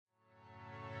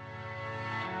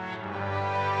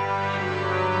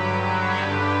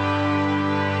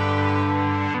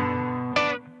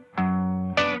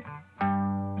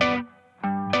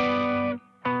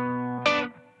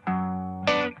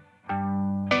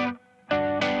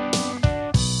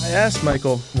asked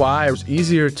Michael why it was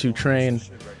easier to train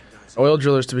oil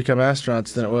drillers to become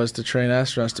astronauts than it was to train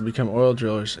astronauts to become oil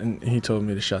drillers, and he told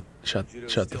me to shut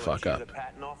the fuck up.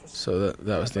 So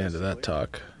that was the end of that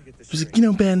talk. He was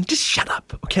like, Ben, just shut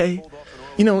up, okay?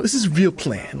 This is a real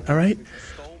plan, all right?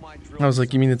 I was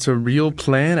like, you mean it's a real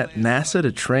plan at NASA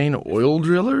to train oil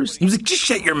drillers? He was like, just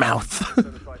shut your mouth.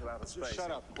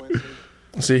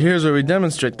 See, here's where we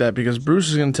demonstrate that, because Bruce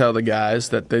is going to tell the guys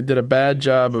that they did a bad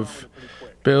job of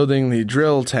building the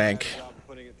drill tank.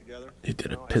 He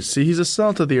did a piss. See, he's a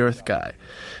salt-of-the-earth guy,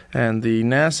 and the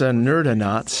NASA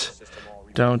nerdonauts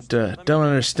don't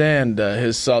understand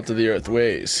his salt-of-the-earth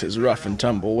ways, his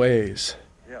rough-and-tumble ways.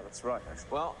 Yeah, that's right.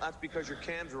 Well, that's because your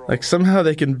cans are all... Like, somehow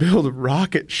they can build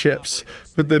rocket ships,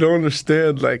 but they don't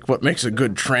understand, like, what makes a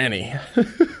good tranny.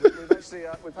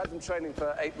 We've had them training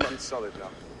for 8 months solid now.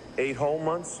 8 whole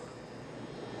months?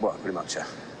 Well, pretty much, yeah.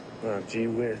 Oh, gee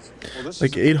whiz.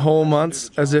 Like 8 whole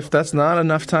months, as if that's not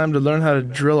enough time to learn how to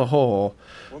drill a hole.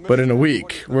 But in a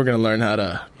week, we're going to learn how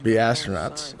to be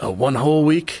astronauts. 1 whole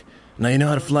week? Now you know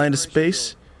how to fly into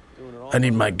space? I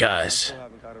need my guys.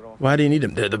 Why do you need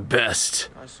them? They're the best.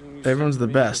 Everyone's the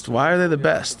best. Why are they the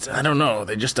best? I don't know.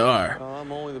 They just are.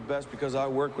 I'm only the best because I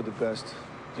work with the best.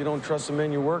 If you don't trust the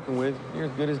men you're working with, you're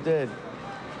as good as dead.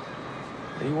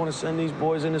 If you want to send these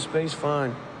boys into space,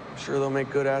 fine. I'm sure they'll make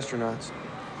good astronauts.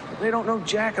 But they don't know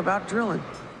jack about drilling.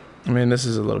 I mean, this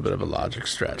is a little bit of a logic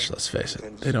stretch, let's face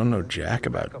it. They don't know jack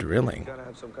about drilling.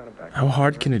 How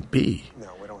hard can it be?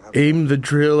 Aim the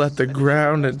drill at the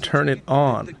ground and turn it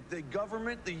on.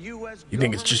 You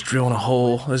think it's just drilling a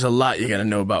hole? There's a lot you gotta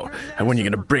know about. And when you're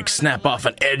gonna snap off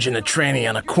an edge in a tranny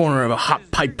on a corner of a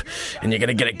hot pipe, and you're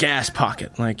gonna get a gas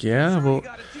pocket. Like, yeah, well,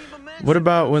 what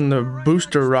about when the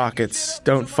booster rockets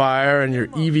don't fire and your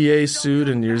EVA suit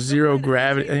and your zero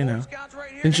gravity,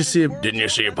 Didn't you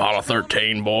see Apollo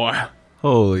 13, boy?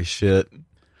 Holy shit.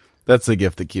 That's the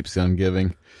gift that keeps on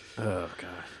giving. Oh, God.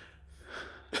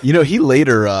 He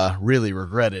later really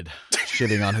regretted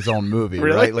shitting on his own movie,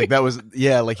 Really? right? Like that was,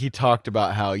 like he talked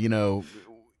about how,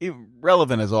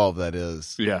 relevant as all of that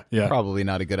is, probably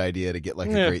not a good idea to get like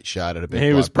a great shot at a big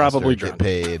He was blockbuster probably and get drunk.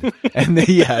 paid. And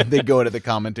they go into the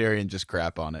commentary and just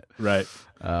crap on it. Right.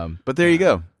 But there you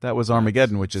go. That was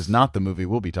Armageddon, which is not the movie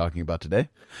we'll be talking about today.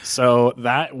 So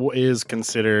that is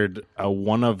considered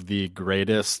one of the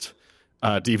greatest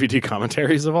DVD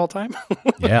commentaries of all time.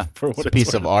 Yeah. It's a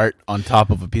piece of art on top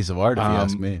of a piece of art, if you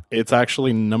ask me. It's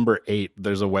actually number 8.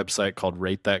 There's a website called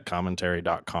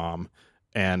ratethatcommentary.com,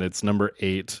 and it's number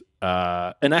 8.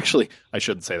 And actually, I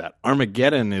shouldn't say that.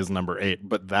 Armageddon is number 8,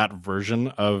 but that version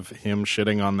of him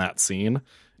shitting on that scene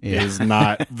is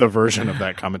not the version of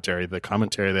that commentary. The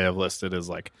commentary they have listed is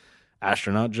like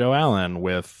astronaut Joe Allen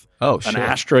with an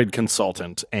asteroid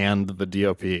consultant and the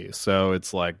DOP. So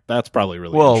it's like, that's probably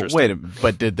really interesting. Wait a minute.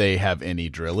 But did they have any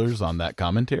drillers on that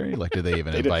commentary? Like, did they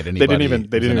even invite anybody? They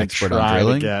didn't even expert on try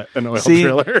drilling? to get an oil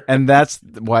driller. And that's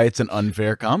why it's an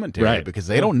unfair commentary, Right. because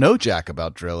they don't know jack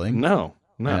about drilling. No.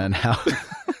 And how...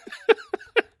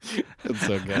 It's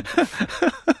so good.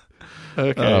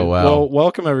 Okay. Oh, wow. Well,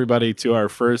 welcome everybody to our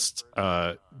first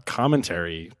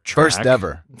commentary track. First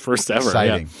ever.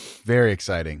 Exciting. Yeah. Very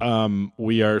exciting.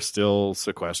 We are still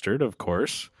sequestered, of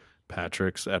course.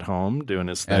 Patrick's at home doing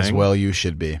his thing. As well you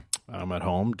should be. I'm at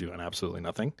home doing absolutely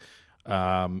nothing.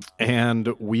 And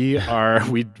we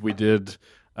did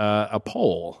a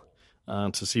poll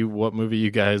to see what movie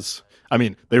you guys... I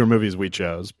mean, they were movies we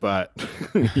chose, but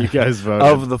you guys voted.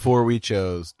 Of the 4 we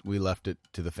chose, we left it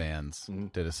to the fans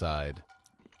to decide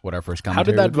what our first commentary How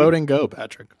did that would be. voting go,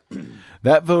 Patrick?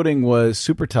 That voting was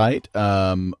super tight.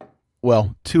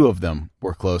 Well, 2 of them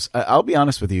were close. I'll be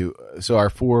honest with you. So our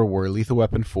 4 were Lethal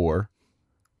Weapon 4,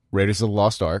 Raiders of the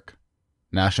Lost Ark,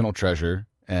 National Treasure,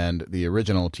 and the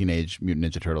original Teenage Mutant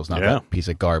Ninja Turtles, not that piece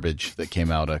of garbage that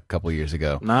came out a couple years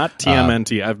ago. Not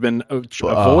TMNT. I've been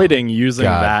avoiding using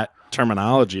that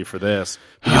terminology for this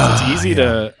because it's easy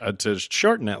to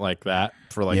shorten it like that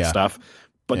for stuff.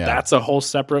 But that's a whole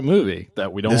separate movie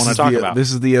that we don't want to talk about.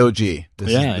 This is the OG. This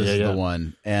is the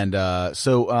one. And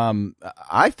so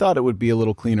I thought it would be a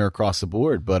little cleaner across the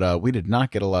board, but we did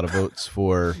not get a lot of votes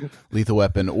for Lethal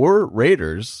Weapon or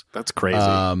Raiders. That's crazy.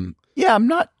 Yeah, I'm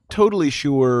not totally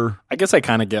sure. I guess I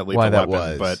kind of get Lethal that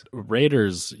Weapon, was. but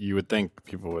Raiders, you would think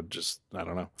people would just, I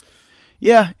don't know.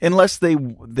 Yeah, unless they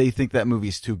think that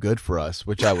movie's too good for us,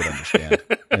 which I would understand.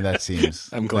 And that seems.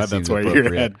 I'm glad that that's seems where your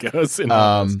appropriate. head goes.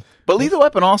 But Lethal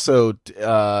Weapon also,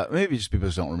 maybe just people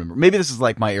just don't remember. Maybe this is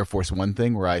like my Air Force One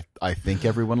thing where I think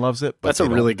everyone loves it. But That's a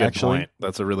really good point.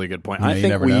 That's a really good point. I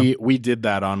think we did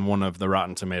that on one of the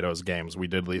Rotten Tomatoes games. We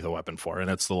did Lethal Weapon 4, and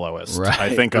it's the lowest,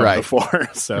 I think, of the 4.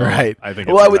 So I think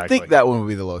I would think that one would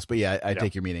be the lowest. But yeah, I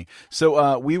take your meaning.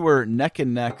 So we were neck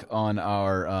and neck on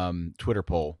our Twitter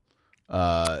poll.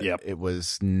 It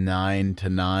was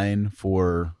 9-9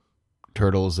 for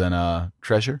Turtles and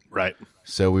Treasure. Right.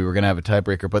 So we were going to have a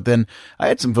tiebreaker, but then I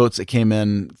had some votes that came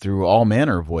in through all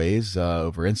manner of ways,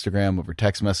 over Instagram, over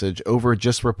text message, over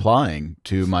just replying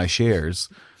to my shares,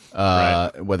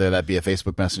 whether that be a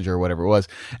Facebook Messenger or whatever it was.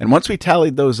 And once we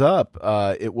tallied those up,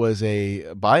 it was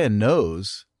by a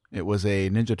nose, it was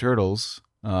a Ninja Turtles,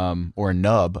 or a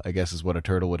nub, I guess is what a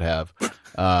turtle would have.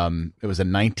 It was a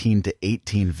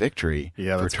 19-18 victory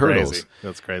for Turtles. Crazy.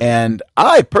 That's crazy. And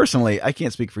I personally, I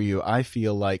can't speak for you. I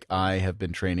feel like I have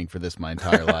been training for this my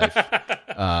entire life.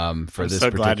 For this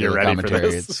particular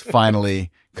commentary, it's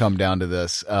finally come down to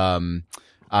this.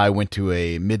 I went to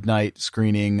a midnight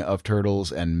screening of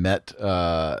Turtles and met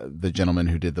the gentleman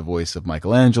who did the voice of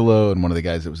Michelangelo and one of the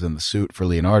guys that was in the suit for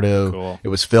Leonardo. Cool. It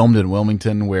was filmed in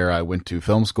Wilmington, where I went to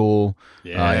film school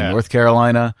in North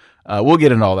Carolina. We'll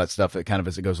get into all that stuff kind of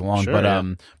as it goes along.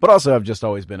 Sure, but also I've just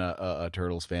always been a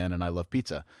Turtles fan, and I love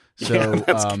pizza. So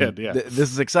that's good. Yeah.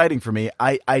 This is exciting for me.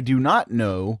 I do not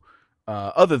know.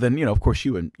 Other than, of course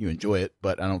you enjoy it,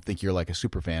 but I don't think you're like a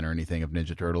super fan or anything of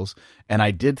Ninja Turtles. And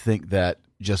I did think that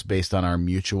just based on our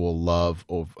mutual love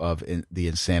of the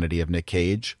insanity of Nick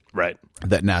Cage, right,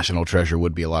 that National Treasure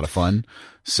would be a lot of fun.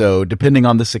 So depending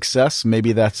on the success,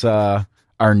 maybe that's our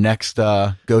next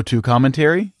go-to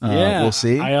commentary. We'll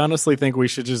see. I honestly think we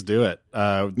should just do it.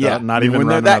 Not even when run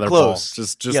they're that another close. poll.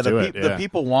 Just do it. The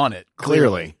people want it.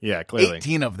 Clearly.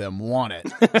 18 of them want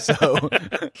it.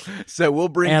 So we'll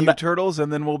bring you Turtles,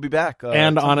 and then we'll be back.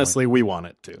 And honestly, we want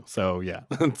it too. So yeah,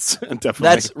 it's definitely.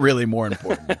 That's really more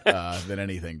important than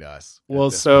anything to us. Well,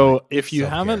 so if you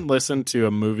haven't listened to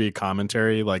a movie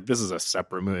commentary, like this is a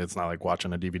separate movie. It's not like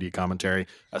watching a DVD commentary.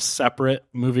 A separate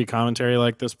movie commentary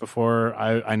like this before.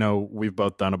 I know we've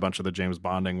both done a bunch of the James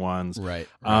Bonding ones. Right.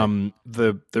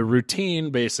 The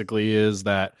routine basically is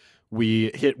that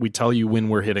we tell you when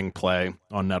we're hitting play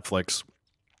on Netflix.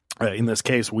 In this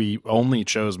case, we only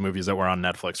chose movies that were on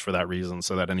Netflix for that reason,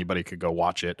 so that anybody could go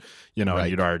watch it, and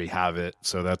you'd already have it.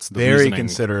 So that's the very reasoning.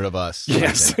 Considerate of us.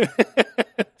 Yes.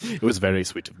 It was very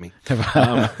sweet of me.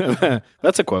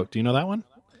 That's a quote. Do you know that one?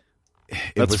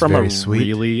 That's from a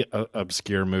really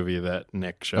obscure movie that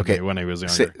Nick showed me when he was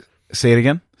younger. Say it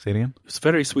again. It's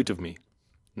very sweet of me.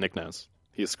 Nick knows.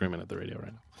 He's screaming at the radio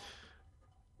right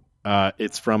now.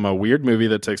 It's from a weird movie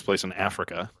that takes place in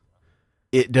Africa.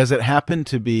 Does it happen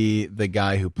to be the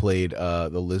guy who played the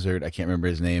lizard? I can't remember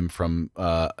his name from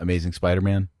Amazing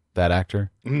Spider-Man. That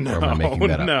actor? No, or am I making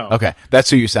that up? No. Okay, that's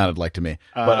who you sounded like to me.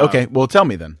 But okay, well, tell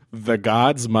me then. The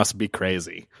gods must be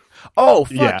crazy. Oh,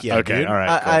 fuck yeah, okay, dude. all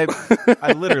right. Cool.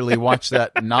 I literally watched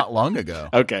that not long ago.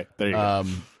 Okay, there you go.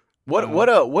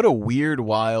 What a weird,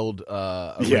 wild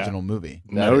original movie.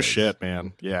 No shit,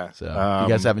 man. Yeah. So if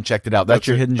you guys haven't checked it out, that's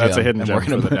your hidden gem. That's a hidden gem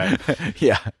for the day.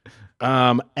 Yeah.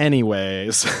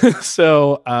 Anyways,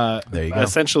 so there you go.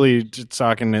 Essentially, just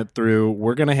talking it through,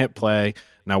 we're gonna hit play.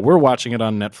 Now we're watching it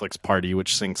on Netflix Party,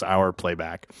 which syncs our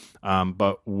playback.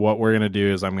 But what we're gonna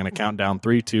do is I'm gonna count down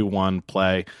 3, 2, 1,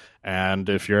 play. And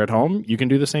if you're at home, you can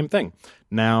do the same thing.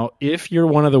 Now, if you're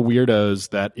one of the weirdos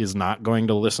that is not going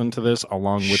to listen to this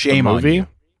along with the movie,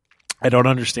 I don't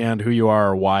understand who you are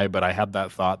or why, but I had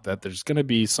that thought that there's going to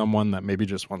be someone that maybe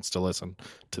just wants to listen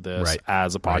to this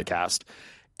as a podcast.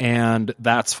 And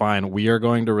that's fine. We are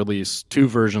going to release 2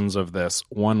 versions of this,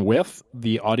 one with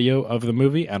the audio of the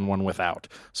movie and one without.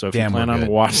 So if you plan on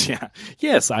watching,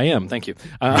 yes, I am. Thank you.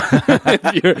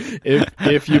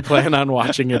 If you plan on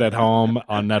watching it at home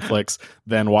on Netflix,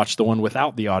 then watch the one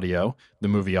without the audio, the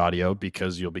movie audio,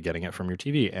 because you'll be getting it from your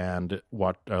TV, and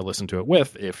listen to it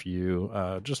with if you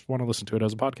just want to listen to it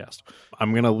as a podcast. I'm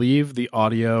going to leave the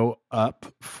audio up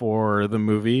for the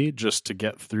movie just to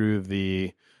get through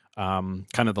the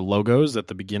kind of the logos at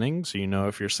the beginning, so you know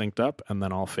if you're synced up, and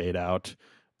then I'll fade out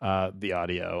the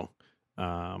audio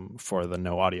for the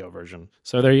no audio version.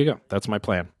 So there you go. That's my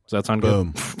plan. Does that sound good?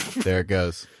 Boom. There it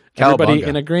goes. Everybody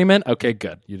in agreement? Okay,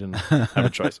 good. You didn't have a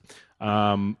choice.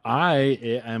 I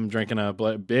am drinking a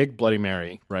big Bloody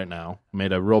Mary right now.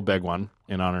 Made a real big one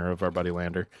in honor of our buddy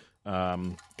Lander.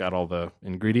 Got all the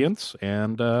ingredients,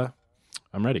 and I'm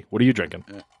ready. What are you drinking?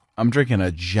 I'm drinking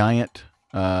a giant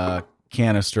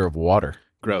canister of water.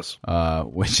 Gross.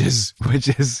 Which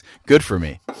is good for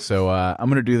me. So I'm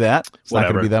going to do that. It's not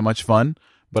going to be that much fun,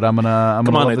 but I'm gonna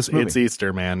Come love on, this movie. it's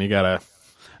Easter, man. You gotta.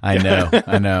 I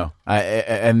know.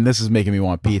 And this is making me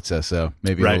want pizza, so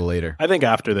maybe a little later. I think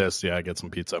after this, yeah, get some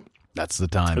pizza. That's the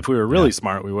time. If we were really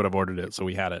smart, we would have ordered it so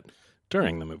we had it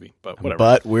during the movie. But whatever.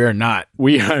 But we're not.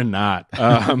 We are not.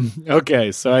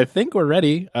 Okay, so I think we're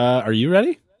ready. Are you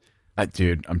ready?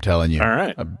 Dude, I'm telling you. All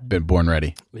right. I've been born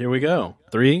ready. Here we go.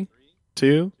 3,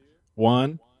 2,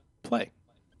 1, play.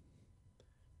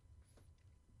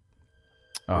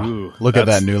 Oh, Ooh, look at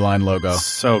that that's New Line logo.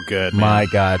 So good, man. My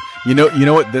God. You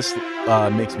know what this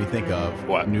makes me think of?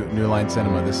 What? New Line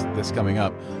Cinema, this coming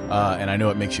up. And I know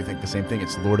it makes you think the same thing.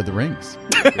 It's Lord of the Rings.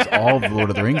 It's all of the Lord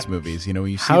of the Rings movies. You know,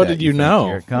 when you see How that, did you think, know?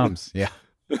 Here it comes. Yeah.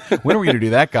 When are we going to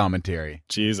do that commentary?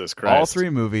 Jesus Christ. All 3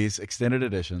 movies, extended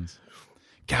editions.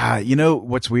 God, you know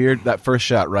what's weird? That first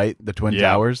shot, right? The Twin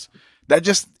Towers. That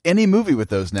just any movie with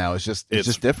those now is just it's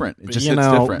just different. It just hits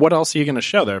different. What else are you going to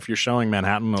show there? If you're showing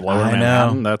Manhattan, the lower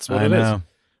Manhattan, that's what it is.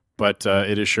 But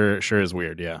it is sure is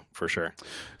weird, yeah, for sure.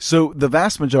 So the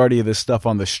vast majority of this stuff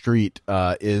on the street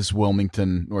is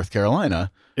Wilmington, North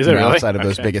Carolina. Is it really? Outside of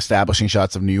those big establishing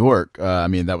shots of New York. I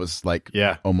mean, that was like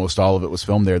almost all of it was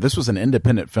filmed there. This was an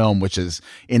independent film, which is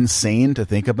insane to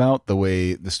think about the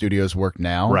way the studios work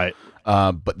now. Right.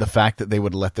 But the fact that they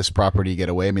would let this property get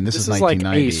away. I mean, this is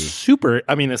 1990.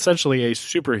 Like essentially a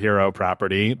superhero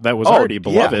property that was already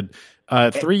beloved. Yeah.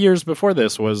 3 years before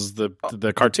this was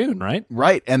the cartoon, right?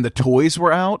 Right, and the toys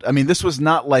were out. I mean, this was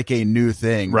not like a new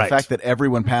thing. Right. The fact that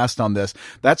everyone passed on this,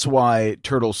 that's why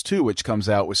Turtles 2, which comes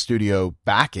out with studio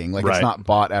backing, like it's not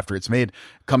bought after it's made,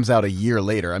 comes out a year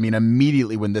later. I mean,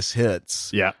 immediately when this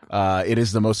hits, it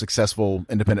is the most successful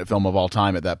independent film of all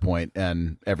time at that point,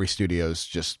 and every studio's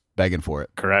just begging for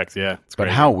it. Correct, yeah. But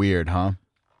how weird, huh?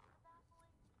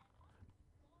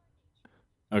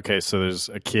 Okay, so there's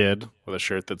a kid with a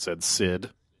shirt that said Sid,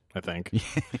 I think.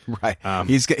 Right.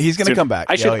 He's going to come back.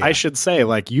 I should say,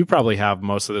 like, you probably have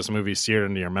most of this movie seared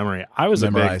into your memory. I was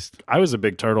a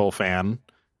big Turtle fan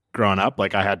growing up.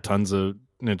 Like, I had tons of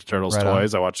Ninja Turtles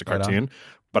toys. I watched the cartoon.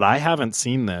 But I haven't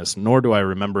seen this, nor do I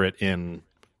remember it in,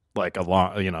 like, a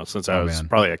long, since I was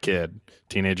probably a kid,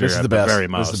 teenager. This is the best. Very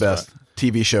most. This is the best.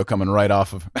 TV show coming right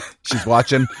off of she's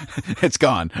watching. It's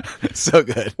gone. It's so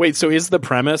good. Wait, so is the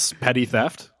premise petty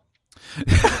theft?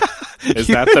 Is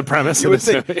that the premise of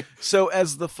this movie? So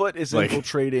as the Foot is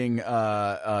infiltrating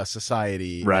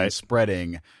society and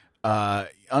spreading,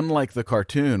 unlike the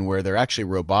cartoon where they're actually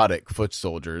robotic foot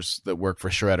soldiers that work for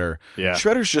Shredder,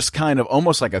 Shredder's just kind of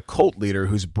almost like a cult leader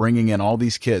who's bringing in all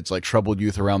these kids, like troubled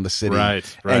youth around the city.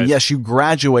 Right. And yes, you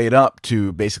graduate up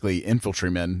to basically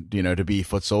infantrymen, to be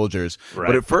foot soldiers. Right.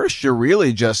 But at first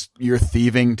you're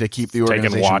thieving to keep the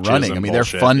organization running. I mean, they're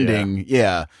funding,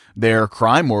 their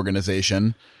crime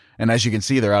organization. And as you can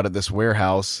see, they're out at this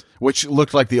warehouse, which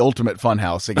looked like the ultimate fun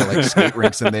house. They got like skate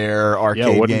rinks in there,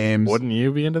 arcade games. Wouldn't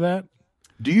you be into that?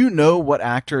 Do you know what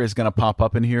actor is going to pop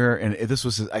up in here? And this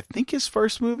was, I think, his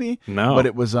first movie. No, but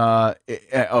it was.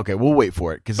 Okay, we'll wait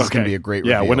for it because it's going to be a great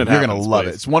reveal. When you're going to love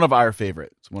it. It's one of our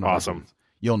favorites. It's one of awesome.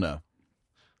 You'll know.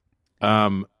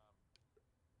 I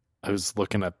was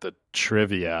looking at the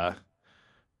trivia,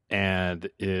 and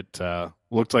it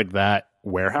looked like that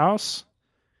warehouse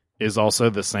is also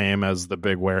the same as the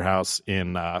big warehouse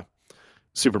in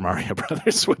Super Mario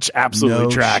Brothers, which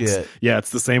absolutely tracks. Shit. Yeah, it's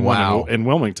the same one in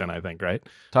Wilmington, I think, right?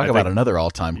 Talk about another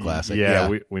all-time classic. Yeah,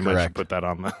 we might should put that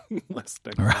on the list.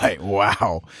 Right.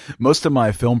 Wow. Most of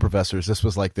my film professors, this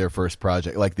was like their first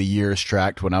project, like the years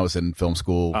tracked when I was in film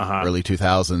school, early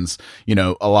 2000s.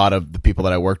 A lot of the people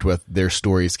that I worked with, their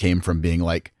stories came from being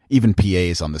like, even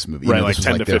PAs on this movie. Right, like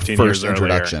 10 to 15 first years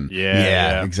introduction.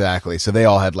 Yeah, exactly. So they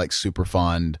all had like super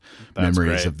fond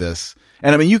memories of this.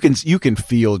 And I mean, you can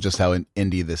feel just how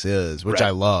indie this is, which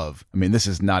I love. I mean, this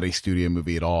is not a studio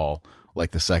movie at all,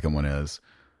 like the second one is.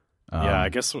 I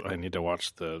guess I need to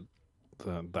watch that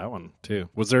one too.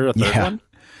 Was there a third one?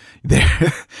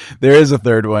 There is a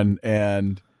third one,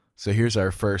 and so here's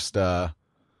our first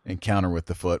encounter with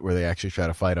the Foot where they actually try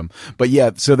to fight him. But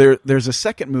yeah, so there's a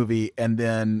second movie, and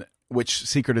then which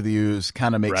Secret of the Ooze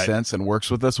kind of makes sense and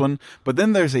works with this one. But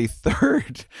then there's a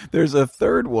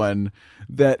third one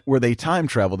where they time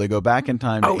travel. They go back in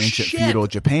time to ancient feudal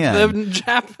Japan.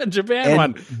 The Japan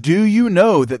one. Do you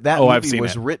know that movie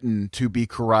was written to be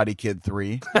Karate Kid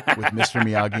 3 with Mr.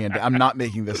 Miyagi? And I'm not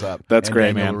making this up. That's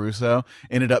great, Daniel man. LaRusso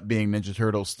ended up being Ninja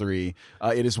Turtles 3.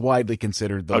 It is widely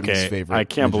considered the least favorite. I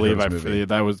can't believe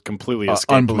that was completely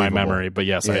escaped my memory. But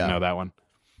yes, I know that one.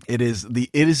 It is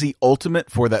the ultimate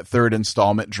for that third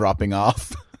installment dropping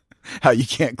off. How you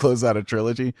can't close out a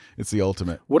trilogy. It's the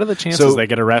ultimate. What are the chances they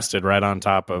get arrested right on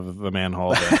top of the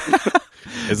manhole?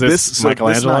 Is this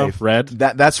Michelangelo? Knife, red?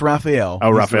 That's Raphael. Oh,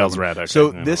 He's Raphael's the red. Okay.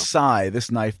 So Yeah,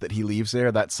 this knife that he leaves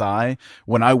there, that sai,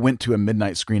 when I went to a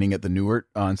midnight screening at the Newark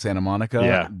in Santa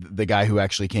Monica, the guy who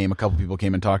actually came, a couple people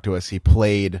came and talked to us. He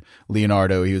played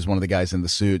Leonardo. He was one of the guys in the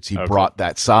suits. He brought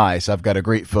that sai. So I've got a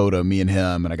great photo, me and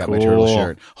him, and I got my turtle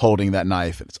shirt holding that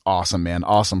knife. It's awesome, man.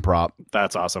 Awesome prop.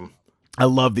 That's awesome. I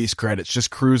love these credits.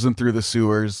 Just cruising through the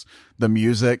sewers, the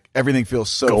music, everything feels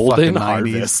so Golden fucking 90s.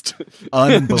 Harvest.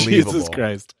 Unbelievable. Jesus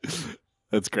Christ.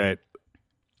 That's great.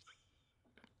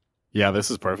 Yeah,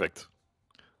 this is perfect.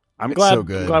 I'm glad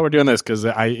we're doing this because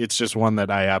it's just one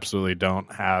that I absolutely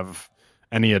don't have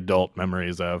any adult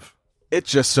memories of.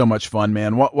 It's just so much fun,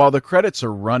 man. While the credits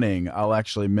are running, I'll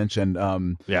actually mention,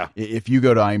 if you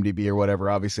go to IMDb or whatever,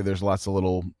 obviously there's lots of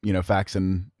little, facts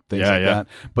and things that.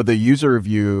 But the user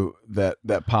review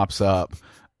that pops up,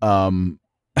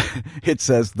 it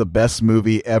says the best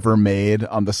movie ever made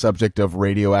on the subject of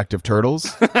radioactive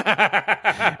turtles.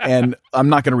 And I'm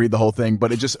not going to read the whole thing,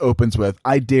 but it just opens with,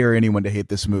 I dare anyone to hate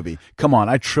this movie. Come on,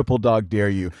 I triple dog dare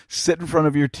you. Sit in front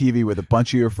of your TV with a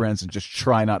bunch of your friends and just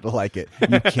try not to like it.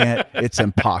 You can't. It's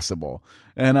impossible.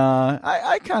 And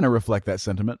I kind of reflect that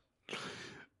sentiment.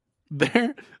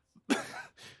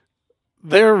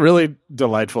 They're really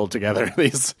delightful together,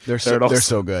 these turtles. They're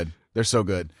so good. They're so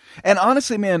good. And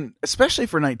honestly, man, especially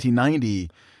for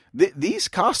 1990, these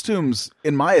costumes,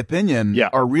 in my opinion,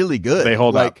 are really good. They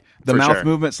hold up. The mouth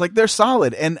movements, they're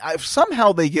solid. And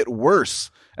somehow they get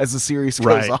worse as the series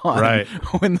goes on. Right.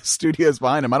 When the studio's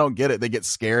behind them. I don't get it. They get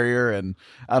scarier, and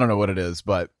I don't know what it is,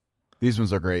 but these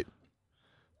ones are great.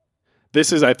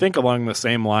 This is, I think, along the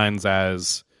same lines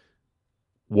as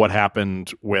what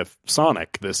happened with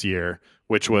Sonic this year,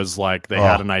 which was like they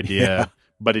had an idea,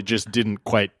 but it just didn't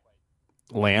quite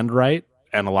land right.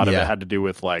 And a lot of it had to do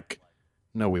with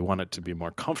no, we want it to be more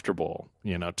comfortable,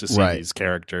 to see these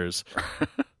characters.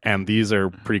 And these are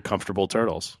pretty comfortable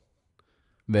turtles.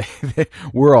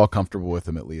 We're all comfortable with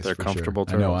them, at least. They're comfortable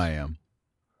turtles. I know I am.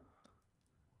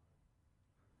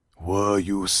 Were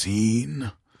you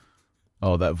seen?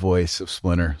 Oh, that voice of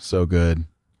Splinter. So good.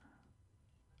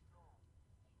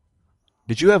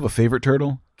 Did you have a favorite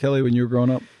turtle, Kelly, when you were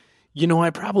growing up? I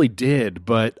probably did,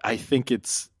 but I think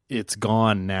it's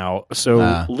gone now.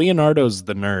 So Leonardo's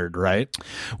the nerd, right?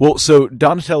 Well, so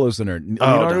Donatello's the nerd.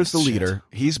 Leonardo's the leader.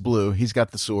 He's blue. He's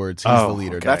got the swords. He's the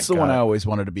leader. Okay, that's the one I always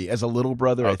wanted to be. As a little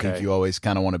brother, I think you always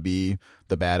kind of want to be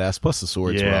the badass. Plus the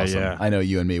swords were awesome. Yeah. I know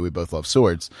you and me, we both love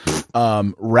swords.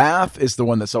 Raph is the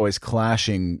one that's always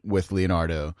clashing with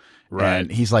Leonardo. Right.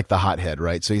 And he's like the hothead,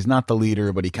 right? So he's not the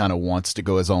leader, but he kind of wants to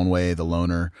go his own way, the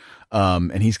loner.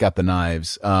 And he's got the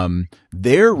knives.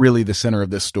 They're really the center of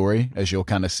this story, as you'll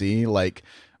kind of see. Like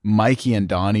Mikey and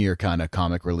Donnie are kind of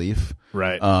comic relief.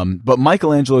 Right. But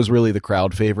Michelangelo is really the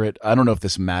crowd favorite. I don't know if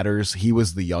this matters. He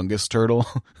was the youngest turtle.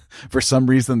 For some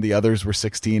reason, the others were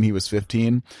 16. He was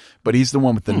 15. But he's the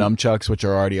one with the nunchucks, which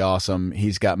are already awesome.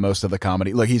 He's got most of the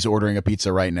comedy. Look, he's ordering a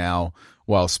pizza right now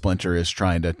while Splinter is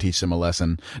trying to teach him a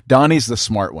lesson. Donnie's the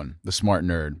smart one, the smart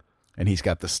nerd. And he's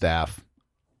got the staff,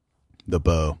 the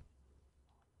bow.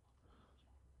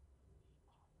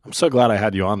 I'm so glad I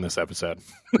had you on this episode.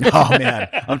 Oh man,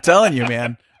 I'm telling you,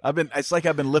 man. It's like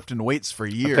I've been lifting weights for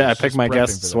years. I pick my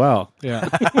guests well. Yeah.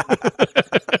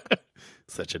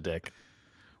 Such a dick.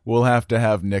 We'll have to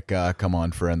have Nick come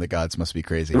on for And the Gods Must Be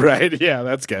Crazy. Right. Yeah,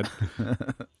 that's good.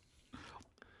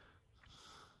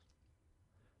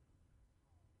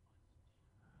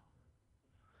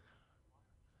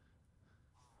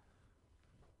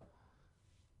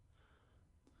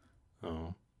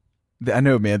 Oh. I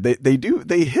know, man.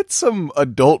 They hit some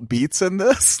adult beats in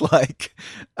this. I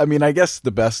guess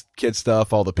the best kid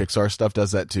stuff, all the Pixar stuff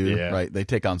does that too, right? They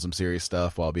take on some serious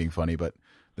stuff while being funny, but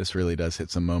this really does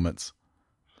hit some moments.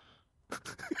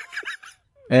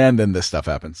 And then this stuff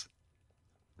happens.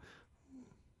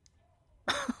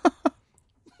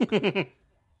 I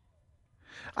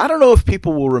don't know if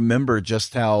people will remember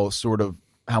just how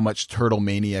much Turtle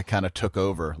Mania kind of took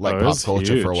over pop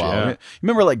culture for a while. Yeah. You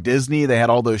remember Disney, they had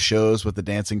all those shows with the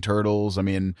dancing turtles. I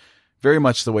mean, very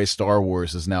much the way Star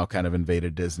Wars has now kind of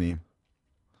invaded Disney.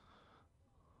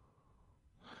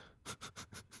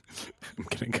 I'm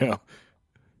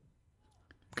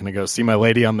gonna go see my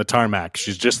lady on the tarmac.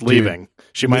 She's just leaving.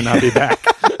 She might not be back.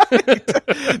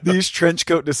 These trench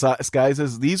coat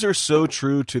disguises, these are so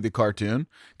true to the cartoon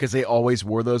because they always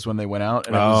wore those when they went out.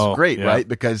 And it was great, right?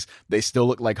 Because they still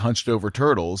look like hunched over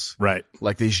turtles. Right.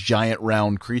 Like these giant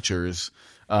round creatures.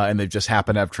 And they just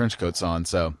happen to have trench coats on.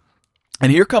 So,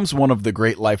 and here comes one of the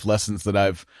great life lessons that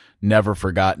I've never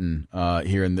forgotten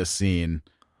here in this scene.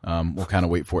 We'll kind of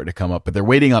wait for it to come up, but they're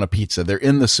waiting on a pizza. They're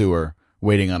in the sewer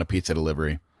waiting on a pizza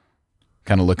delivery,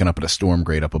 kind of looking up at a storm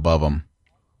grate up above them.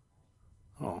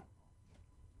 Oh.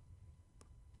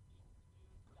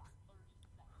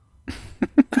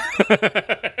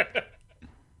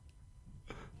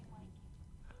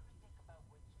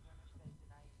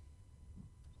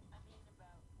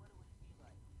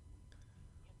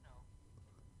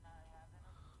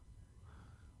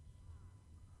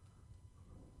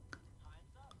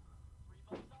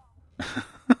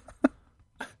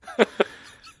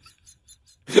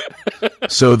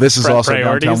 So this is also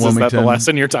Priorities, downtown Wilmington. is that the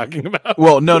lesson you're talking about?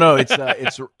 Well, no,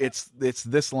 it's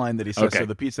this line that he says. Okay. So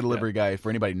the pizza delivery guy, for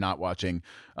anybody not watching,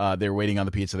 they're waiting on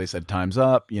the pizza. They said time's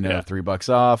up, $3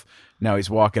 off. Now he's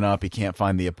walking up. He can't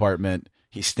find the apartment.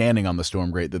 He's standing on the storm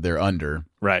grate that they're under.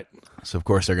 Right. So of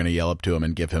course they're going to yell up to him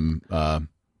and give him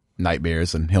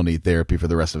nightmares, and he'll need therapy for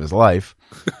the rest of his life.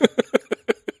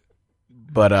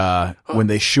 But when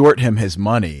they short him his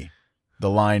money, the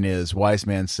line is, "Wise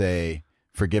men say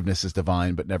forgiveness is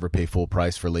divine, but never pay full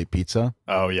price for late pizza."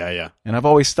 Oh, yeah. And I've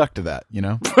always stuck to that,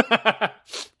 Yeah,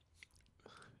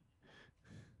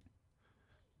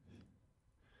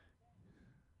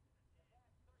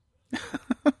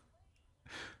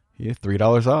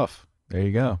 $3 off. There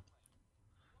you go.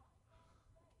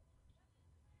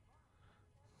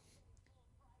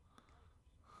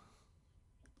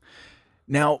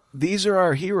 Now, these are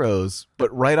our heroes,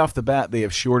 but right off the bat, they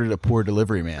have shorted a poor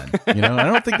delivery man. I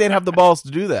don't think they'd have the balls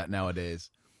to do that nowadays.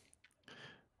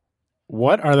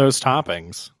 What are those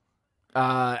toppings?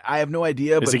 I have no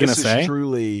idea, Is but he gonna this is say?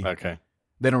 truly... Okay.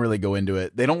 They don't really go into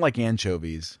it. They don't like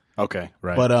anchovies. Okay,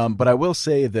 right. But I will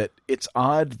say that it's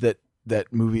odd that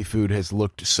movie food has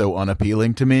looked so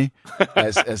unappealing to me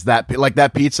as that, like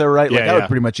that pizza, right? Like I would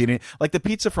pretty much eat it. Like the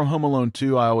pizza from Home Alone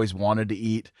 2, I always wanted to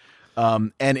eat.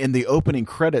 And in the opening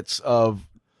credits of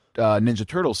Ninja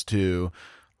Turtles 2,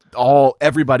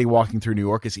 everybody walking through New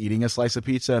York is eating a slice of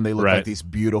pizza, and they look like these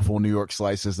beautiful New York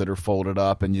slices that are folded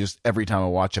up. And just every time I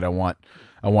watch it, I want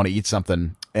to eat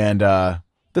something. And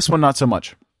this one, not so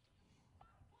much.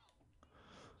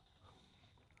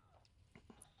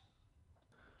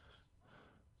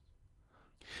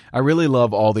 I really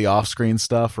love all the off-screen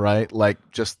stuff, right? Like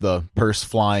just the purse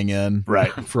flying in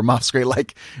from off-screen.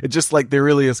 Like it just like there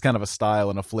really is kind of a style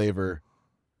and a flavor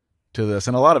to this.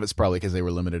 And a lot of it's probably because they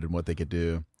were limited in what they could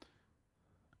do.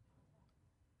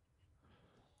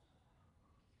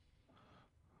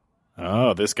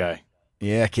 Oh, this guy.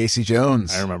 Yeah, Casey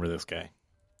Jones. I remember this guy.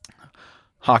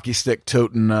 Hockey stick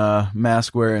toting,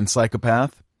 mask wearing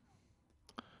psychopath.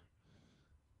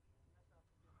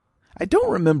 I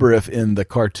don't remember if in the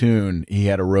cartoon he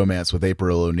had a romance with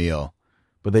April O'Neil,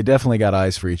 but they definitely got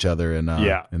eyes for each other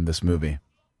in this movie.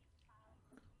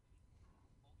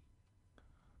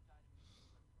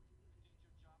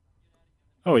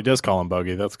 Oh, he does call him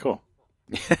Bogey. That's cool.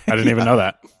 I didn't even know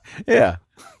that. Yeah.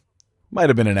 Might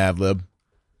have been an ad lib.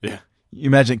 Yeah. You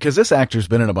imagine, because this actor's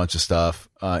been in a bunch of stuff.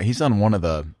 He's on one of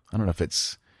the, I don't know if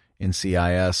it's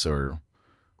NCIS or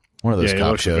one of those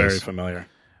cop shows. Very familiar.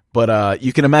 But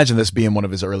you can imagine this being one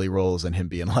of his early roles and him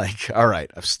being like, all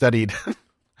right, I've studied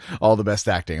all the best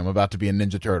acting. I'm about to be in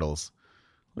Ninja Turtles.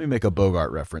 Let me make a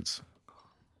Bogart reference.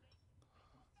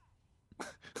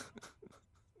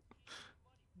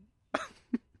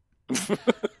 I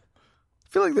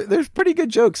feel like there's pretty good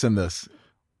jokes in this.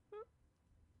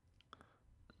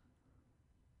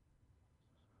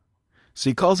 So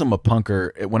he calls him a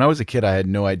punker. When I was a kid, I had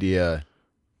no idea.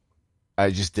 I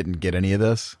just didn't get any of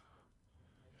this.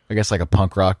 I guess like a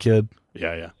punk rock kid.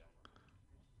 Yeah.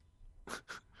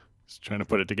 Just trying to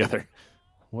put it together.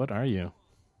 What are you?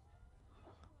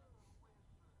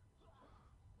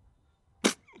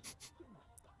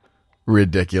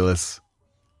 Ridiculous.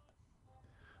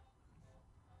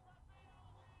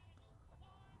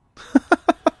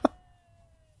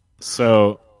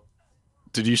 So,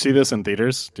 did you see this in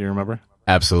theaters? Do you remember?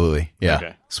 Absolutely. Yeah.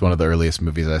 Okay. It's one of the earliest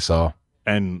movies I saw.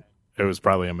 And it was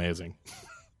probably amazing.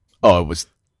 Oh, it was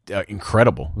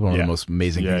incredible. One of the most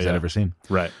amazing things I'd ever seen.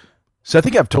 Right. So I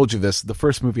think I've told you this. The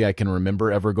first movie I can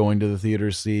remember ever going to the theater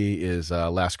to see is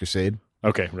Last Crusade.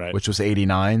 Okay, right. Which was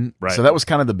 89. Right. So that was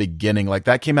kind of the beginning. Like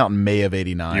that came out in May of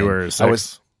 89. You were 6?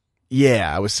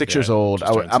 I was 6 years old.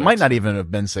 I might not even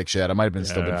have been 6 yet. I might have been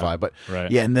still been 5. But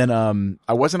yeah, and then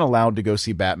I wasn't allowed to go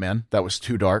see Batman. That was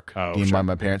too dark. Deemed by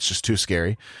my parents, just too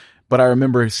scary. But I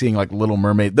remember seeing like Little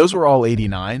Mermaid. Those were all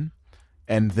 89.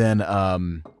 And then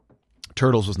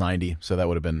Turtles was 90. So that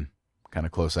would have been kind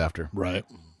of close after. Right.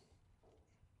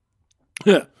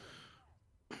 Yeah.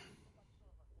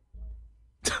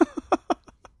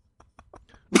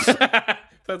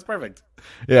 That's That's perfect.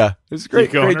 Yeah, there's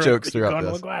great jokes You're throughout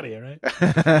going this. LaGuardia,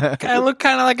 right? I look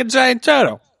kind of like a giant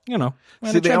turtle, you know.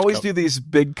 See, they always do these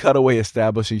big cutaway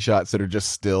establishing shots that are just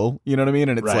still, you know what I mean?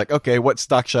 And it's Right. like, okay, what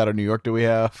stock shot of New York do we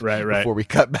have? Right. Before we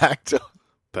cut back to.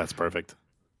 That's perfect.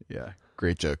 Yeah,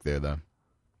 great joke there, though.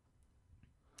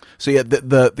 So yeah,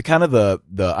 the kind of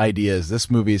the idea is this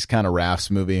movie is kind of Raph's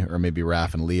movie, or maybe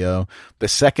Raph and Leo. The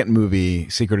second movie,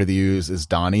 Secret of the Ooze, is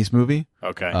Donnie's movie.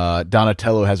 Okay.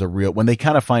 Donatello has a real, when they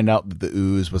kind of find out that the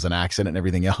ooze was an accident and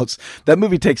everything else, that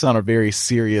movie takes on a very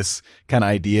serious kind of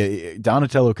idea.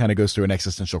 Donatello kind of goes through an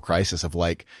existential crisis of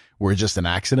like, we're just an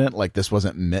accident. Like this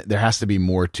wasn't meant, there has to be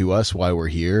more to us why we're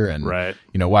here. And, Right.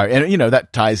 you know, why, and you know,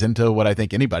 that ties into what I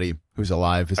think anybody who's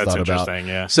alive has That's thought about. interesting,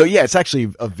 yeah. So yeah, it's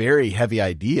actually a very heavy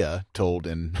idea told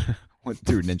in,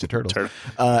 through Ninja Turtles.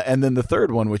 And then the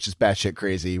third one, which is batshit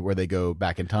crazy, where they go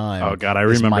back in time. Oh God, I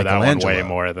remember that one way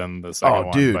more than the second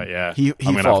one. Dude, But yeah, he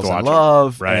I'm gonna falls have to in watch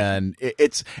love, it. Right. and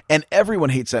and everyone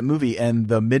hates that movie. And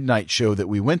the midnight show that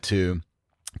we went to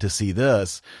see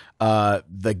this,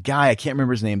 the guy, I can't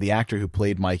remember his name, the actor who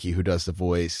played Mikey, who does the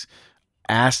voice,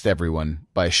 asked everyone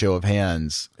by a show of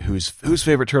hands whose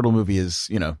favorite turtle movie is,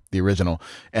 you know, the original.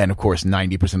 And of course,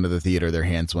 90% of the theater, their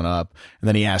hands went up. And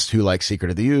then he asked who likes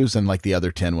Secret of the Ooze, and like the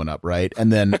other 10 went up, right?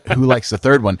 And then who likes the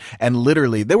third one? And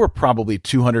literally there were probably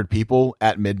 200 people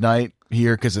at midnight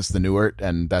here, because it's the Newark,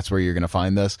 and that's where you're going to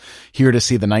find this, here to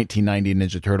see the 1990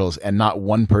 Ninja Turtles, and not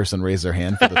one person raised their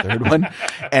hand for the third one.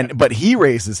 But he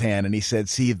raised his hand and he said,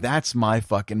 see, that's my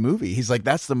fucking movie. He's like,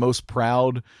 that's the most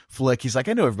proud flick. He's like,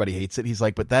 I know everybody hates it. He's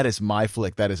like, but that is my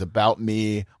flick. That is about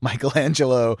me,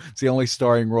 Michelangelo. It's the only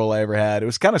starring role I ever had. It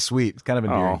was kind of sweet. It's kind of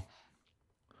endearing.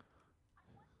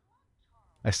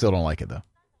 I still don't like it though.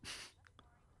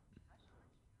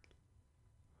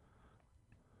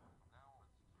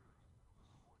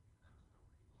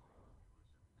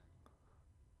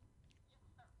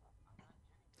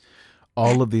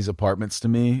 All of these apartments to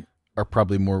me are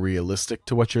probably more realistic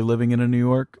to what you're living in New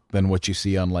York than what you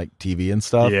see on like TV and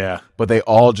stuff. Yeah. But they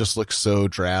all just look so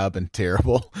drab and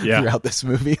terrible throughout this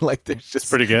movie. Like there's just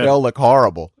pretty good. They all look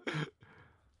horrible.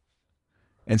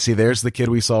 And see, there's the kid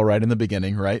we saw right in the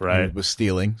beginning, right? Right. Who was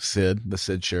stealing the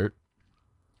Sid shirt.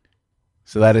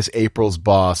 So that is April's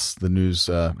boss, the news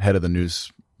head of the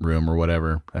newsroom or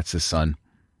whatever. That's his son.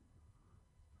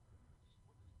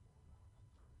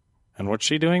 And what's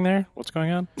she doing there? What's going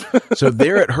on? So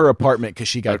they're at her apartment because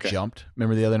she got jumped.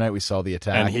 Remember the other night we saw the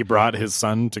attack? And he brought his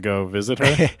son to go visit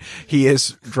her? He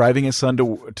is driving his son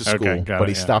to school, Okay, got but it,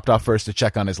 he stopped off first to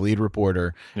check on his lead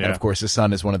reporter. Yeah. And of course, his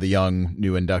son is one of the young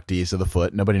new inductees of the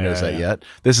Foot. Nobody knows that yet.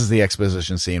 This is the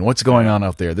exposition scene. What's going on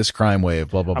out there? This crime wave,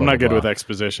 blah, blah, blah. I'm not blah, good blah. with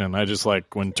exposition. I just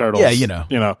like when turtles,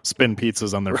 spin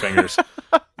pizzas on their fingers.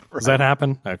 Does that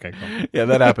happen? Okay, cool. Yeah,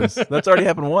 that happens. That's already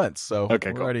happened once. So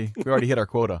Okay, we cool. already hit our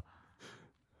quota.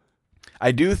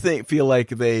 I do feel like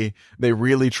they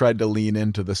really tried to lean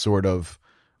into the sort of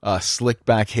slick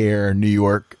back hair New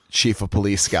York chief of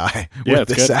police guy with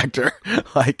this good. actor,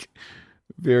 like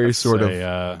very sort of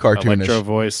cartoonish. Electro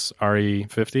voice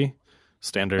RE50,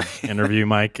 standard interview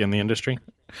mic in the industry.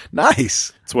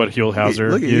 Nice. It's what Huelhauser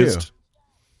Look at used.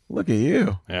 you. Look at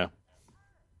you. Yeah,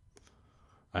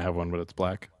 I have one, but it's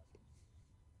black.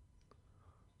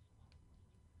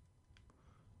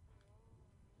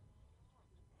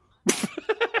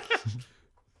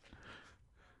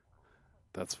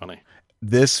 That's funny.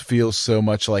 This feels so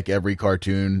much like every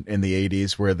cartoon in the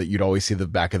 80s where you'd always see the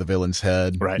back of the villain's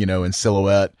head, Right. you know, in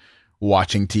silhouette,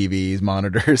 watching TVs,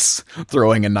 monitors,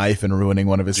 throwing a knife and ruining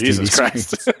one of his Jesus TV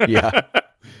Christ. screens. Yeah.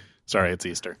 Sorry, it's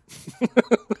Easter.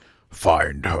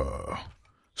 Find her.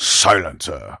 Silence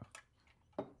her.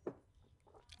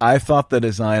 I thought the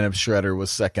design of Shredder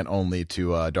was second only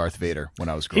to Darth Vader when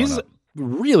I was growing He's up.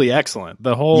 really excellent.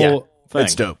 The whole thing.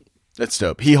 It's dope. It's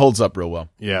dope. He holds up real well.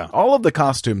 Yeah. All of the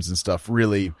costumes and stuff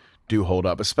really do hold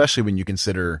up, especially when you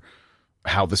consider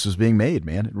how this was being made,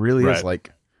 man. It really is Right.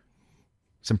 like,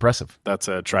 it's impressive. That's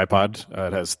a tripod.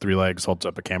 It has 3 legs, holds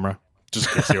up a camera. Just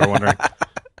in case you were wondering.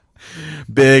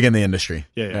 Big in the industry.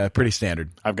 Yeah. Pretty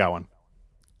standard. I've got one.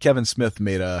 Kevin Smith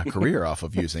made a career off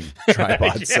of using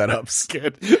tripod setups.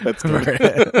 Good. That's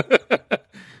good.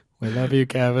 We love you,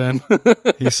 Kevin.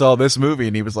 He saw this movie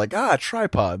and he was like,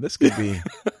 tripod. This could be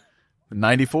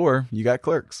 94. You got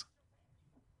Clerks.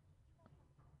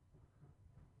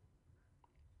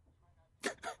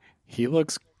 He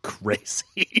looks crazy.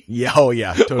 Yeah. Oh,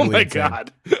 yeah. Totally. Oh, my insane.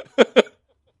 God.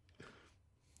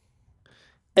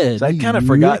 So I'd kind of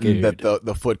forgotten that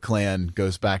the Foot Clan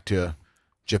goes back to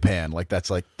Japan. Like that's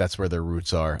where their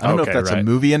roots are. I don't know if Okay, that's a right.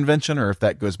 movie invention or if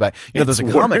that goes back. You know, there's a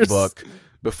It's comic worse. book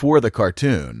before the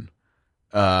cartoon,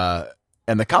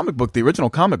 And the comic book, the original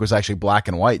comic, was actually black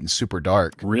and white and super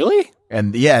dark. Really?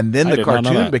 And then I the did not know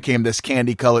cartoon that. became this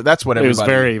candy color. That's what It was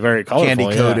everybody very, very colorful.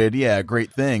 candy coated,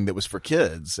 great thing that was for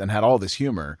kids and had all this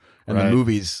humor. And Right. the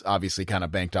movies obviously kind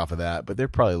of banked off of that, but they're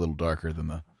probably a little darker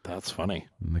than That's funny.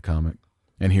 the comic.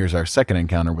 And here's our second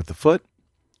encounter with the foot.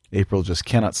 April just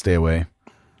cannot stay away.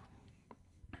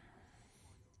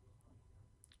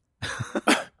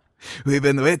 We've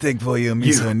been waiting for you,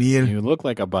 Miss O'Neill. You look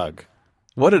like a bug.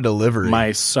 What a delivery. My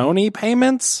Sony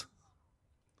payments?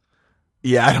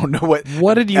 Yeah, I don't know what.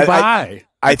 What did you buy?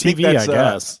 I A think TV, that's, I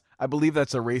guess. I believe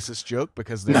that's a racist joke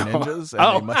because they're No. ninjas and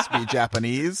Oh. they must be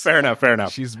Japanese. Fair enough.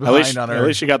 She's At behind on her. At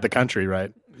least she got the country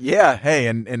right. Yeah, hey,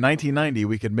 in 1990,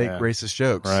 we could make Yeah. racist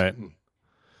jokes. Right. Am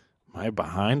I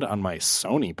behind on my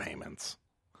Sony payments?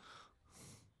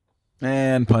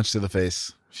 And punch to the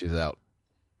face. She's out.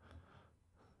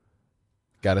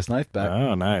 Got his knife back.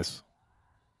 Oh, nice.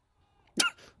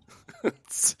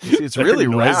 It's really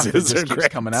Their rough. It noises just are keeps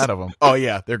great. coming out of them. Oh,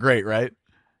 yeah, they're great, right?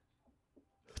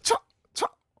 Chop,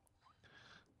 chop.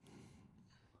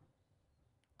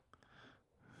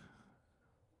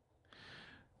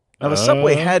 Now, the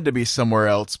subway had to be somewhere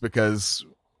else because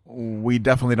we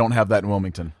definitely don't have that in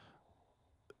Wilmington.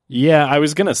 Yeah, I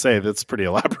was going to say that's pretty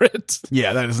elaborate.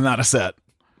 Yeah, that is not a set.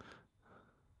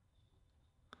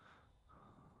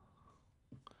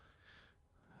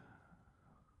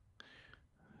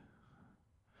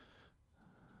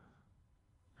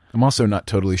 I'm also not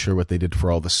totally sure what they did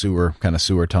for all the sewer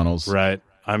tunnels. Right.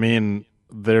 I mean,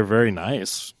 they're very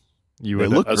nice. You They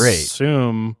would look great.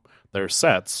 assume they're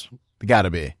sets. They gotta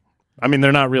be. I mean,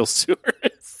 they're not real sewers.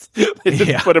 They didn't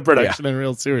Yeah, put a production in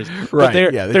real sewers. But Right,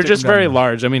 they're, yeah, they they're took just them down very there.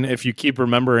 large. I mean, if you keep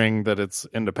remembering that it's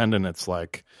independent, it's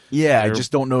like, Yeah, I They're-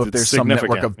 just don't know if it's there's some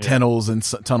network of significant, yeah.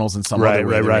 tunnels in some Right, other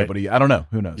way. right, they're right. able to- I don't know.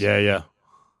 Who knows? yeah.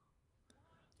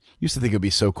 Used to think it would be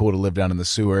so cool to live down in the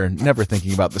sewer, never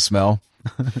thinking about the smell.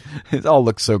 It all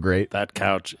looks so great. That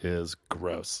couch is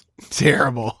gross.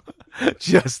 Terrible.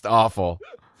 Just awful.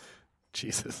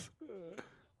 Jesus.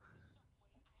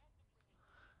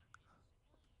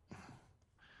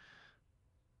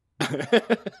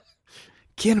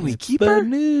 Can we keep her?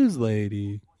 news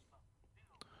lady.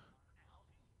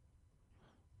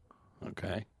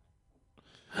 Okay.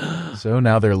 So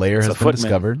now their lair It's has a been footman.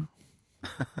 discovered.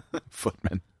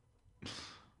 Footman.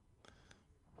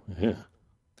 Yeah.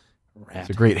 It's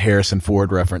a great Harrison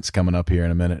Ford reference coming up here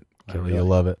in a minute. really? You'll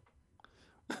love it.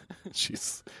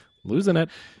 She's losing it.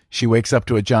 She wakes up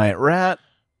to a giant rat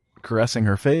caressing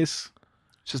her face.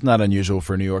 It's just not unusual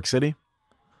for New York City.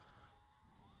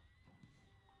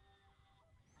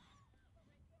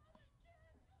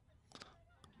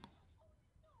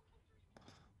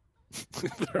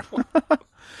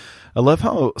 I love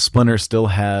how Splinter still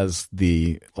has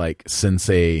the like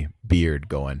sensei beard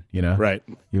going, you know? Right.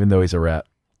 Even though he's a rat.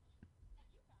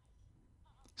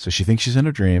 So she thinks she's in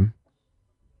a dream.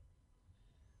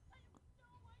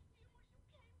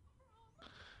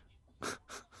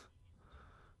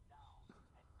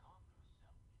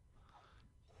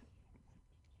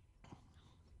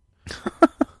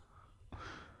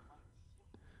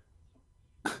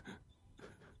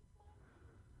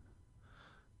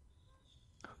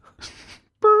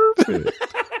 Perfect.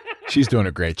 She's doing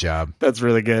a great job. That's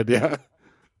really good. Yeah.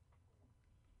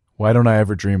 Why don't I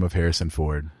ever dream of Harrison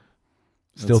Ford?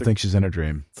 Still That's a- think she's in a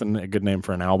dream. It's a good name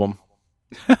for an album.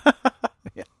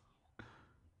 Yeah.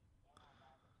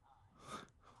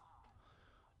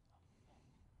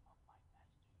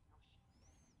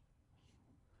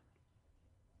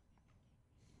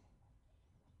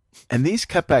 And these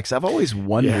cutbacks, I've always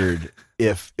wondered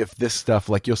if this stuff,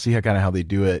 like you'll see how they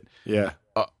do it. Yeah.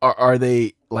 Are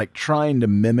they like trying to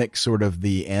mimic sort of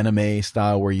the anime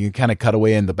style where you kind of cut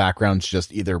away and the background's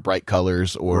just either bright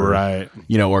colors or Right.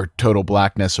 or total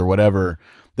blackness or whatever?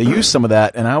 They use some of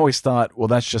that, and I always thought, well,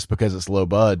 that's just because it's low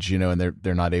budge, and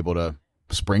they're not able to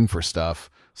spring for stuff,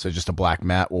 so just a black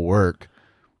matte will work.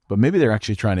 But maybe they're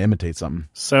actually trying to imitate something.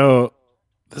 So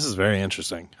this is very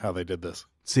interesting how they did this.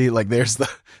 See, like they're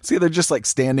just like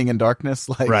standing in darkness,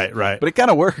 like Right. But it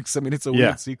kind of works. I mean, it's a Yeah.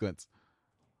 weird sequence.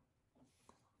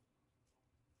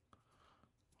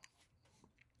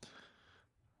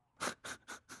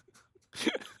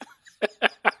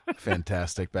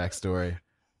 Fantastic backstory.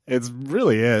 It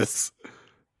really is.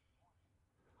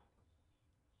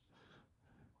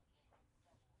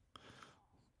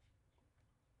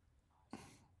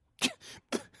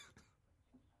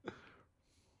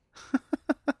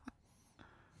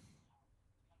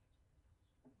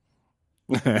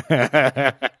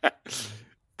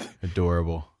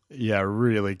 Adorable. Yeah,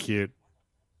 really cute.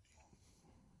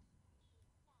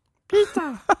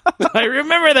 I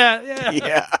remember that. Yeah.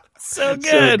 Yeah. So good.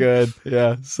 So good.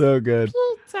 Yeah, so good.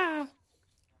 Pizza.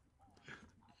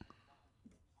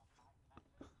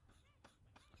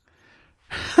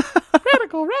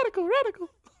 Radical.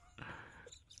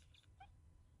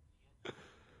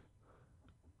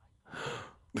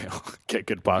 Get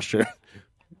good posture.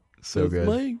 So good.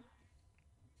 Mike.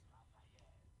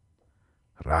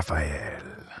 Raphael.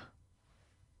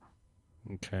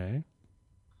 Okay.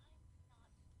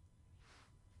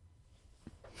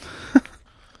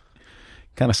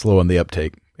 Kind of slow on the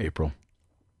uptake, April.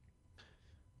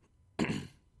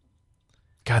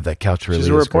 God, that couch really She's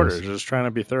is a reporter, gross. just trying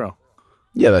to be thorough.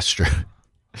 Yeah, that's true.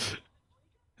 This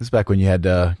is back when you had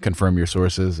to confirm your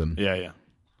sources and Yeah.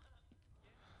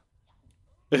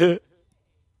 I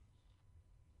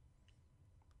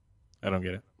don't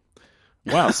get it.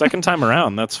 Wow, second time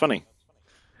around. That's funny.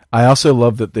 I also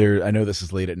love that I know this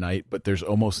is late at night, but there's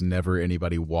almost never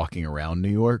anybody walking around New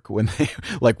York when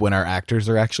when our actors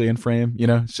are actually in frame,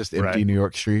 it's just empty Right. New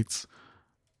York streets.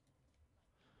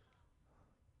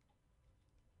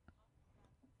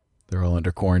 They're all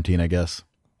under quarantine, I guess.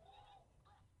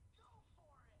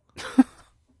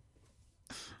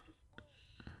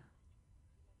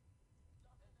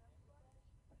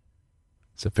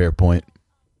 It's a fair point.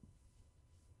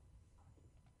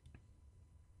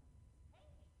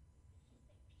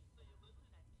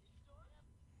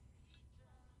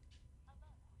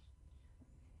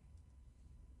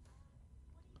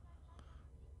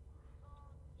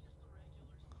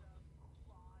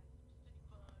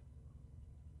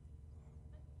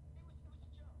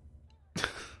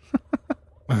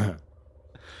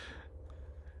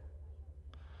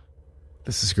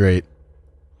 This is great.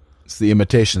 It's the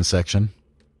imitation section.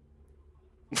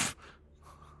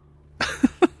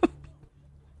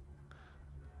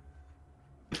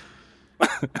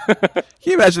 Can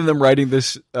you imagine them writing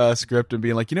this script and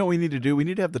being like, what we need to do? We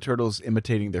need to have the turtles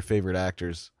imitating their favorite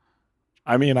actors.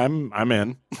 I mean, I'm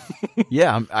in.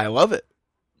 Yeah, I love it.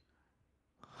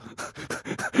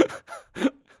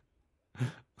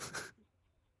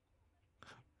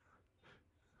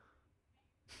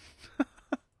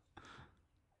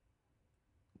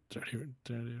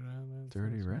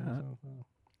 Dirty rat.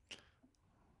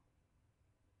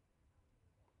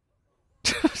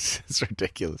 It's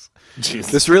ridiculous.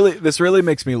 Jesus. This really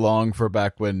makes me long for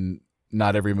back when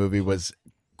not every movie was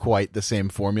quite the same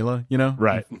formula,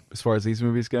 Right. As far as these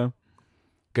movies go.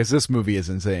 Because this movie is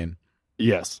insane.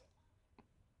 Yes.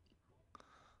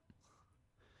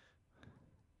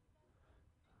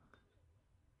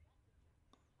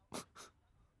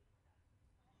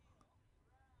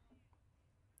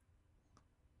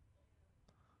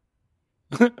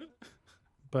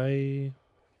 Bye.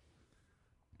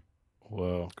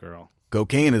 Whoa, girl.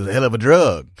 Cocaine is a hell of a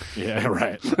drug. Yeah,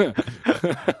 right.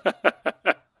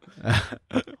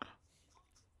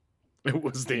 It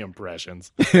was the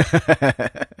impressions.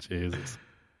 Jesus.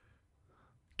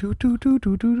 Toot, toot, toot,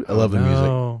 toot, toot. I love the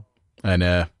music. I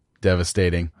know.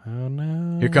 Devastating. Oh,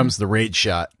 no. Here comes the raid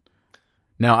shot.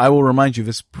 Now, I will remind you,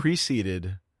 this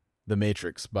preceded The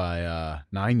Matrix by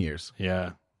 9 years.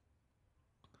 Yeah.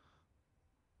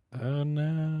 Oh,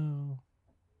 no.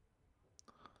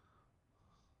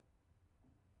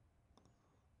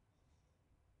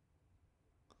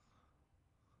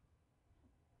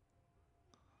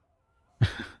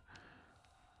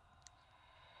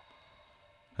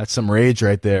 That's some rage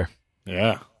right there.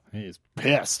 Yeah. He's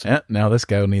pissed. Yeah, now this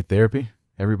guy will need therapy.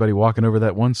 Everybody walking over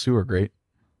that one sewer grate.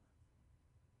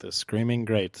 The Screaming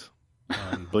Great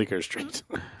on Bleecker Street.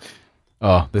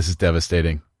 Oh, this is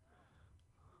devastating.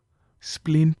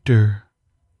 Splinter.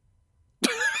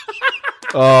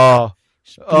 Oh.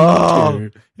 Oh.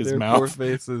 His Their mouth. poor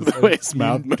faces. The way his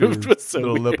mouth moved was so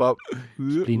Little weird. lip up.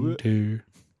 Splinter.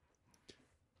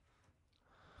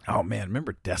 Oh, man.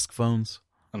 Remember desk phones?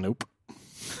 Nope.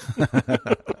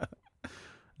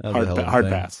 That was a hell of a Hard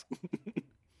thing. pass.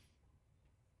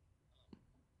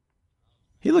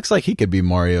 He looks like he could be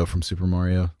Mario from Super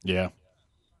Mario. Yeah.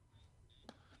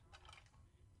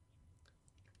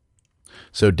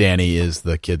 So Danny is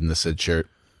the kid in the Sid shirt.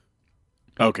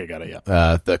 Okay, got it,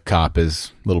 yeah. The cop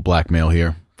is a little blackmail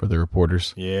here for the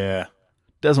reporters. Yeah.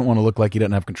 Doesn't want to look like he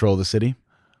doesn't have control of the city.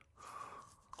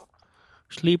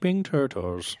 Sleeping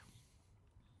turtles.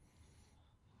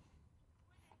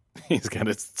 He's got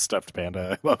his stuffed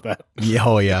panda. I love that. Yeah,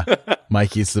 oh yeah.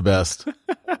 Mikey's the best.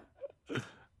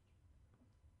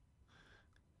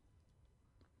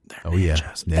 Oh yeah.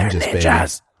 Ninjas,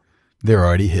 baby. They're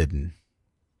already hidden.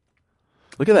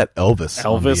 Look at that Elvis.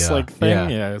 on Elvis the, like thing? Yeah.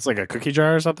 Yeah, it's like a cookie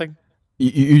jar or something.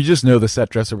 You just know the set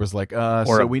dresser was like, Or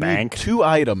so a we bank. need 2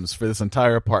 items for this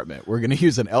entire apartment. We're going to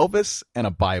use an Elvis and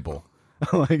a Bible.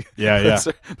 Like, Yeah.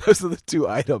 those are the 2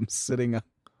 items sitting on.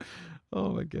 Oh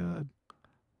my God.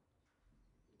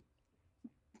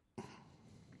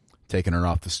 Taking her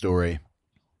off the story.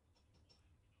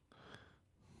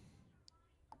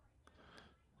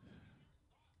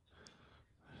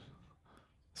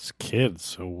 This kid's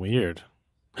so weird.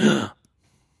 It's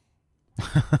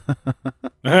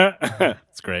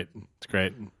great. It's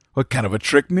great. What kind of a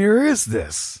trick mirror is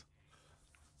this?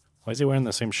 Why is he wearing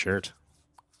the same shirt?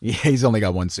 Yeah, he's only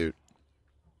got one suit.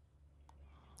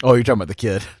 Oh, you're talking about the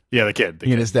kid. Yeah, the kid.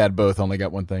 He and his dad both only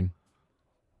got one thing.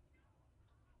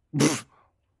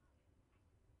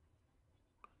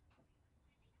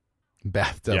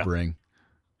 Bathtub Yeah. ring.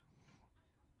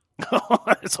 They're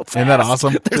so fast. Isn't that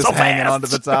awesome? They're Just so hanging fast. onto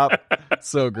the top.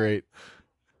 So great.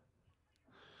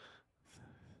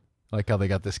 I like how they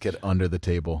got this kid under the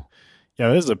table. Yeah,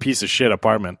 this is a piece of shit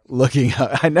apartment. Looking,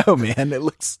 I know, man. It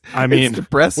looks, I mean, it's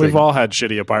depressing. we've all had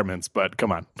shitty apartments, but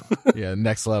come on. Yeah,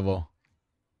 next level.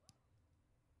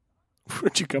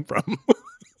 Where'd you come from?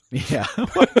 Yeah.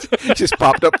 What? Just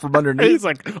popped up from underneath. He's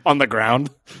like on the ground.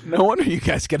 No wonder you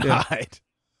guys can hide.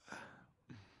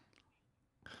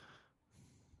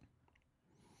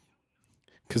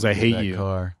 Because I hate That you.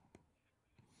 car.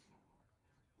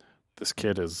 This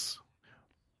kid is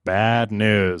bad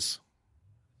news.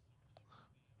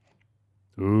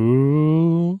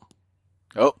 Ooh.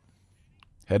 Oh,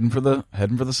 heading for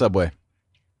the subway.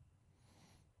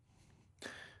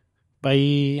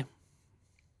 Bye.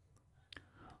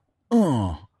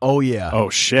 Oh yeah. Oh,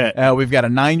 shit. We've got a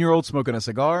 9-year-old smoking a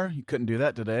cigar. You couldn't do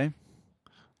that today.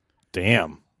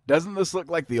 Damn. Doesn't this look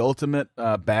like the ultimate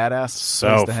badass So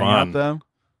place to hang fun. out,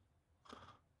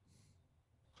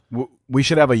 though? We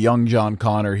should have a young John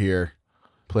Connor here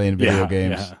playing video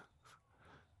games. Yeah.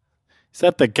 Is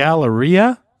that the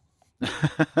Galleria?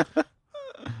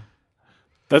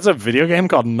 That's a video game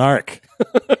called Narc.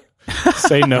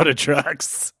 Say no to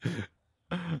drugs.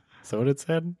 Is that what it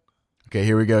said? Okay,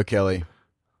 here we go, Kelly.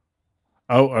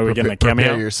 Oh, are we getting a cameo?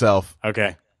 Prepare yourself.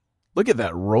 Okay. Look at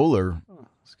that roller.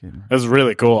 That's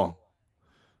really cool.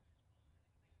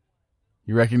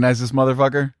 You recognize this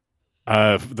motherfucker?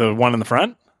 The one in the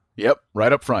front? Yep,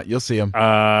 right up front. You'll see him.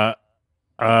 Here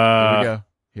we Here we go.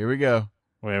 Here we go.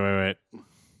 Wait.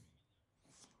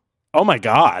 Oh my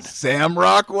God. Sam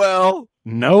Rockwell,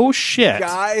 No shit.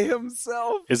 guy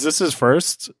himself. Is this his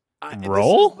first This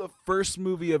role? is the first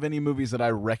movie of any movies that I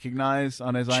recognize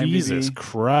on his IMDb. Jesus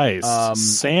Christ.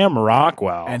 Sam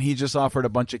Rockwell. And he just offered a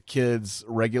bunch of kids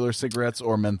regular cigarettes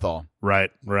or menthol.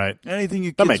 Right. Anything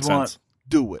you That kids makes want, sense.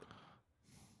 do it.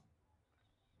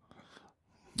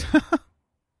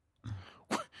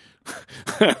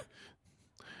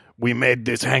 We made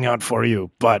this hangout for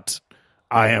you, but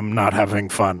I am not having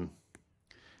fun.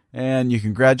 And you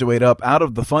can graduate up out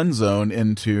of the fun zone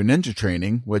into ninja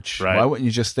training, which, Right. why wouldn't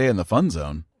you just stay in the fun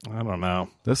zone? I don't know.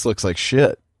 This looks like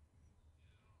shit.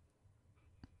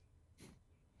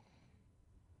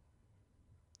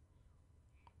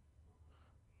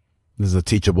 This is a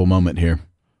teachable moment here.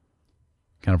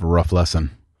 Kind of a rough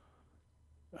lesson.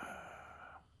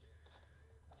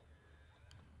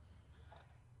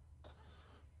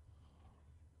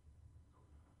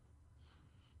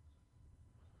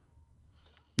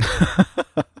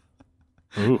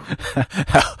 Ooh.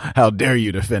 How dare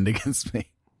you defend against me?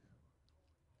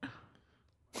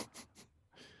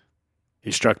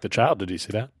 He struck the child. Did you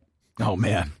see that? Oh,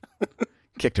 man.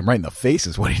 Kicked him right in the face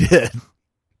is what he did.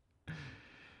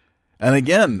 And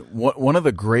again, one of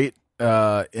the great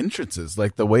entrances,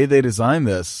 like the way they designed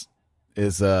this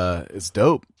is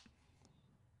dope.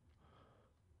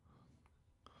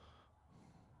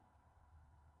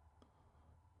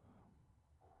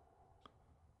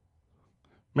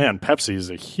 Man, Pepsi is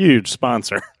a huge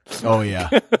sponsor. Oh yeah.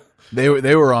 They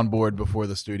were on board before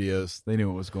the studios. They knew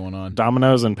what was going on.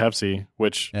 Domino's and Pepsi,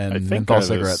 which And I think menthol are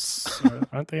cigarettes.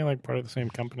 aren't they like part of the same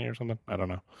company or something? I don't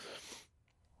know.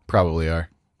 Probably are.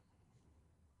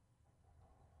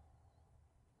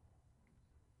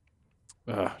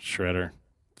 Shredder.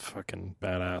 Fucking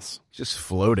badass. Just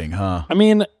floating, huh? I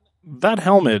mean, that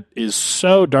helmet is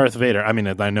so Darth Vader. I mean,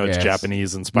 I know it's Yes.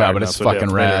 Japanese inspired. No, but it's that's what fucking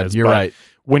Darth Vader rad. is, You're but right.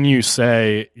 When you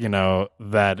say,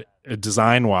 that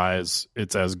design wise,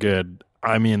 it's as good.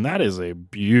 I mean, that is a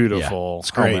beautiful It's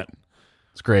great. helmet.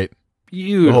 It's great.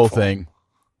 Beautiful. The whole thing.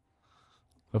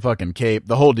 The fucking cape.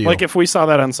 The whole deal. Like if we saw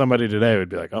that on somebody today, we'd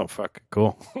be like, "Oh fuck,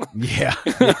 cool." yeah.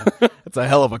 It's a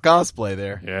hell of a cosplay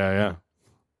there. Yeah.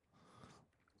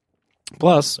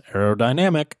 Plus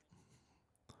aerodynamic.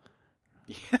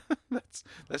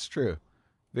 That's true.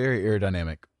 Very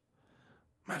aerodynamic.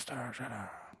 Master Shredder.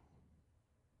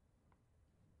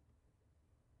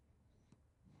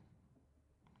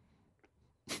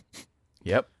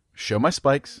 Yep. Show my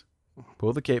spikes.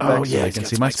 Pull the cape back so I can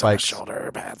see my spikes.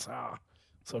 Shoulder pads. Oh,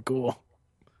 so cool.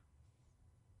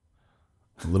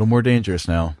 A little more dangerous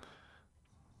now.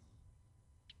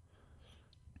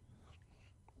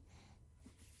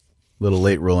 A little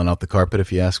late rolling out the carpet,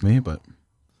 if you ask me, but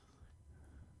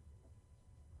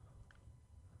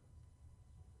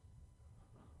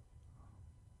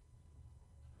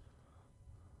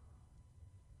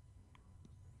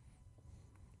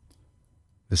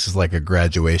this is like a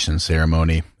graduation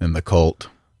ceremony in the cult.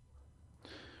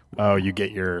 Oh, you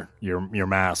get your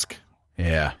mask.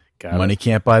 Yeah. Got Money it.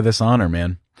 can't buy this honor,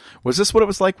 man. Was this what it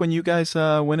was like when you guys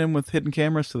went in with hidden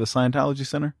cameras to the Scientology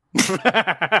Center?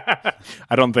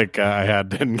 I don't think I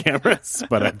had hidden cameras,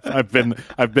 but I've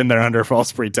been there under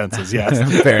false pretenses.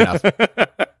 Yes, Fair enough.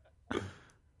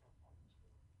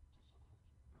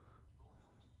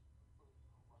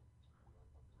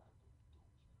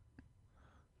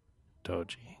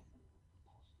 Doji.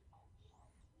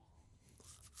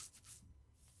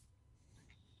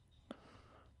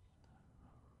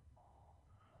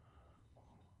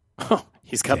 Oh,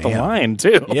 he's got the Damn. line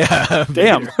too. Yeah.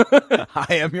 Damn. I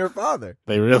am your father.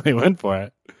 They really went for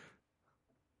it.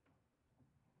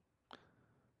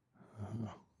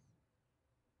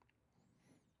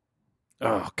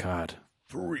 Oh God,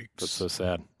 Freaks. that's so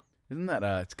sad. Isn't that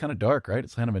it's kind of dark, right?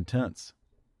 It's kind of intense.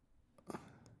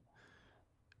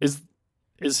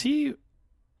 Is he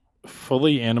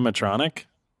fully animatronic?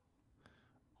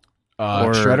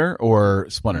 Or- Shredder or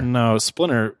Splinter? No,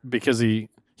 Splinter, because he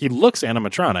looks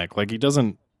animatronic. Like, he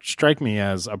doesn't strike me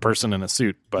as a person in a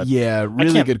suit. But Yeah, I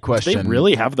really can't- good question. Do they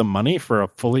really have the money for a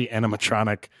fully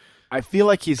animatronic? I feel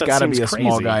like he's That got to be seems a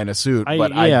small crazy. guy in a suit, I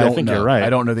but I don't think know. you're right.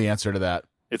 I don't know the answer to that.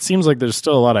 It seems like there's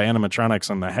still a lot of animatronics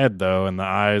on the head, though, and the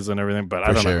eyes and everything. But I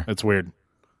For don't know. sure. It's weird.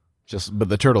 But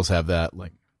the turtles have that.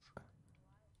 Like,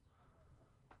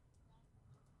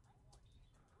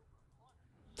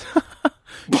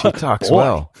 she talks Boy.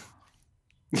 well.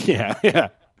 Yeah, yeah.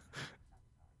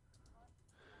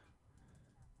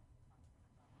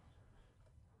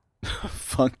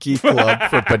 Funky club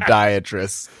for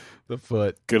podiatrists. The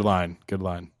foot. Good line. Good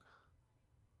line.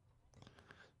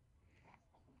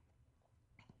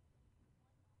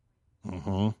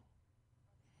 Mm-hmm.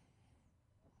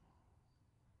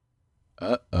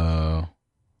 Uh-oh.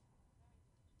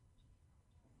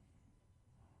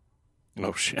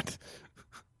 Oh shit.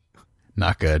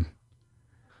 Not good.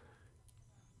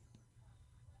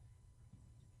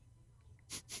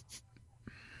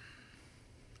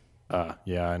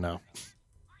 Yeah, I know.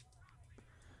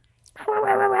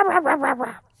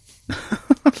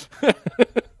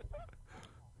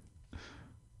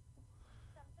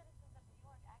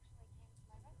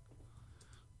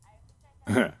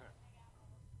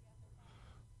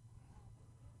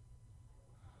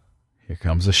 Here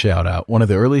comes a shout out. One of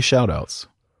the early shout outs.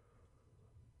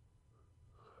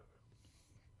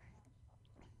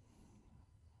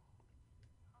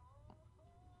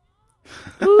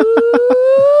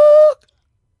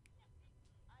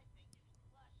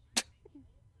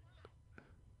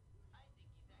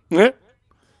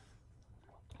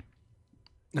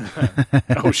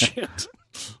 Oh shit.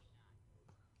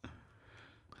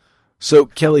 So,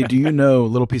 Kelly, do you know, a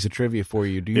little piece of trivia for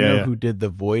you, do you know Yeah. who did the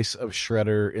voice of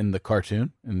Shredder in the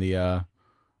cartoon in the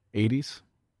 80s?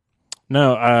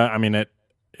 No, I mean it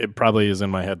probably is in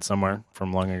my head somewhere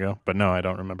from long ago, but no, I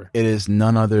don't remember. It is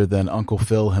none other than Uncle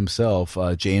Phil himself,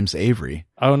 James Avery,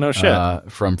 Oh no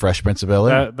shit. from Fresh Prince of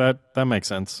Bel-Air. That makes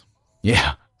sense.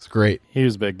 Yeah, it's great. He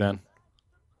was big then.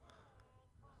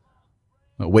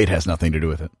 Weight has nothing to do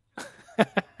with it.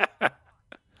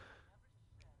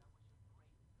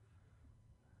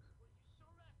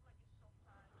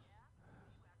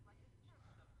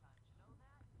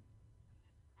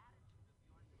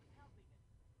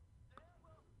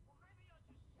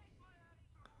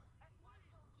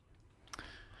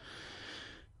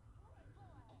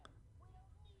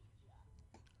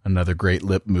 Another great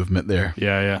lip movement there.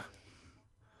 Yeah, yeah.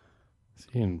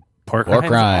 Seeing pork Pork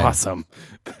rinds? rind. Awesome.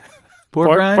 Pork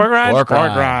rind? Pork rind? Pork Pork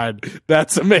rind. rind.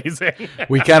 That's amazing.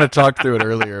 We kind of talked through it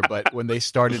earlier, but when they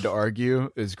started to argue,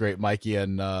 it was great. Mikey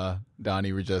and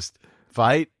Donnie were just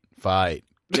fight,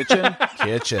 kitchen,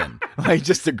 kitchen, like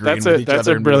just agreeing with each That's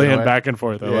other. a and brilliant moving away. back and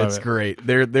forth. I Yeah, love it's it. great.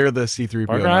 They're the C-3PO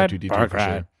Pork and rind, R2-D2 pork for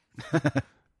rind. sure.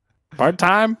 Part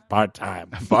time. Part time.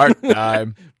 Part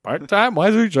time. Part time. Why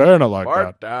is he saying it like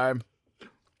Part that? time.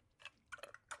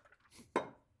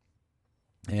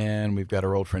 And we've got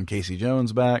our old friend Casey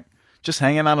Jones back, just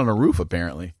hanging out on a roof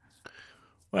apparently.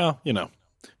 Well, you know,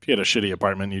 if you had a shitty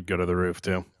apartment, you'd go to the roof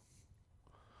too.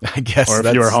 I guess. Or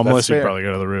if you were homeless, you'd probably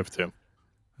go to the roof too.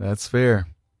 That's fair.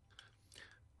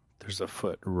 There's a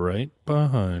foot right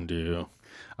behind you.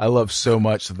 I love so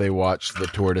much that they watch the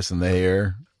tortoise and the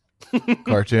hare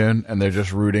cartoon, and they're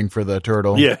just rooting for the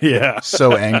turtle. Yeah.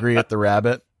 So angry at the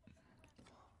rabbit.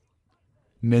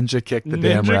 Ninja kick the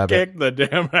damn rabbit. Ninja kick the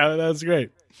damn rabbit. That's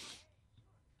great.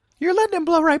 You're letting him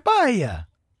blow right by you.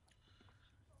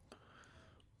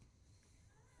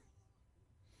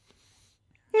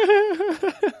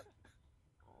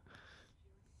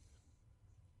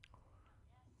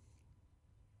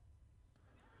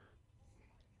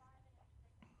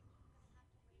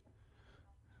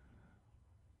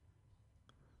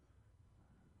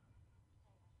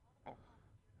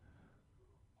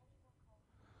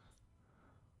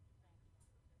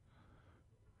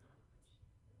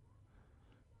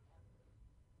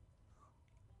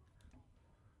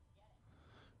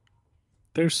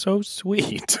 They're so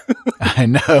sweet. I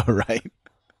know, right?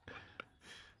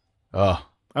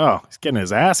 Oh, he's getting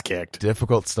his ass kicked.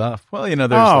 difficult stuff. Well, you know,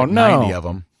 there's 90 of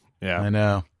them. Yeah. I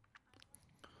know.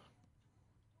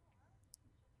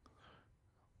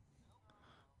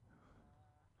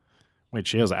 Wait,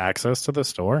 she has access to the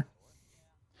store?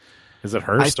 Is it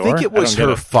her store? I think it was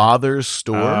her father's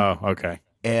store. Oh, okay.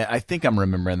 And I think I'm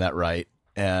remembering that right.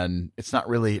 And it's not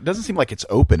really, it doesn't seem like it's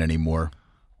open anymore.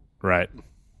 Right.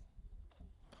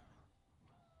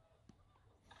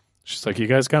 She's like, you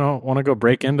guys gonna want to go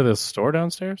break into this store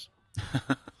downstairs?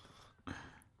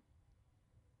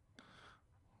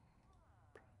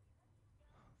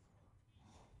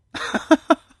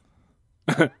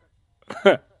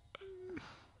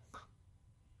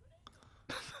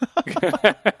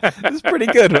 It's pretty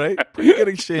good, right? Pretty good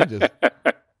exchanges.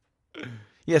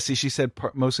 Yeah, see, she said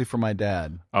mostly for my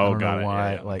dad. I Oh, don't got know it.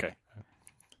 why, Yeah, like, okay.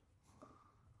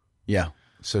 yeah.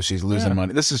 So she's losing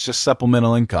money. This is just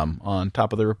supplemental income on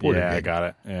top of the reporter. Yeah, I gig. got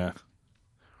it. Yeah.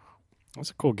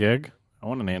 That's a cool gig. I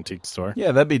want an antique store.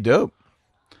 Yeah, that'd be dope.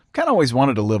 Kind of always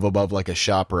wanted to live above like a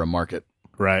shop or a market.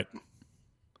 Right.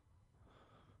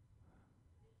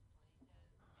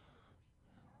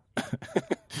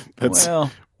 That's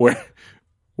Well, where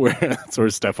that's where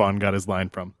Stefan got his line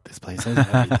from. This place is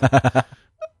heavy.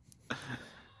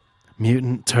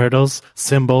 Mutant turtles,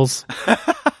 symbols,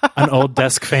 an old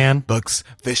desk fan. books,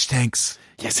 fish tanks,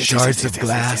 Yes, shards of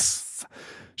glass.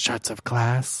 Shards of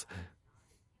glass.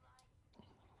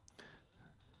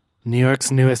 New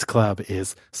York's newest club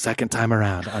is Second Time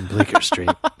Around on Bleecker Street.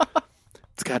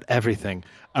 It's got everything.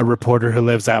 A reporter who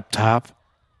lives up top.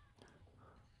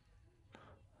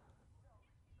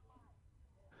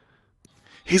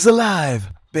 He's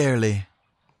alive, barely.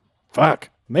 Fuck.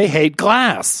 They hate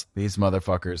glass. These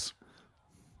motherfuckers.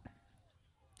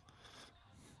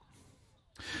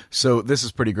 So this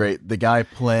is pretty great. The guy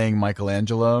playing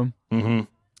Michelangelo,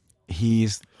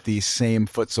 he's the same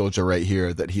foot soldier right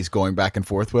here that he's going back and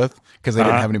forth with because they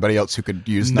didn't have anybody else who could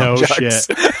use No nunchucks.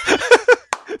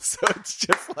 shit. So it's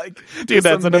just like Dude, this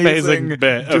that's an amazing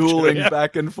bit. Okay, dueling yeah.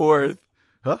 back and forth.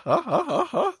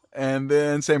 And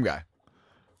then same guy.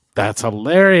 That's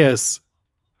hilarious.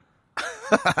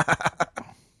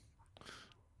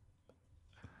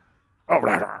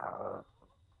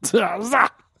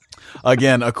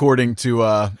 Again, according to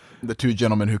the two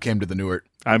gentlemen who came to the Newark.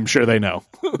 I'm sure they know.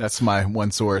 That's my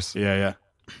one source. Yeah.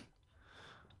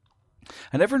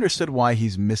 I never understood why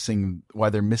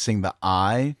they're missing the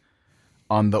eye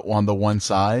on the one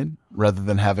side rather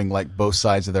than having like both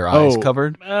sides of their eyes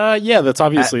covered. Yeah, that's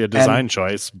obviously a design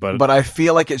choice, but I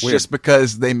feel like it's Weird. just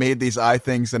because they made these eye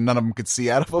things and none of them could see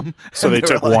out of them. so And they were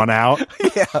took like, one out.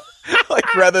 Yeah,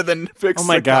 like rather than fix. Oh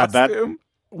my the God, costume.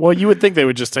 Well, you would think they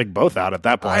would just take both out at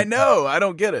that point. I know. I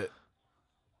don't get it.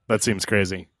 That seems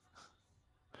crazy.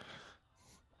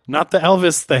 Not the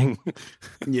Elvis thing.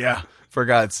 Yeah, for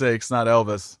God's sakes, not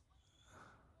Elvis.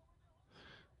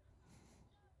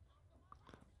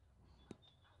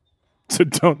 So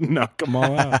don't knock them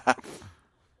all out.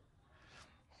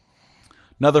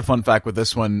 Another fun fact with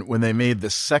this one, when they made the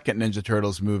second Ninja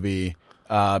Turtles movie,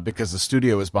 because the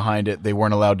studio was behind it, they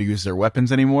weren't allowed to use their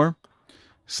weapons anymore.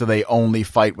 So they only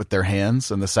fight with their hands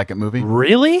in the second movie.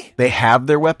 Really? They have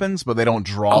their weapons, but they don't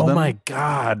draw them. Oh my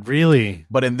God, really?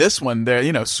 But in this one,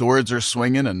 they're, swords are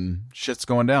swinging and shit's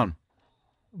going down.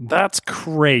 That's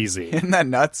crazy. Isn't that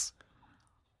nuts?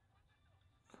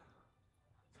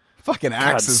 Fucking God,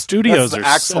 axes. studios That's are the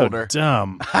axe so holder.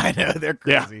 dumb. I know, they're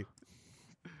crazy.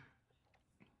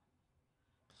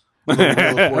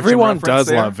 Everyone reference does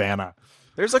there. love Vanna.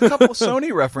 There's a couple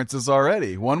Sony references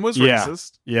already. One was Yeah.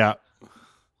 racist. Yeah.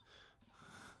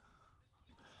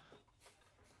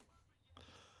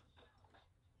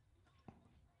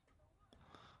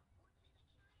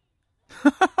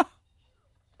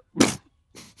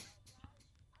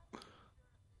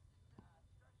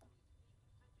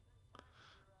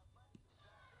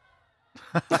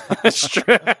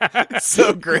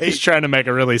 So great. He's trying to make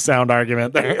a really sound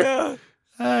argument there.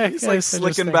 Yeah. He's like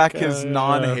slicking back his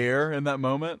non-hair in that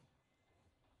moment.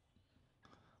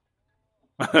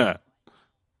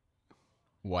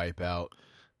 Wipe out.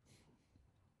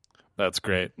 That's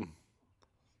great.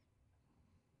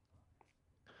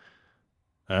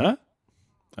 Huh?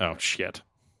 Oh, shit.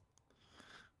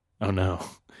 Oh, no.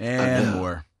 And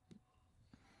more.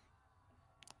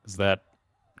 Is that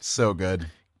So good.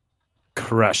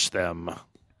 crush them?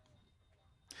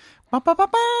 Yeah,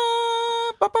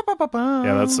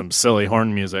 Yeah, that's some silly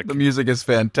horn music. The music is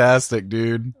fantastic,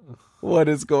 dude. What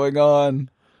is going on?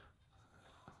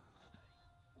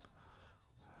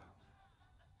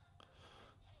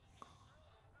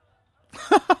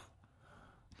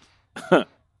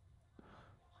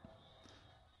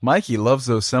 Mikey loves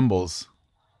those cymbals.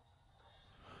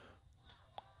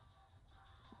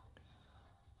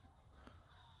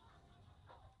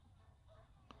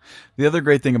 The other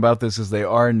great thing about this is they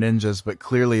are ninjas, but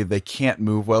clearly they can't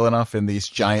move well enough in these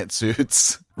giant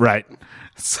suits. Right.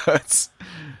 So it's...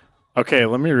 Okay,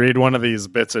 let me read one of these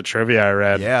bits of trivia I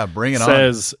read. Yeah, bring it on.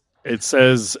 It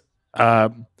says,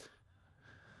 Don't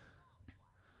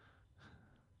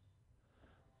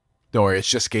worry, it's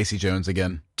just Casey Jones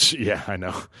again. yeah, I know.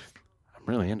 I'm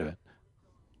really into it.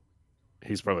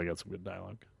 He's probably got some good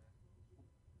dialogue.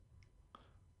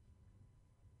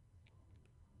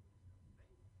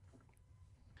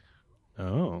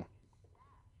 Oh.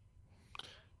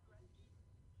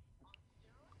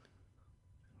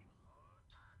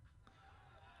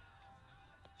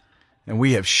 And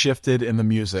we have shifted in the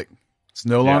music. It's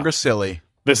no longer silly.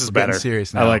 This is We're getting better.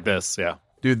 serious now. I like this, yeah.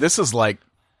 Dude, this is like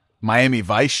Miami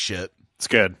Vice shit. It's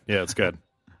good. Yeah, it's good.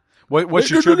 What's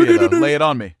your trivia, though? Lay it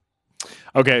on me.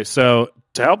 Okay, so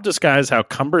to help disguise how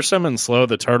cumbersome and slow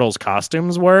the turtles'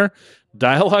 costumes were,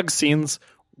 dialogue scenes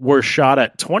were shot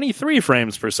at 23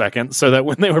 frames per second so that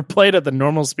when they were played at the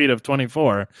normal speed of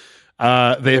 24,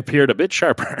 they appeared a bit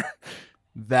sharper.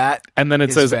 That And then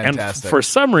it is says, fantastic. and for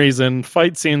some reason,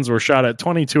 fight scenes were shot at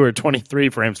 22 or 23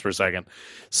 frames per second.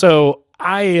 So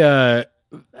these are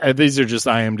just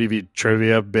IMDb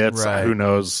trivia bits. Right. Who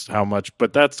knows how much,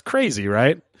 but that's crazy,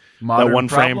 right? Modern that 1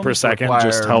 frame per problems second require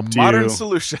just helped modern you.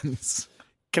 solutions.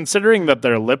 Considering that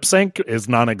their lip sync is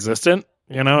non-existent,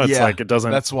 it's Yeah, like it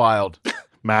doesn't That's wild.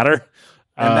 matter.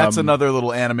 And that's another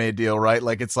little anime deal, right?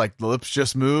 Like it's like the lips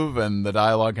just move and the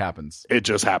dialogue happens. It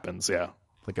just happens, yeah.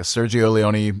 Like a Sergio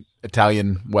Leone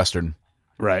Italian Western.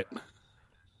 Right.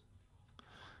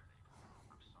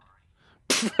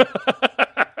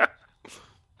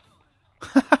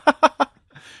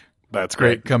 That's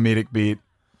Great great. comedic beat.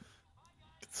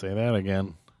 Say that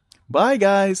again. Bye,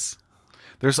 guys.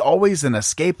 There's always an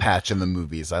escape hatch in the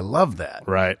movies. I love that.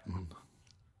 Right.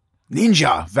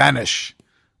 Ninja, vanish.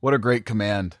 What a great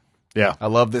command. Yeah. I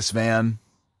love this van.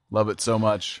 Love it so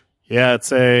much. Yeah,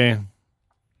 it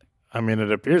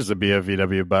appears to be a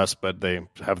VW bus, but they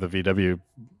have the VW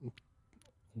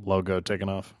logo taken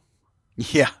off.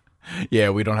 Yeah.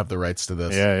 Yeah, we don't have the rights to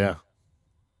this. Yeah, yeah.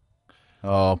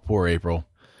 Oh, poor April.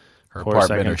 Her Poor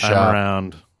apartment, second her time shop.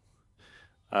 around.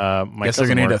 My Guess they're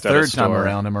cousin going to need a worked at third time store.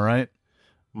 around, am I right?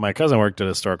 My cousin worked at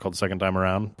a store called Second Time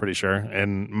Around, pretty sure,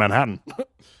 in Manhattan.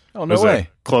 Oh, It no was way. a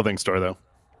clothing store, though.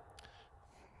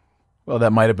 Well,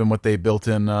 that might have been what they built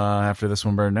in after this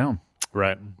one burned down.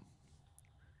 Right.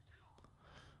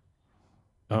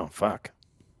 Oh, fuck.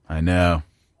 I know.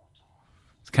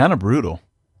 It's kind of brutal.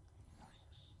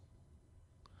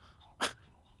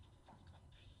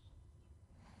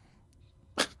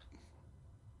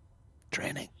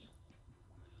 Training.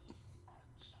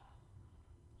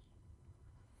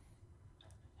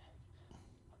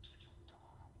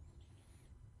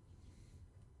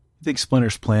 I think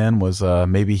Splinter's plan was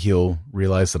maybe he'll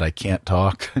realize that I can't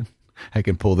talk. I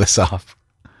can pull this off.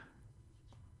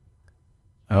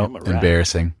 Oh, am a rat.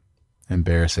 embarrassing.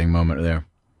 Embarrassing moment there.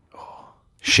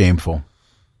 Shameful.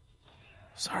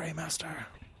 Sorry, master.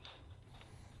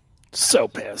 So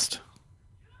pissed.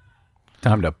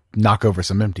 Time to knock over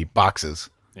some empty boxes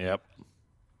Yep.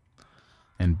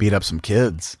 and beat up some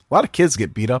kids. A lot of kids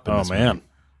get beat up in Oh, this man. movie.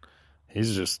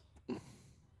 He's just...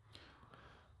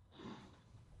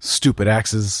 Stupid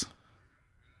axes.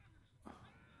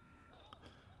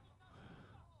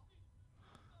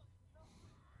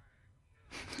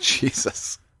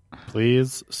 Jesus.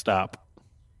 Please stop.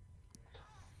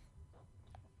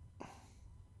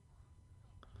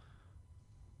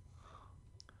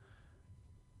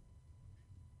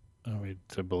 Are we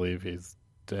to believe he's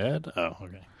dead? Oh,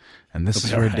 okay. And this He'll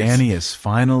is be where all right. Danny is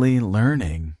finally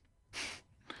learning.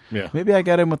 Yeah. Maybe I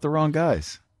got in with the wrong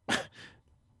guys.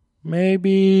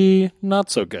 Maybe not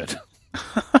so good.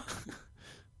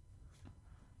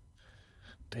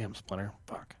 Damn, Splinter.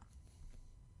 Fuck.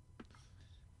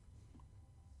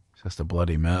 It's just a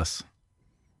bloody mess.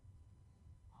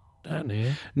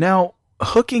 Danny. Now,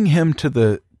 hooking him to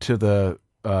the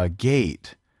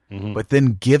gate, but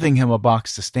then giving him a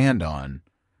box to stand on,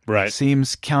 Right.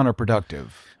 seems counterproductive.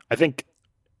 I think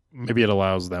maybe it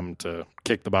allows them to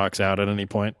kick the box out at any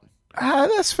point.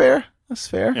 That's fair. That's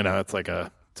fair. You know, it's like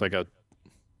a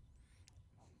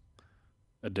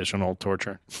additional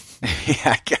torture.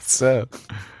 Yeah, I guess so.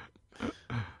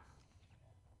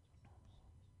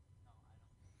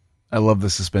 I love the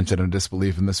suspension of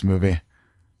disbelief in this movie.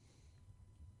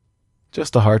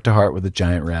 Just a heart-to-heart with a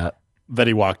giant rat. That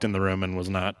he walked in the room and was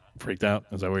not freaked out.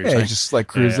 Is that what you're Yeah, saying? he just like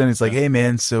cruising. Yeah, He's like, "Hey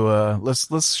man, so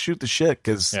let's shoot the shit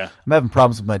because Yeah. I'm having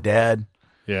problems with my dad.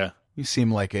 Yeah. You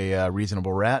seem like a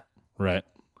reasonable rat." Right.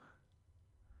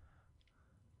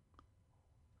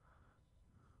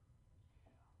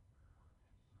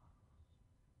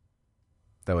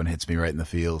 That one hits me right in the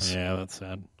feels. Yeah, that's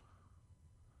sad.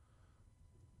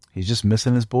 He's just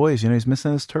missing his boys. You know, he's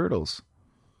missing his turtles.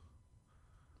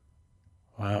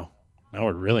 Wow. Now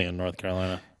we're really in North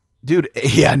Carolina. Dude,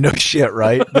 yeah, no shit,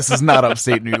 right? This is not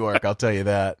upstate New York, I'll tell you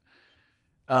that.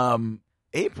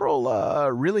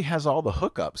 April really has all the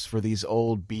hookups for these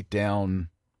old beat-down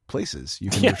places you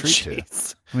can retreat to.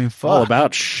 jeez. I mean, fuck. All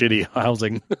about shitty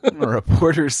housing. a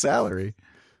reporter's salary.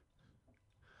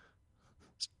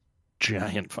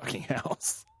 Giant fucking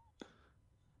house.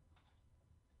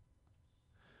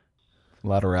 A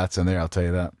lot of rats in there, I'll tell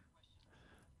you that.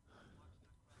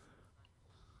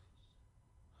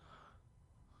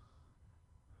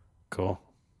 Cool.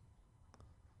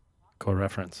 Cool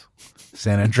reference.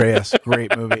 San Andreas,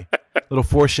 great movie. Little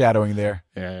foreshadowing there.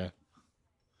 Yeah.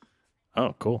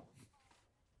 Oh, cool.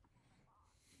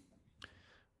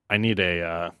 I need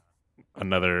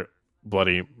another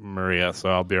Bloody Maria, so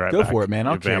I'll be right back. Go for it, man.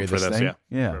 I'll You vamp carry this thing.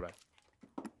 Yeah. Right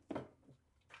back.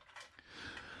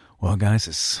 Well, guys,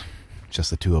 it's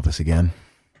just the two of us again.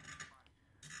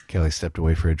 Kelly stepped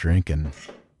away for a drink and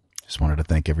just wanted to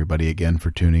thank everybody again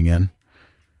for tuning in.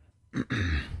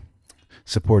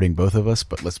 Supporting both of us,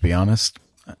 but let's be honest,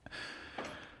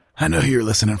 I know who you're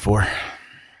listening for.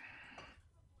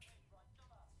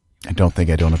 And don't think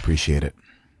I don't appreciate it.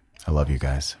 I love you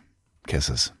guys.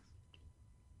 Kisses.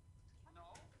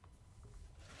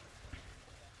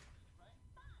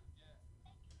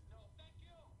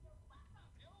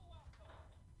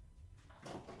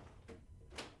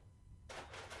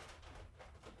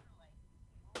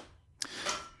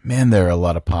 Man, there are a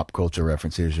lot of pop culture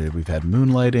references here. We've had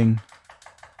Moonlighting.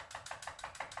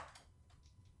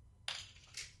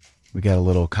 We got a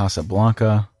little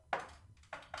Casablanca.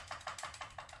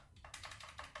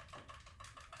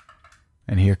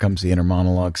 And here comes the inner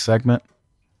monologue segment.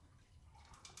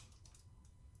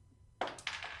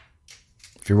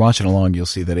 If you're watching along, you'll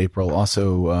see that April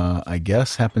also, I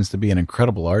guess, happens to be an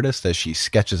incredible artist as she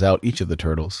sketches out each of the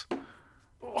turtles.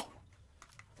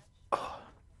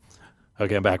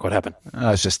 Okay, I'm back. What happened?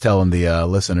 I was just telling the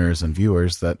listeners and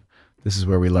viewers that this is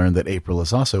where we learned that April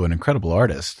is also an incredible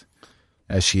artist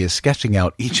as she is sketching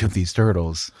out each of these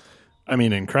turtles. I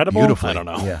mean, incredible? Beautifully. I don't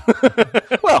know.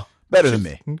 Yeah. Well, better than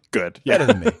me. Good. Yeah.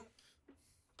 Better than me.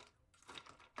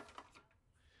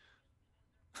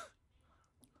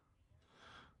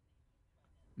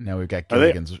 Now we've got Are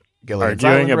they Gilligan's arguing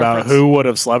Island about reference. Who would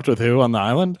have slept with who on the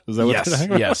island? Is that what Yes, they're talking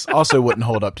about? yes. Also wouldn't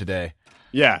hold up today.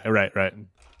 Yeah, right.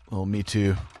 Well, Me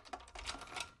Too.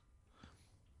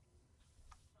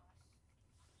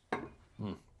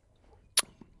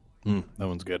 That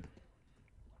one's good.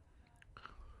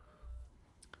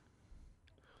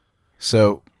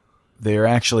 So they're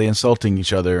actually insulting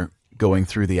each other going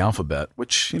through the alphabet,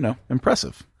 which,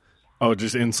 impressive. Oh,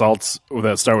 just insults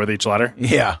that start with each letter?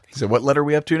 Yeah. So what letter are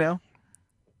we up to now?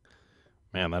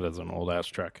 Man, that is an old ass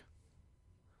truck.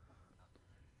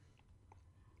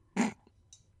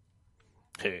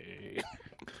 Hey.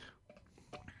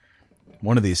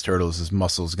 One of these turtles, his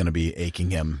muscle is going to be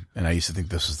aching him. And I used to think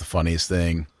this was the funniest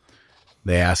thing.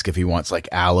 They ask if he wants like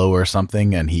aloe or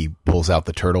something, and he pulls out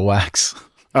the turtle wax.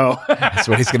 Oh. That's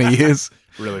what he's going to use.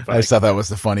 Really I funny. just thought that was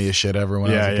the funniest shit ever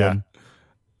when I was a kid. Yeah.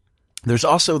 There's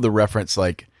also the reference,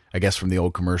 like, I guess from the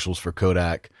old commercials for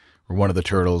Kodak, where one of the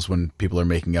turtles, when people are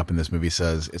making up in this movie,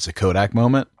 says it's a Kodak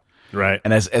moment. Right.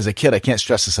 And as a kid, I can't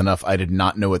stress this enough, I did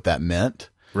not know what that meant.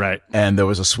 Right. And there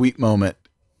was a sweet moment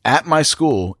at my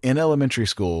school, in elementary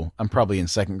school, I'm probably in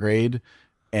second grade,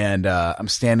 and I'm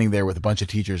standing there with a bunch of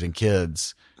teachers and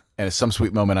kids, and at some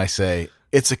sweet moment I say,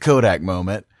 "It's a Kodak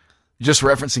moment," just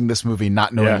referencing this movie,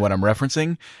 not knowing what I'm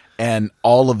referencing. And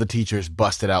all of the teachers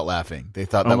busted out laughing. They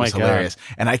thought that was hilarious.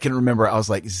 And I can remember, I was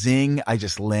like, zing, I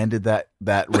just landed that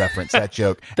reference, that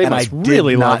joke. They and must I did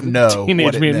really not love know Teenage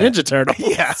what it Mutant meant. Ninja Turtles.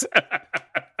 Yes.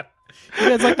 You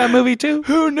guys like that movie too?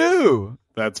 Who knew?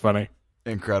 That's funny.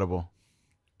 Incredible.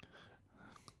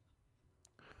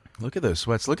 Look at those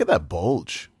sweats. Look at that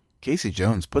bulge. Casey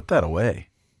Jones, put that away.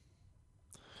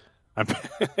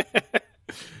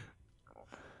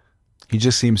 He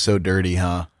just seems so dirty,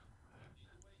 huh?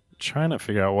 Trying to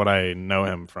figure out what I know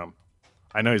him from.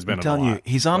 I know he's been I'm in telling a you, lot,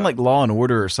 he's on like Law and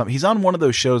Order or something. He's on one of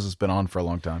those shows that's been on for a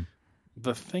long time.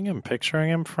 The thing I'm picturing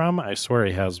him from, I swear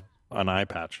he has an eye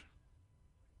patch.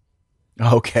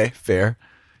 Okay, fair.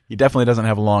 He definitely doesn't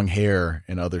have long hair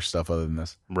and other stuff other than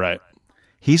this. Right.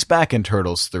 He's back in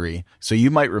Turtles 3, so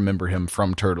you might remember him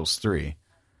from Turtles 3.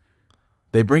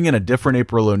 They bring in a different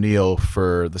April O'Neil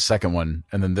for the second one,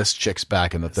 and then this chick's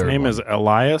back in the third one. His name is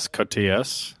Elias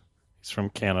Koteas. He's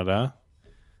from Canada.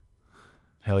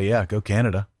 Hell yeah, go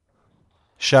Canada.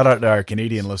 Shout out to our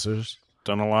Canadian listeners.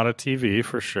 Done a lot of TV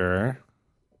for sure.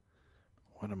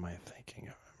 What am I thinking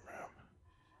of him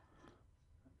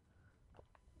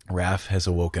from? Raph has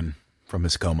awoken from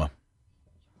his coma.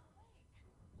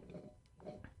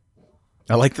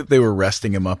 I like that they were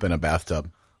resting him up in a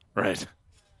bathtub. Right.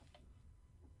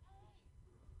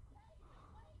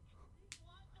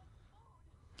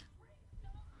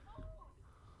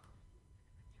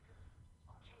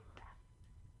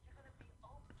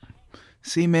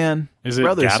 See, man, Is it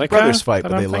brothers Gattaca fight, that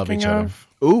but they I'm love each thinking other. of?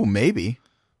 Ooh, maybe.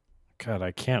 God,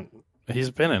 I can't. He's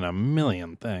been in a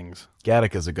million things.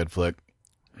 Gattaca's a good flick.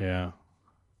 Yeah.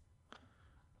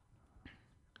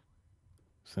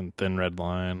 He's in Thin Red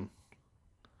Line.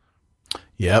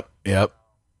 Yep. That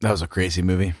was a crazy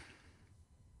movie.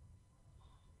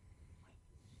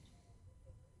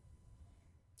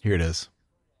 Here it is.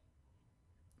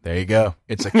 There you go.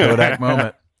 It's a Kodak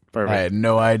moment. Perfect. I had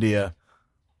no idea.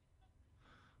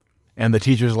 And the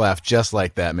teachers laughed just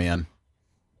like that, man.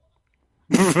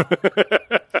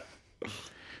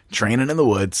 Training in the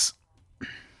woods.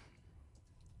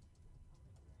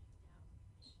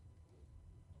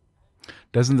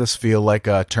 Doesn't this feel like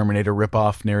a Terminator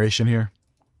ripoff narration here?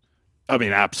 I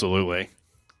mean, absolutely.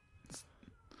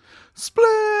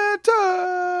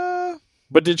 Splinter!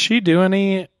 But did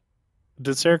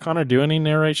Sarah Connor do any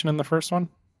narration in the first one?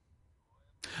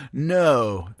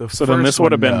 No. So then this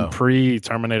would have been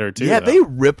pre-Terminator 2. Yeah, though. they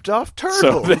ripped off Turtles.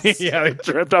 So they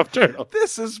ripped off Turtles.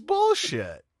 This is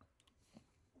bullshit.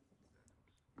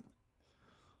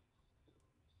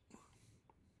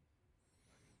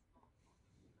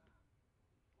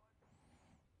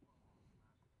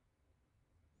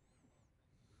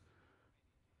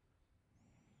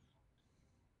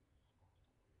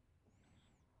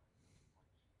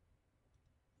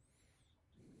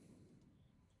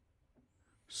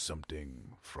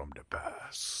 Something from the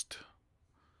past.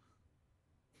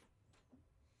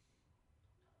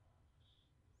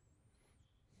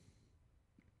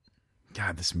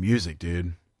 God, this music,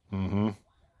 dude. Mm-hmm.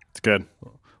 It's good.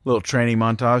 Little training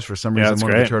montage. For some reason, it's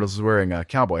one of great. the turtles is wearing a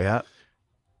cowboy hat.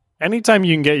 Anytime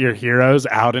you can get your heroes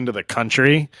out into the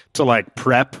country to like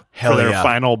prep Hell for their yeah.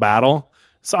 final battle,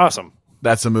 it's awesome.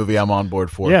 That's a movie I'm on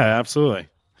board for. Yeah, absolutely.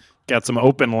 Got some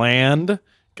open land,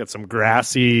 got some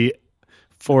grassy,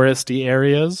 foresty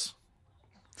areas.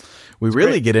 We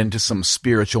really get into some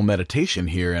spiritual meditation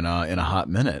here in a hot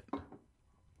minute.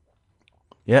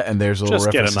 Yeah, and there's a little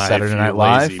Just get reference a to knife, Saturday you Night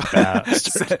lazy Live.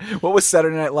 bastard. What was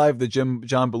Saturday Night Live? The John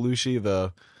Belushi,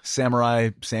 the samurai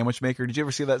sandwich maker. Did you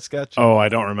ever see that sketch? Oh, I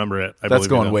don't remember it. That's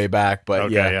going way back, but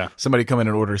Okay, yeah, yeah. somebody come in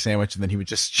and order a sandwich, and then he would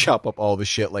just chop up all the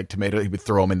shit like tomato. He would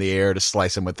throw them in the air to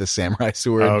slice them with this samurai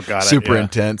sword. Oh, got it, Super yeah.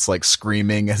 intense, like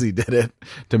screaming as he did it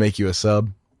to make you a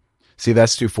sub. See,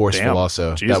 that's too forceful. Damn.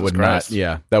 Also, Jesus that would Christ. not.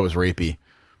 Yeah, that was rapey.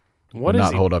 What Would is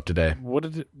not he? hold up today. What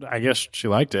did it, I guess she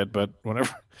liked it, but whatever.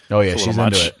 Oh yeah, It's a she's little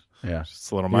into much. it. Yeah,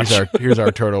 It's a little much. here's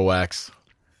our turtle wax.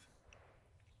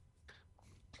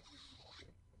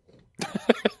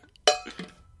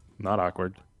 Not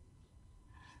awkward.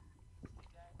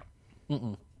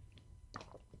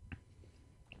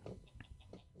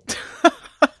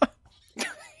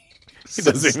 He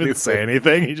doesn't even say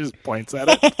anything. He just points at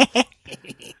it.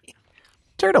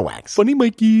 Turtle wax. Funny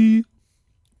Mikey.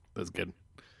 That's good.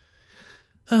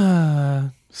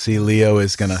 See, Leo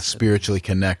is gonna spiritually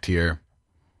connect here,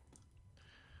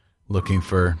 looking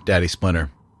for Daddy Splinter.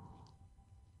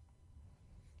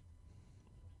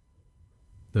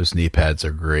 Those knee pads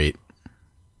are great.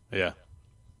 Yeah.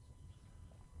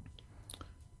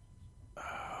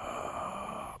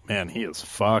 Man, he is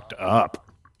fucked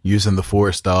up. Using the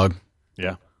force, dog.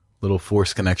 Yeah. Little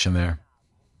force connection there.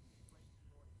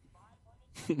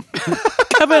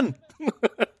 Kevin!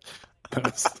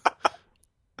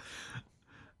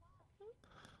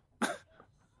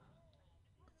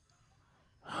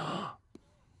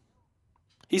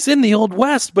 He's in the Old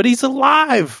West, but he's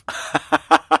alive.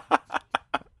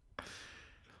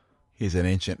 He's in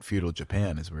ancient feudal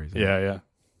Japan, is where he's at. Yeah.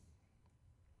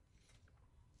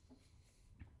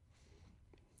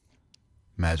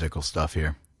 Magical stuff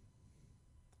here.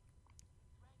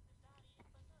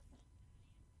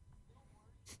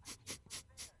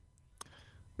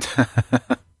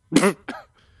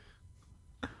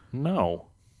 No.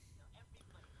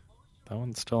 That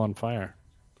one's still on fire.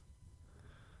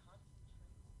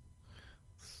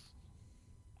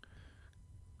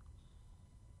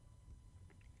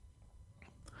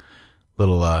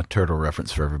 Little turtle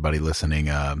reference for everybody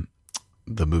listening.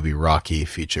 The movie Rocky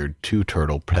featured 2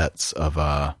 turtle pets of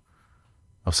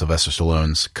Sylvester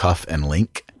Stallone's, Cuff and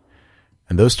Link.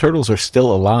 And those turtles are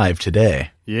still alive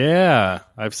today. Yeah.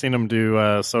 I've seen him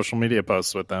do social media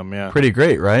posts with them. Yeah. Pretty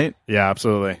great, right? Yeah,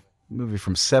 absolutely. Movie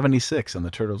from 1976, and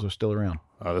the turtles are still around.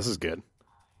 Oh, this is good.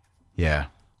 Yeah.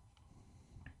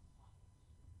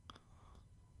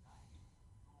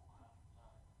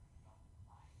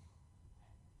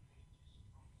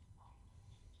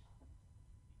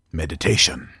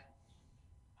 Meditation.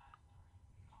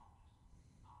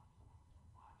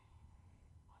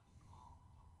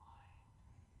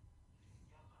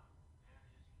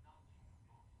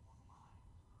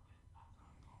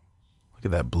 Look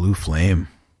at that blue flame.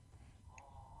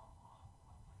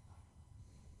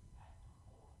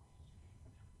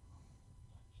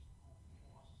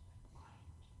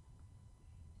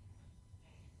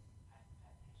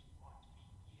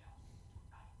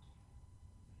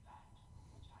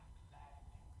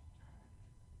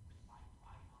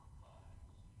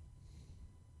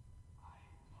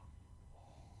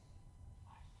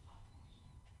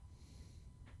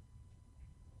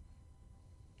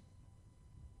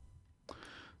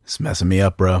 It's messing me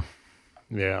up, bro.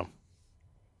 Yeah.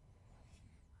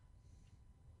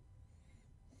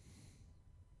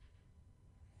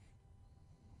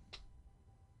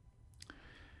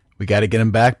 We got to get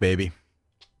him back, baby.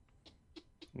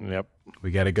 Yep.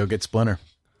 We got to go get Splinter.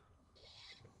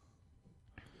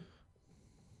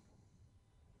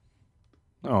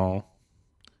 Oh.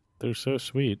 They're so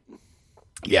sweet.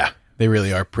 Yeah, they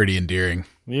really are pretty endearing.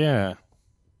 Yeah.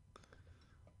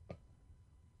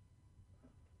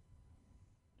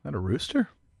 Is that a rooster?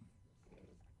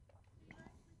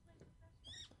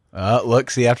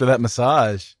 Look, see, after that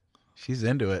massage, she's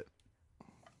into it.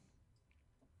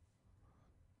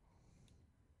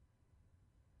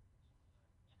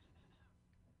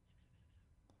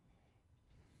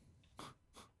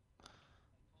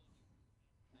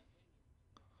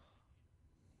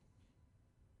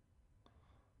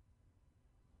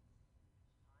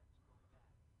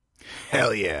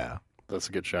 Hell yeah. That's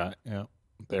a good shot. Yeah.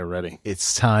 They're ready.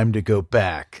 It's time to go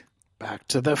back. Back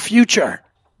to the future.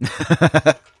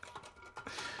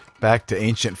 Back to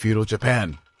ancient feudal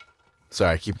Japan.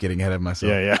 Sorry, I keep getting ahead of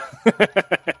myself. Yeah.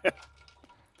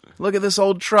 Look at this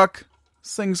old truck.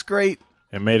 This thing's great.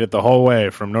 It made it the whole way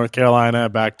from North Carolina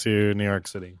back to New York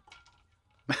City.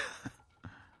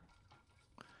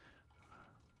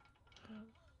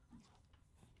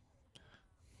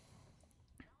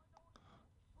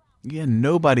 Yeah,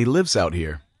 nobody lives out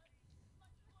here.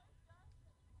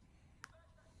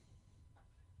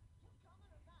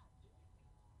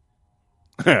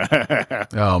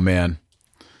 Oh, man.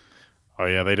 Oh,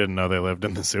 yeah, they didn't know they lived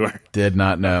in the sewer. Did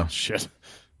not know. Shit.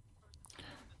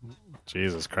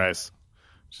 Jesus Christ.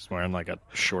 She's wearing like a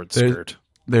short skirt.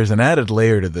 There's an added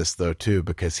layer to this, though, too,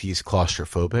 because he's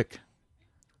claustrophobic.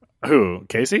 Who?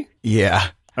 Casey? Yeah.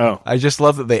 Oh. I just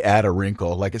love that they add a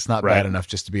wrinkle. Like, it's not Right. bad enough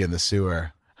just to be in the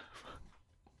sewer.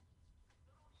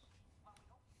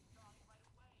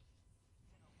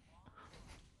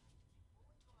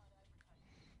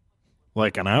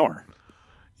 Like an hour.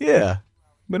 Yeah.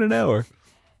 Been an hour.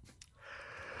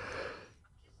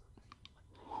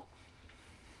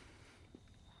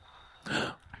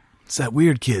 It's that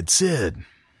weird kid, Sid.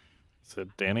 Is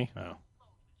it Danny? Oh.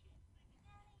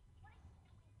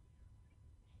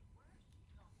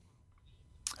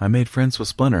 I made friends with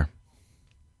Splinter.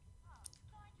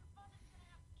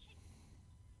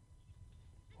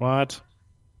 What?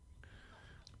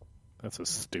 That's a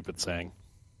stupid saying.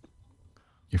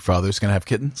 Your father's going to have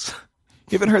kittens?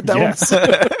 You haven't heard that Yes. one?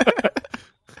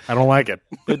 I don't like it.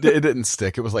 It didn't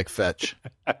stick. It was like fetch.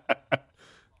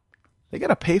 They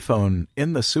got a payphone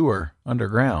in the sewer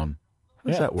underground. How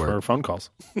does that work? For phone calls.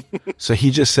 So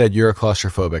he just said, you're a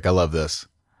claustrophobic. I love this.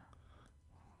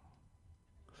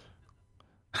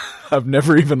 I've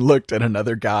never even looked at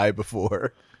another guy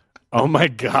before. Oh my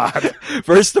God.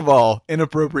 First of all,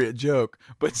 inappropriate joke.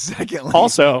 But secondly,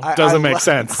 Also, doesn't make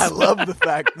sense. I love the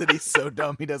fact that he's so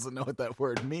dumb he doesn't know what that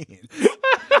word means.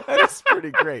 That's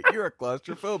pretty great. You're a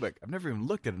claustrophobic. I've never even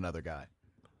looked at another guy.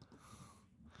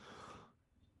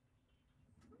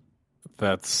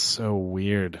 That's so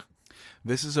weird.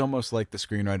 This is almost like the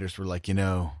screenwriters were like,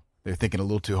 they're thinking a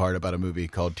little too hard about a movie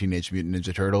called Teenage Mutant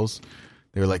Ninja Turtles.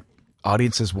 They were like,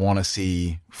 audiences want to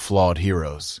see flawed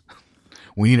heroes.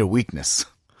 We need a weakness.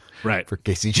 Right. For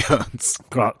Casey Jones.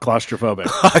 Claustrophobic.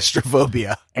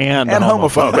 Claustrophobia. And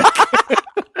homophobic.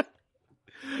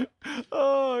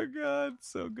 Oh, God.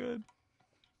 So good.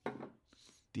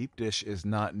 Deep Dish is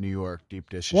not New York. Deep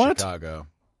Dish is What? Chicago.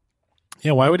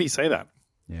 Yeah, why would he say that?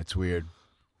 Yeah, it's weird.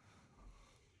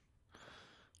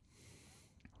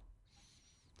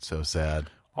 So sad.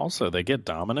 Also, they get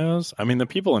Domino's. I mean, the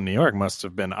people in New York must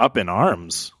have been up in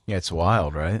arms Yeah, it's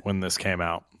wild, right? when this came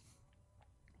out.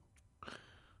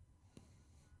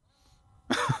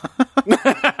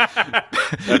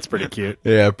 That's pretty cute.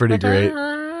 Yeah, pretty great.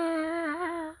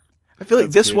 I feel like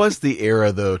That's this cute. was the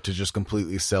era, though, to just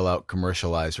completely sell out,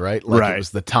 commercialize, right? Like Right. it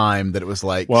was the time that it was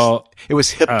like, Well, it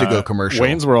was hip to go commercial.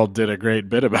 Wayne's World did a great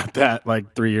bit about that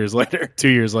like 3 years later, 2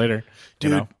 years later.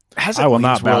 Dude, You know? hasn't I will Wayne's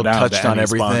not bow World down touched to on any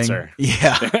everything? sponsor.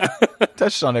 Yeah,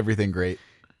 touched on everything great.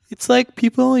 It's like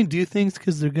people only do things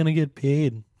because they're going to get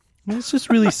paid. And it's just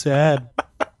really sad.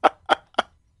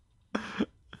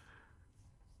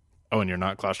 Oh, and you're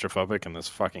not claustrophobic in this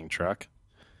fucking truck?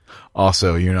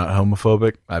 Also, you're not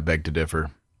homophobic? I beg to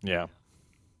differ. Yeah.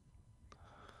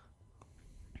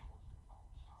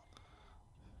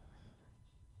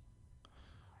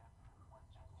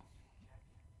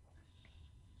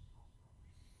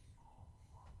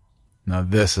 Now,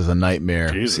 this is a nightmare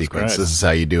Jesus sequence. Christ. This is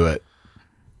how you do it.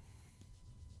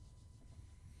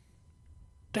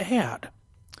 Dad.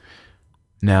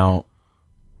 Now,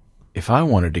 if I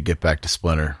wanted to get back to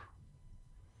Splinter,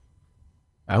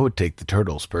 I would take the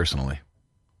turtles personally.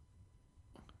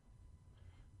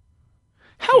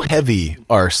 How heavy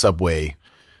are Subway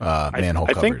manhole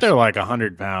I covers? think they're like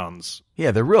 100 pounds.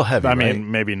 Yeah, they're real heavy. I mean, right?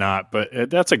 maybe not, but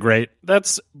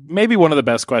that's maybe one of the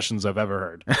best questions I've ever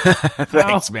heard.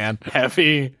 Thanks, How man.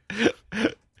 heavy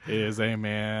is a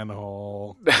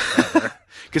manhole?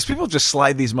 Because people just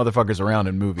slide these motherfuckers around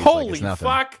in movies like Holy it's nothing.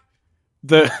 fuck.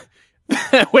 The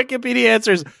Wikipedia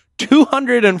answers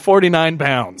 249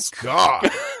 pounds. God.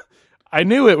 I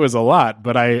knew it was a lot,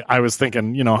 but I was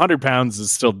thinking, 100 pounds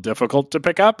is still difficult to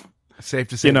pick up. Safe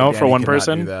to say, You know, that for Danny one cannot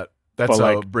person, do that. That's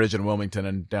but, a like- bridge in Wilmington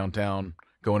and downtown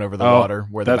going over the water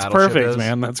where the that's battleship perfect, is.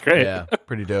 man. That's great. Yeah,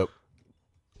 pretty dope.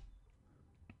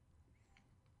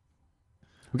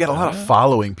 We got a lot of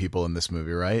following people in this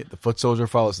movie, right? The foot soldier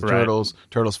follows the Right. turtles.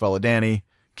 Turtles follow Danny.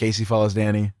 Casey follows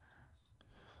Danny.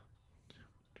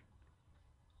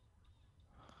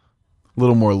 A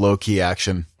little more low-key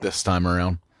action this time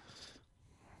around.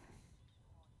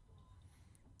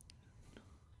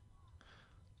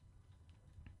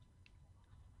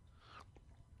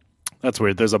 That's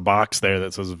weird. There's a box there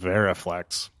that says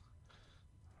Veriflex.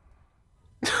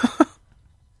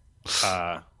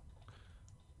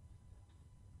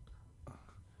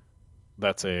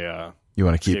 That's a You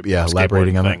want to keep, skateboard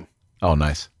elaborating on thing. that? Oh,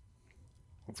 nice.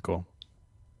 That's cool.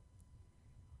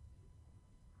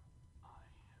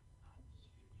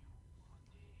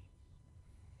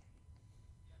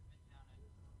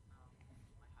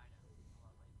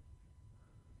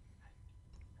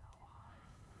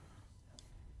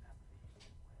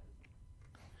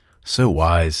 So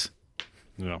wise.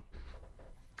 Yeah.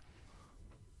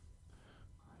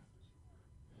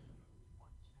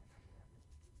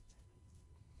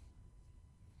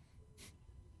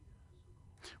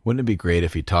 Wouldn't it be great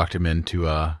if he talked him into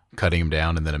cutting him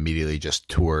down and then immediately just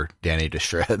tore Danny to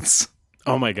shreds?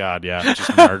 Oh my god, yeah.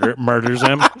 Just murders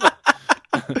him.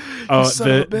 Oh, son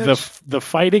of a the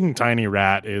fighting tiny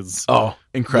rat is Oh,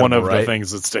 incredible, one of right? the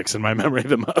things that sticks in my memory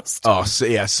the most. Oh, so,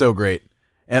 yeah, so great.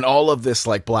 And all of this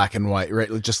like black and white, right?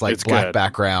 Just like It's black good.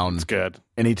 background. It's good.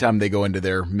 Anytime they go into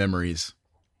their memories.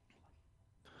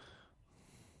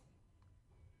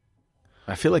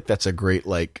 I feel like that's a great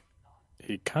like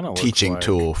He kind of teaching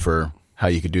tool for how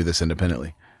you could do this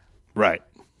independently. Right.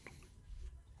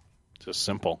 Just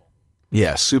simple.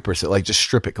 Yeah, super. So like just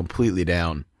strip it completely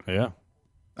down. Yeah.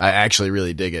 I actually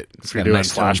really dig it. It's If you're got a doing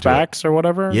nice tone to it. flashbacks or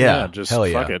whatever, Yeah, just hell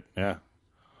fuck yeah. it. Yeah.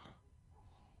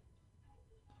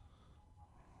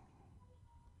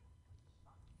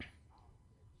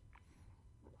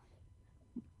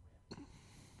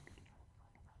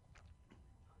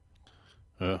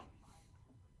 Oh.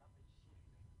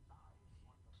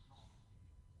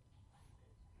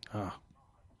 Oh.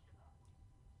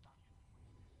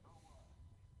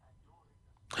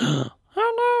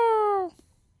 Oh no!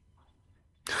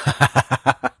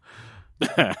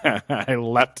 I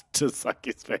leapt to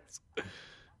Saki's face.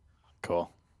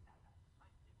 Cool.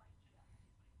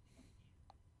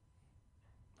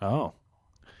 Oh. Oh.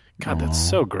 God, that's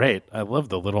so great. I love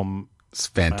the little... It's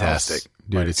fantastic. mouse.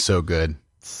 Dude, Like, it's so good.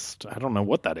 I don't know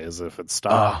what that is. If it's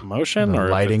stop motion The or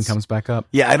if lighting it's- comes back up.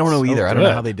 Yeah, I don't know so either. I don't know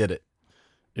good. how they did it.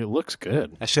 It looks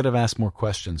good. I should have asked more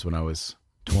questions when I was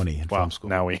 20 in Wow. film school.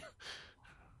 Now we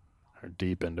are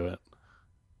deep into it.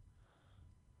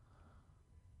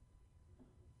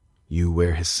 You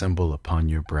wear his symbol upon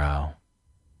your brow.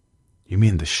 You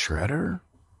mean the Shredder?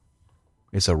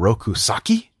 It's a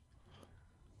Rokusaki?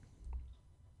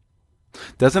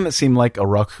 Doesn't it seem like a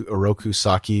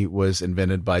Rokusaki was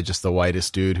invented by just the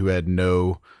whitest dude who had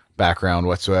no background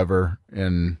whatsoever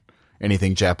in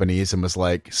anything Japanese and was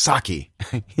like, Saki.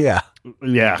 Yeah,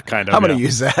 Yeah, kind of. I'm going to yeah.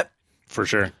 use that. For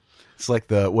sure. It's like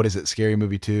what is it, Scary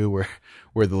Movie 2,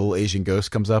 where the little Asian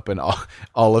ghost comes up and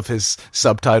all of his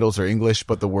subtitles are English,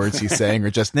 but the words he's saying are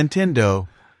just Nintendo,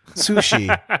 sushi,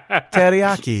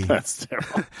 teriyaki, That's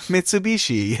terrible.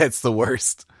 Mitsubishi. Yeah, it's the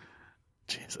worst.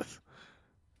 Jesus.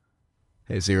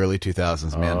 It's the early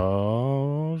 2000s, man.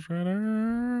 Oh,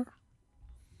 Shredder.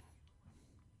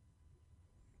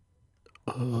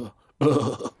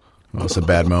 Oh, it's a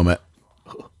bad moment.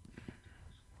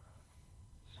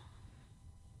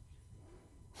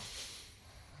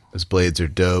 Those blades are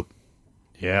dope.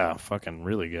 Yeah, fucking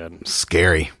really good.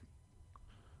 Scary.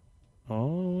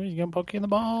 Oh, he's gonna poke you in the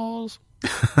balls.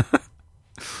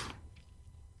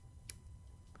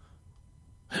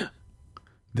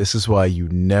 This is why you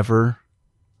never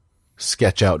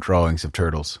sketch out drawings of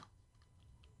turtles.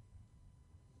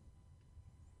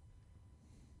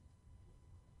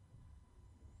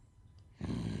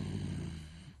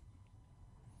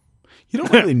 You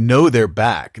don't really know they're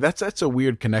back. That's a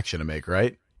weird connection to make,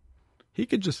 right? He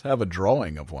could just have a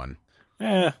drawing of one.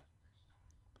 Yeah.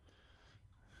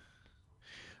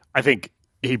 I think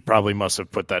he probably must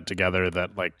have put that together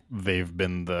that like they've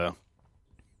been the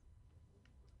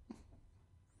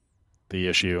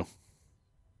issue.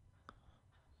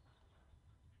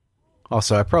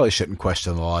 Also, I probably shouldn't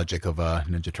question the logic of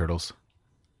Ninja Turtles.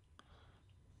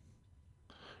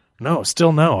 No,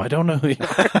 still no. I don't know who you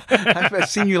are. I've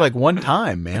seen you like one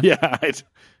time, man. Yeah,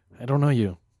 I don't know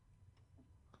you.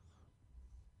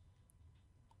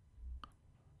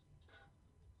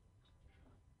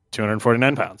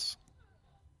 £249.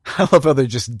 I love how they're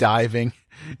just diving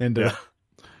into. Yeah.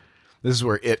 This is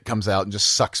where it comes out and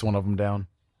just sucks one of them down.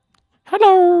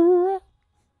 Hello.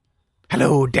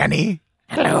 Hello, Danny.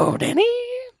 Hello, Danny.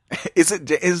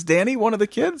 Is Danny one of the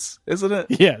kids? Isn't it?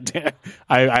 Yeah,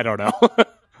 I don't know.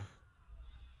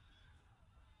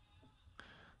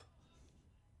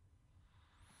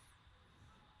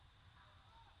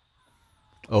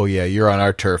 Oh yeah, you're on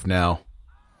our turf now.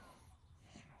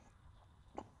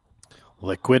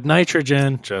 Liquid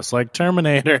nitrogen, just like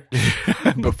Terminator.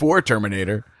 Before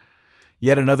Terminator.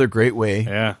 Yet another great way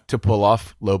Yeah. to pull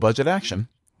off low budget action.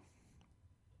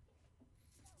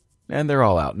 And they're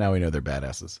all out. Now we know they're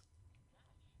badasses.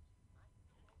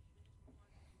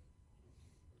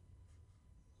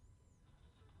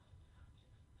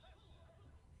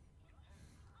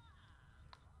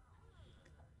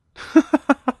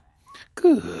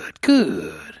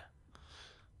 Good.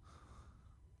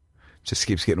 Just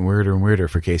keeps getting weirder and weirder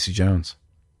for Casey Jones.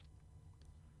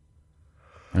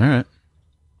 All right.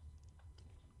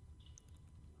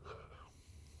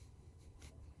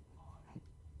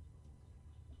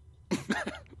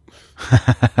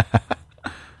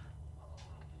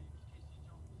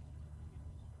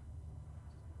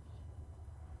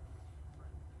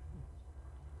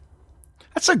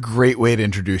 That's a great way to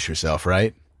introduce yourself,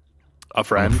 right? A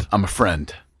friend. I'm a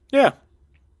friend. Yeah.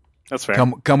 That's fair.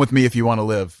 Come with me if you want to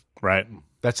live. Right.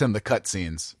 That's in the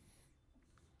cutscenes.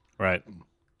 Right.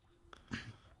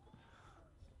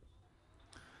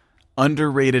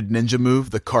 Underrated ninja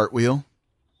move, the cartwheel.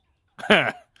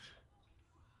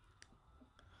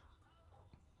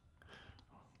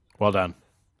 Well done.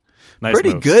 Nice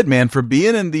Pretty moves. good, man, for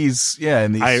being in these. Yeah,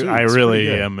 in these. I suits. really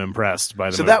Pretty good. am impressed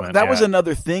by the So movement. that was yeah.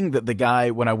 another thing that the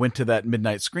guy, when I went to that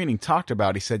midnight screening, talked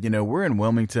about. He said, we're in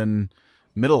Wilmington,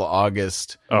 middle of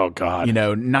August. Oh God.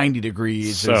 90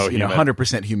 degrees, So there's, humid.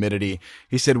 100% humidity.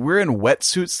 He said, we're in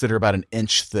wetsuits that are about an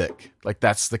inch thick. Like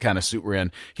that's the kind of suit we're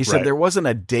in. He said Right. there wasn't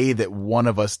a day that one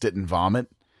of us didn't vomit.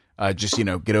 just,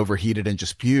 get overheated and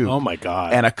just puke. Oh my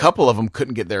God. And a couple of them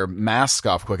couldn't get their masks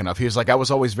off quick enough. He was like, I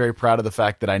was always very proud of the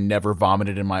fact that I never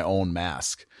vomited in my own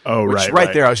mask. Oh, Which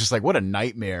right. there, I was just like, what a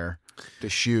nightmare to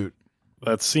shoot.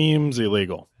 That seems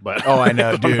illegal, but Oh, I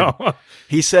know, dude.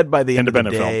 He said by the end of the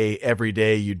Independent day, every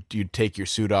day you'd take your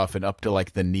suit off and up to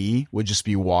like the knee would just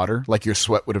be water. Like your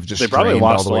sweat would have just They probably drained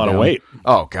all lost the a way lot of down. weight.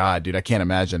 Oh God, dude, I can't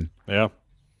imagine. Yeah.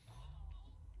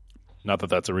 Not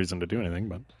that that's a reason to do anything,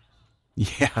 but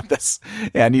Yeah,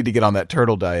 I need to get on that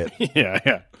turtle diet.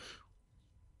 yeah.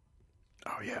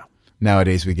 Oh yeah.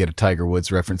 Nowadays we get a Tiger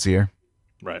Woods reference here.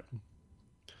 Right.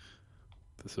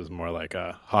 This is more like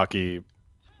a hockey,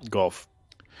 golf,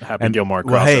 Happy Gilmore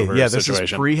crossover this situation.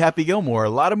 is pre-Happy Gilmore. A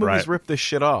lot of movies Right. rip this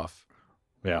shit off.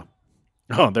 Yeah.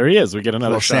 Oh, there he is. We get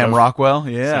another Little shot Sam of Rockwell,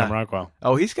 yeah. Sam Rockwell.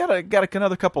 Oh, he's got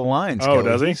another couple lines. Oh, Kelly.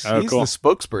 does he? He's, Oh, he's cool. the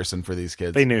spokesperson for these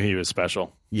kids. They knew he was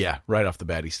special. Yeah, right off the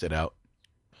bat, he stood out.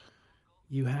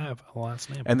 You have a last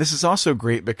name. And this is also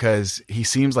great because he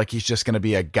seems like he's just going to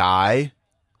be a guy,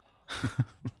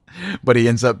 but he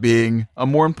ends up being a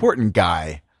more important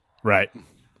guy. Right.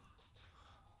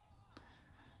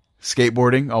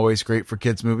 Skateboarding, always great for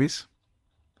kids' movies.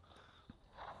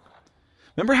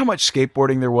 Remember how much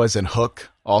skateboarding there was in Hook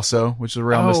also, which was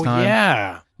around this time?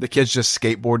 Yeah. The kids just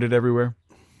skateboarded everywhere.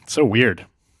 So weird.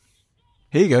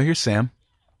 Here you go. Here's Sam.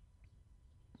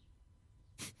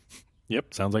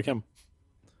 Yep. Sounds like him.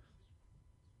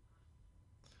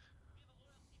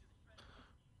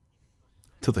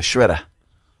 To the shredder.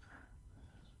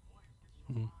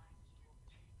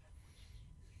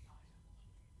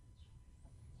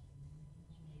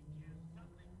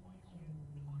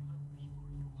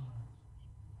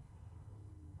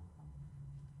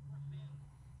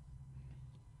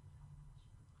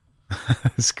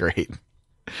 That's great.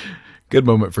 Good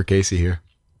moment for Casey here.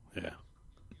 Yeah.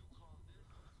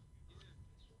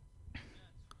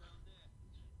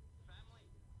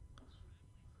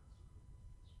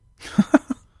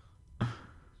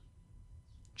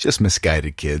 Just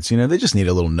misguided kids. They just need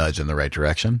a little nudge in the right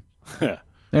direction. They're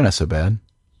not so bad.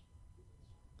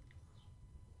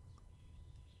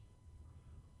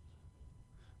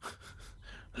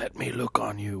 Let me look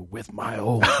on you with my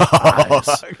own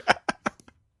eyes.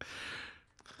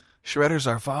 Shredder's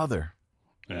our father.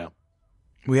 Yeah.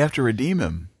 We have to redeem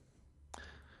him.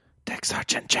 Tech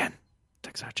Sergeant Chen.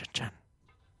 Tech Sergeant Chen.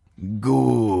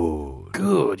 Good.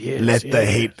 Good, yes. Let the yes.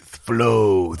 hate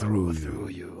flow through you. Through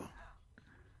you.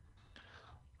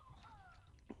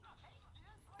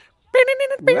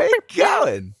 Where you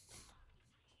going?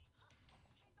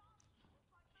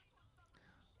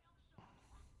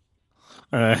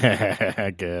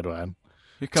 Good one.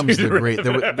 Here comes the great.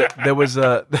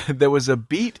 There was a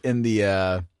beat in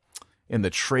the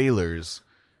trailers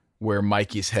where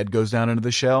Mikey's head goes down into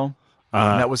the shell.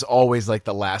 And that was always like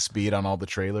the last beat on all the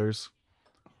trailers.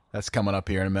 That's coming up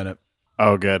here in a minute.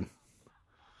 Oh, good.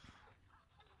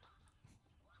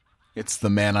 It's the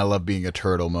man I love being a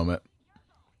turtle moment.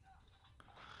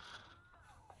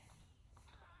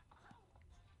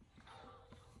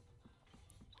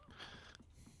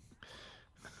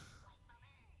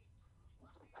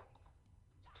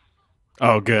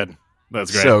 Oh, good.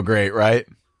 That's great. So great, right?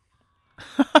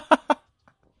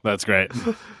 That's great.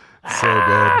 So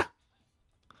good.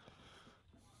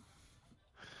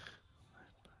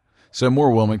 So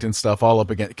more Wilmington stuff, all up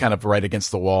against, kind of right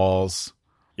against the walls.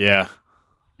 Yeah.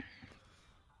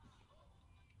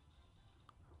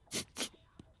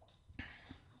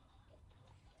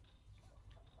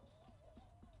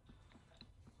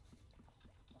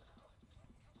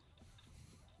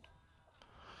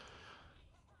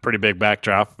 Pretty big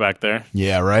backdrop back there.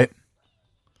 Yeah, right?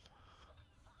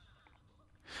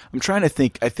 I'm trying to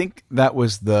think. I think that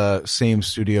was the same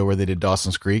studio where they did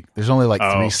Dawson's Creek. There's only like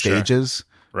Oh, 3 sure. stages.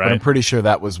 Right. But I'm pretty sure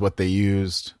that was what they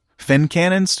used. Finn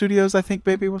Cannon Studios, I think,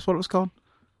 baby, was what it was called.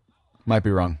 Might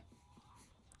be wrong.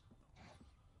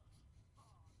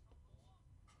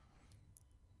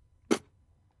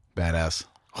 Badass.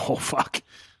 Oh, fuck.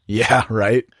 Yeah,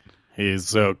 right? He's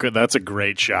so good. That's a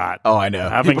great shot. Oh, I know.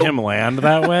 Having him land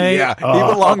that way. Yeah, he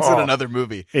oh, belongs in another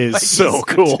movie. Is so he's-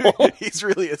 cool. He's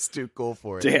really is too cool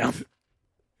for it. Damn.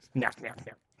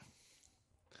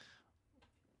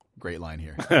 Great line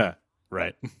here.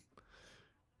 Right.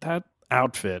 That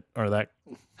outfit or that.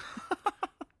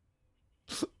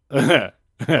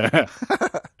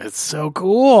 It's so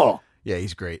cool. Yeah,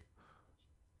 he's great.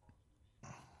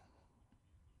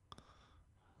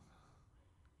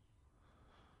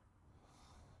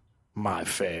 My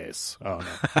face. Oh,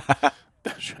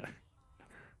 no.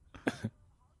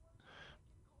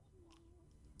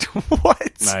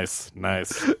 What? Nice.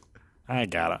 I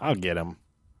got it. I'll get him.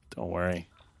 Don't worry.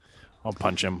 I'll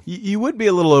punch him. You would be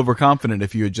a little overconfident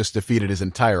if you had just defeated his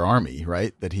entire army,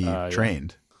 right? That he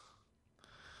trained.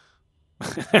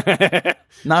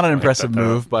 Not an impressive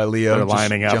move by Leo. They're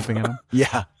lining up. Jumping at him.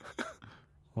 Yeah.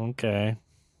 Okay.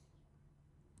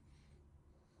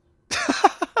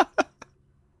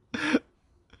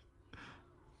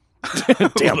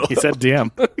 Damn, he said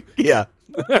damn. Yeah.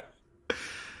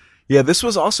 Yeah, this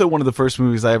was also one of the first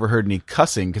movies I ever heard any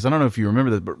cussing, because I don't know if you remember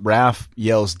this, but Raph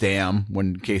yells damn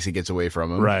when Casey gets away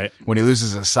from him. Right. When he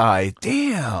loses a sigh,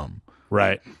 damn.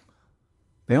 Right.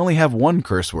 They only have one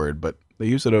curse word, but they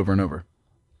use it over and over.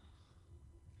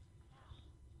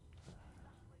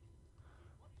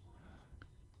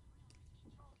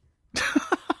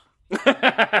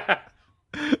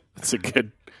 That's a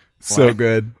good So line.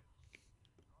 good.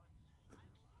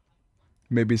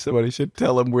 Maybe somebody should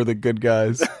tell him we're the good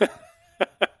guys.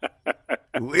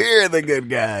 We're the good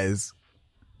guys.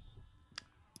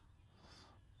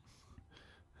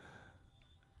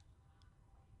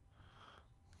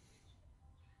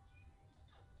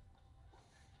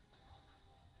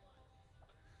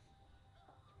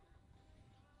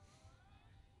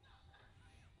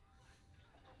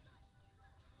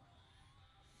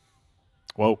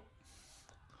 Whoa.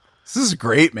 This is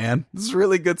great, man. This is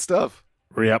really good stuff.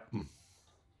 Yep.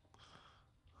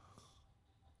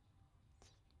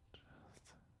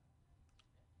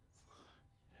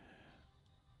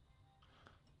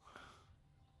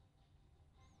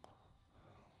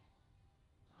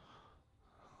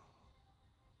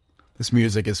 This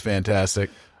music is fantastic.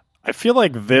 I feel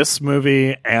like this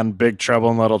movie and Big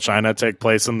Trouble in Little China take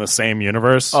place in the same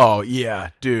universe. Oh, yeah,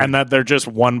 dude. And that they're just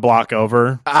one block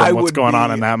over from what's going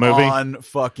on in that movie. On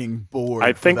fucking board.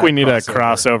 I think we need a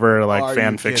crossover like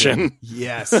fan fiction.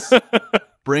 Yes.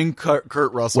 Bring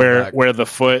Kurt Russell back. Where the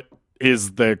foot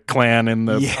is the clan in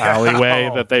the alleyway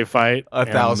that they fight.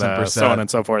 1,000%. So on and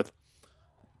so forth.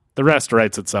 The rest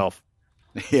writes itself.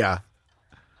 Yeah.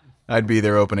 I'd be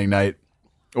there opening night.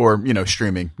 Or,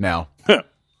 streaming now.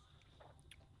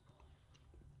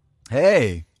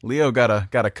 Hey, Leo got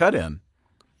a cut in.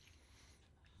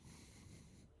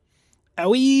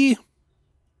 Owie.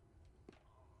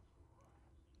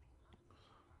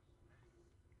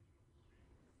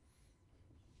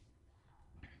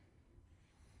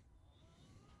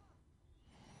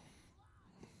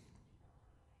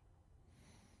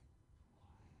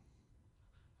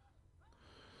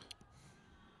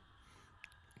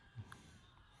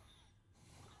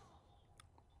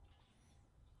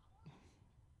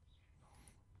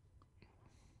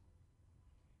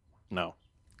 No.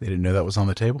 They didn't know that was on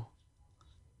the table.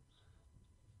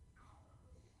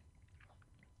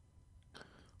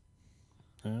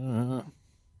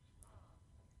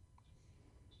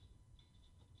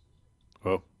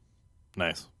 Oh,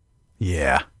 nice.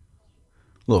 Yeah.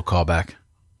 Little callback.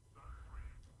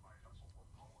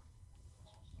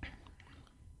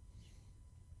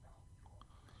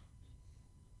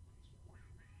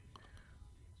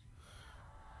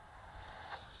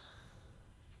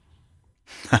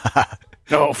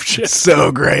 Oh, shit.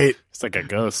 So great. It's like a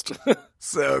ghost.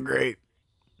 So great.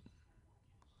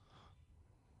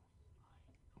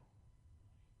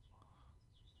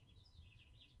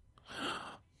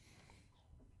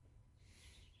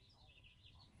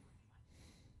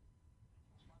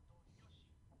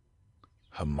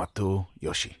 Hamato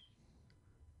Yoshi.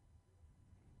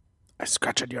 I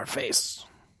scratched your face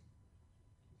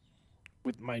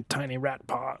with my tiny rat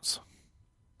paws.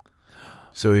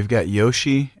 So we've got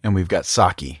Yoshi and we've got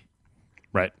Saki.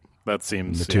 Right. That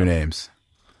seems The two names.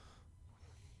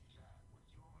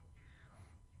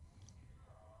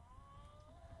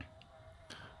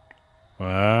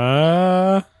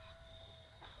 Now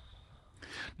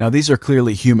these are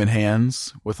clearly human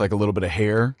hands with like a little bit of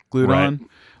hair glued Right. on,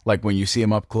 like when you see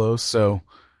them up close. So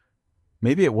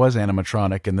maybe it was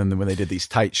animatronic, and then when they did these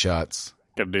tight shots,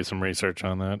 Got to do some research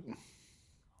on that.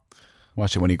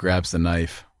 watch it when he grabs the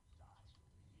knife.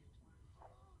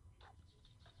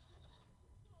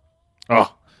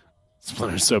 Oh,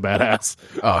 Splinter's so badass.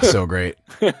 Oh, so great.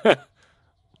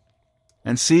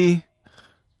 And see,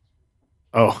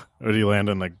 Oh, would he land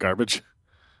in the garbage?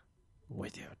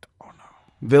 With you. Oh, no.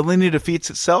 villainy defeats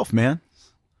itself, man.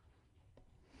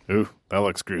 Ooh, that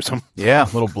looks gruesome. Yeah,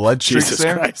 little blood streaks Jesus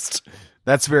there. Christ.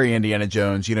 That's very Indiana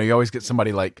Jones. You always get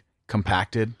somebody like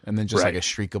compacted and then just Right. like a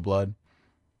streak of blood.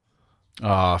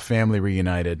 Ah, family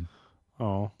reunited.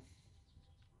 Oh.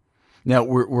 Now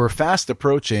we're fast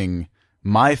approaching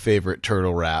my favorite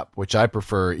turtle rap, which I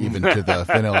prefer even to the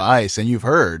Vanilla Ice, and you've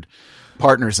heard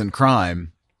Partners in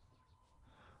Crime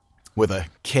with a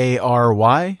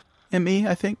KRYME,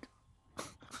 I think.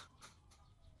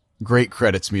 Great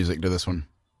credits music to this one.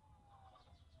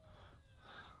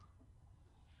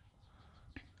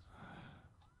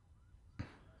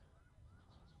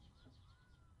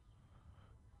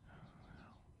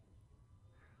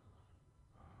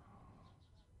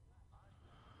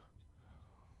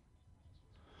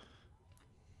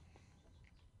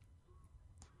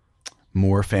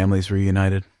 More families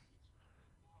reunited.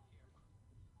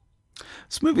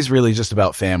 This movie's really just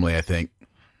about family, I think.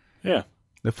 Yeah.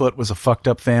 The Foot was a fucked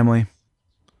up family.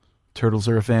 Turtles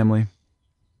are a family.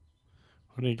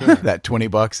 What are you getting? That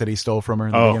 $20 that he stole from her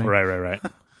in the Oh, beginning. right.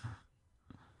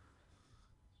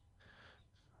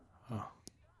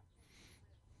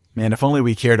 Man, if only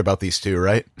we cared about these two,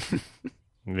 right?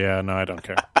 Yeah, no, I don't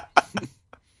care.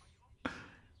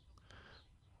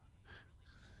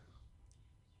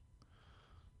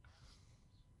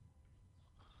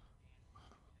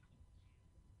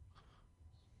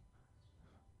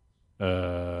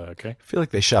 Okay. I feel like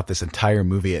they shot this entire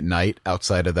movie at night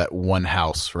outside of that one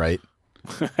house, right?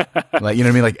 Like, you know what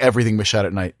I mean? Like everything was shot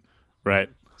at night. Right.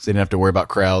 So they didn't have to worry about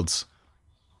crowds.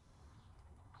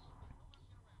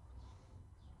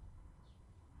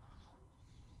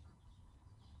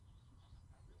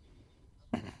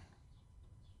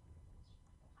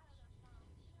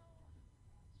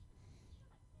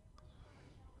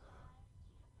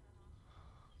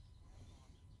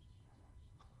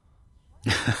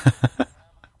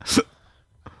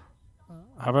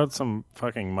 How about some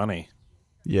fucking money?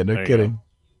 Yeah, no There you kidding.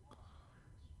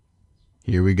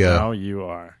 Here we go. Now you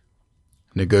are.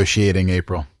 Negotiating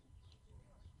April.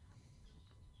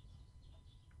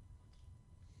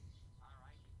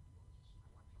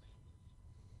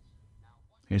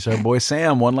 Here's our boy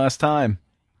Sam one last time.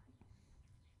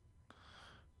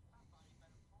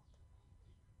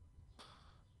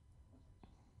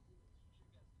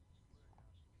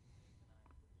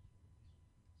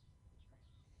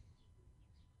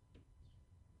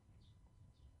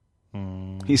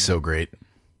 He's so great.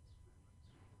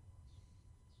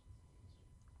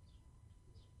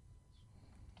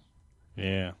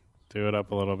 Yeah. Do it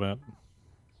up a little bit.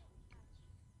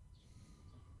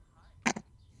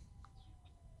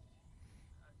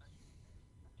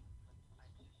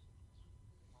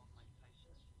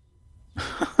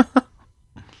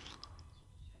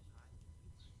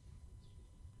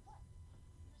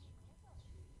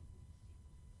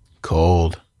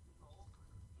 Cold.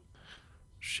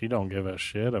 She don't give a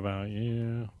shit about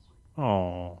you.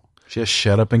 Oh. Just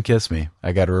shut up and kiss me.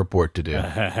 I got a report to do.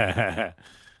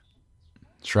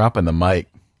 Dropping the mic.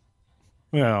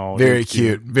 Well, Very you're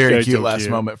cute. Very You're cute too last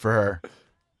cute. moment for her.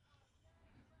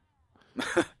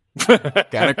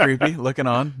 Kind of creepy. Looking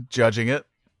on. Judging it.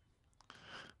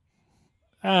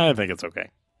 I think it's okay.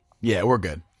 Yeah, we're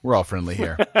good. We're all friendly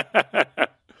here.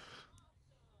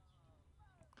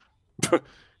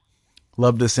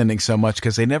 Love this ending so much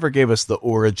because they never gave us the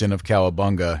origin of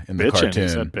Cowabunga in the Bitchin'. cartoon. He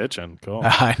said bitchin'. Cool.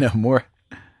 I know more.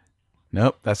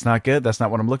 Nope, that's not good. That's not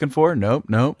what I'm looking for. Nope.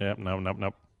 Yep.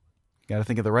 Nope. Got to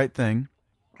think of the right thing.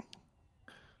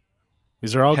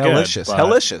 These are all Hellacious. good.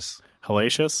 Hellacious.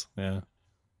 Hellacious? Yeah.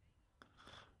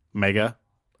 Mega.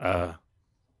 Oh,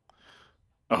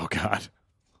 God.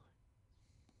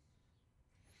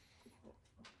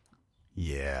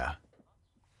 Yeah.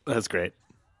 That's great.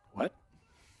 What?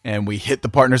 And we hit the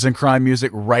Partners in Crime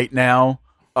music right now.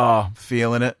 Oh,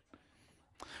 feeling it.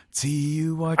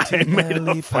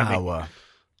 T-U-R-T-L-E power.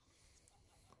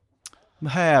 The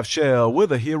half shell with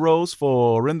the heroes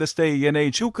for. In this day and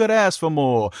age, who could ask for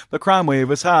more? The crime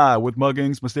wave is high with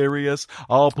muggings mysterious.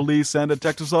 All police and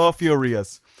detectives are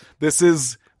furious. This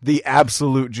is the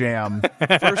absolute jam.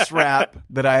 First rap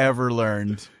that I ever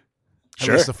learned.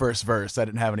 Sure. At least the first verse. I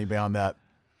didn't have any beyond that.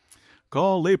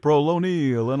 Call April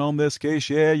O'Neil, and on this case,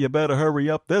 yeah, you better hurry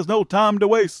up. There's no time to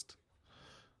waste.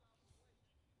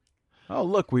 Oh,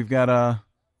 look, we've got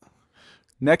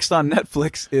next on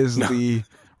Netflix is the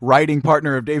writing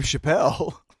partner of Dave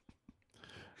Chappelle.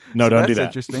 No, So don't do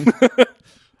that's that. interesting.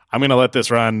 I'm going to let this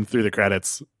run through the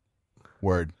credits.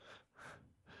 Word.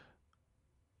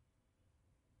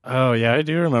 Oh, yeah, I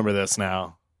do remember this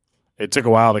now. It took a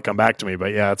while to come back to me,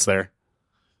 but yeah, it's there.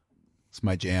 It's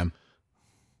my jam.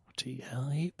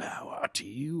 T-L-E power.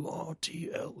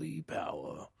 T-U-R-T-L-E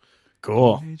power.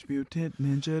 Cool. Teenage Mutant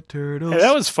Ninja Turtles. Hey,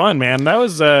 that was fun, man. That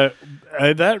was that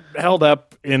held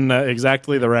up in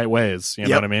exactly the right ways. You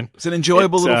know what I mean? It's an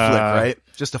enjoyable It's, little flick, right?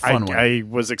 Just a fun one. I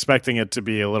was expecting it to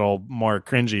be a little more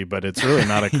cringy, but it's really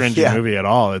not a cringy Yeah. movie at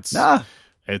all. It's Nah.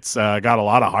 it's got a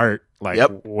lot of heart, like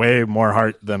Yep. way more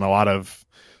heart than a lot of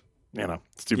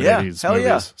stupid Yeah, movies. hell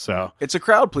yeah. So It's a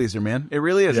crowd pleaser, man. It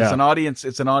really is. Yeah. It's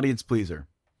an audience pleaser.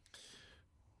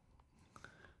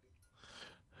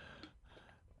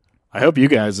 I hope you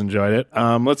guys enjoyed it.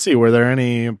 Let's see. Were there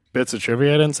any bits of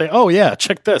trivia I didn't say? Oh yeah,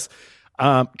 check this.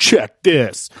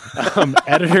 Editor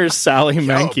Sally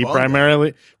Menke,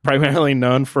 primarily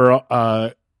known for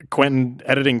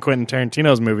editing Quentin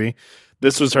Tarantino's movie,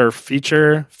 This was her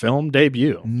feature film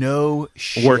debut. No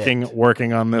shit.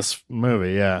 Working on this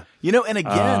movie, yeah. You know, and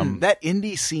again, that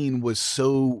indie scene was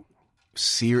so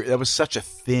serious. That was such a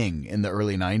thing in the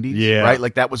early 90s, Yeah. right?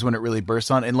 Like that was when it really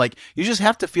burst on. And like, you just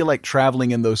have to feel like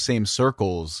traveling in those same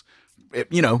circles, it,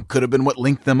 you know, could have been what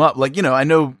linked them up. Like, you know, I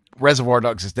know Reservoir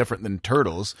Dogs is different than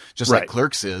Turtles, just like Right.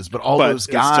 Clerks is, but all But those it's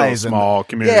still a guys small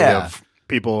community Yeah. of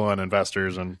people and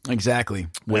investors and exactly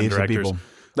waves of directors. people.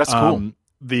 That's cool.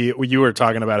 You were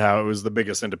talking about how it was the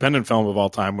biggest independent film of all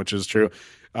time, which is true.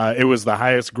 It was the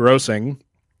highest grossing,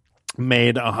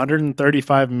 made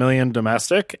 135 million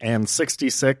domestic and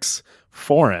 66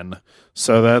 foreign.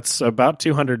 So that's about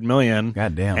 200 million.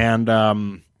 God damn.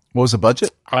 And What was the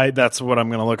budget? that's what I'm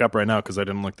going to look up right now because I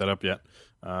didn't look that up yet.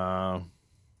 Couldn't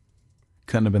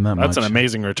have been that That's much. an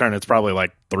amazing return. It's probably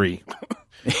like 3.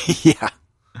 Yeah.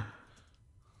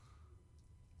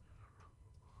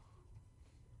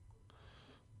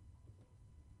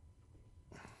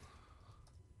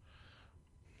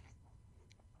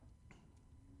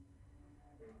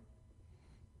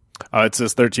 It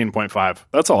says 13.5.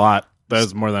 That's a lot. That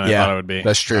is more than I thought it would be.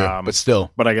 That's true. But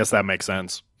still. But I guess that makes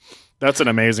sense. That's an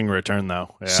amazing return,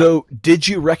 though. Yeah. So, did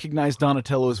you recognize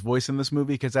Donatello's voice in this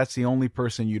movie? Because that's the only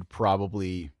person you'd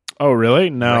probably oh, really?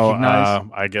 No. recognize.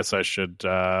 I guess I should.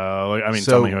 Tell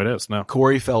So- me who it is. No.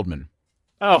 Corey Feldman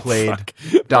Oh, played fuck.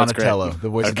 That's Donatello, great. the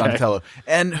voice of Okay. Donatello.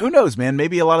 And who knows, man?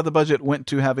 Maybe a lot of the budget went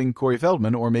to having Corey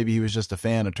Feldman, or maybe he was just a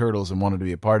fan of Turtles and wanted to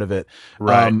be a part of it.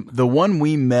 Right. The one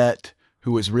we met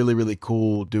who was really, really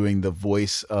cool doing the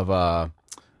voice of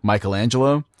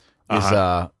Michelangelo is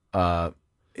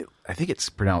I think it's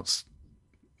pronounced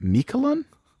Michelin?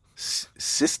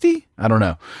 Sisti? I don't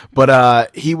know.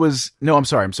 But he was no, I'm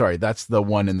sorry. That's the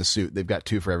one in the suit. They've got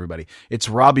 2 for everybody. It's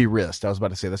Robbie Wrist. I was about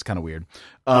to say that's kind of weird.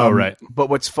 Right. But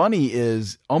what's funny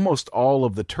is almost all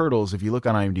of the Turtles, if you look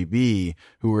on IMDb,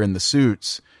 who were in the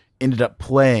suits, ended up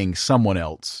playing someone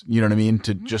else. You know what I mean?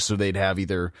 To just so they'd have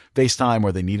either FaceTime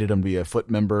or they needed them to be a foot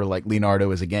member, like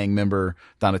Leonardo is a gang member,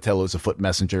 Donatello is a foot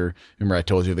messenger. Remember I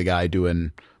told you the guy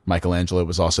doing Michelangelo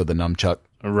was also the nunchuck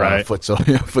Right. foot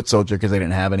soldier because they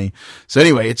didn't have any. So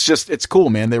anyway, it's cool,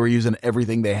 man. They were using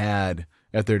everything they had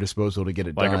at their disposal to get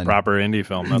it Like done. a proper indie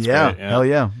film. That's yeah, great. hell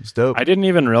yeah, it's dope. I didn't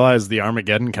even realize the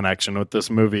Armageddon connection with this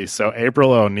movie. So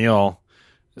April O'Neil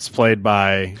is played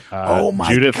by Oh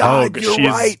my Judith God, Hogue. you're She's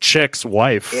right. Chick's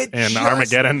wife It in just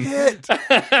Armageddon. hit.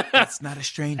 That's not a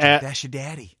stranger. That's your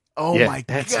daddy. Oh Yeah, my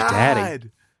that's God. your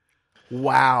daddy.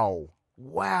 Wow.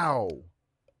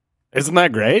 Isn't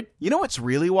that great? You know what's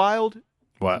really wild?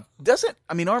 What?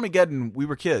 Armageddon, we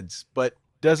were kids, but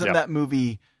doesn't Yep. that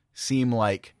movie seem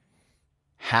like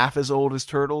half as old as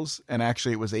Turtles? And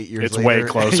actually it was 8 years It's later. way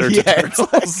closer to Yeah, it's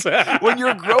Turtles. like, when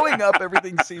you're growing up,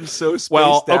 everything seems so spaced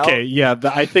Well, out. okay, yeah.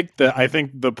 I think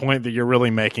the point that you're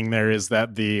really making there is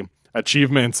that the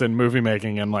achievements in movie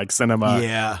making and like cinema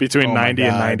Yeah. between Oh my 90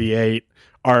 and God. 98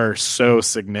 are so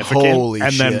significant. Holy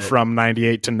and then shit. from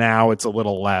 98 to now, it's a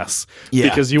little less. Yeah,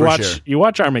 because you for watch sure. you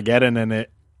watch Armageddon and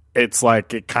it's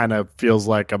like it kind of feels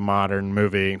like a modern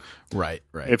movie. Right.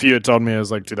 If you had told me it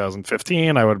was like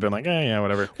 2015, I would have been like, yeah,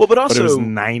 whatever. Well, but it was also-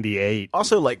 98.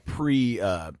 Also like pre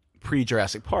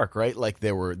Jurassic Park, right? Like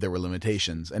there were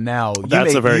limitations. And now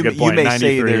That's a very good point. You may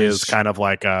say 93 there's is kind of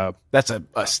like a that's a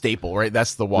staple, right?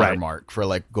 That's the Right. watermark for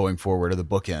like going forward or the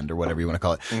bookend or whatever you want to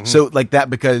call it. Mm-hmm. So like that,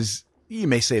 because you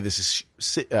may say this is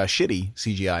shitty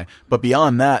CGI, but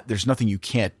beyond that, there's nothing you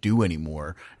can't do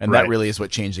anymore. And that Right. really is what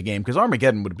changed the game, because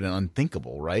Armageddon would have been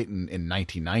unthinkable, right? In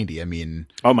 1990. I mean,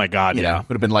 oh my god, you yeah. know,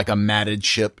 would have been like a matted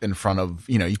ship in front of,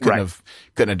 you couldn't Right. have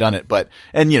done it. But,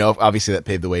 and obviously that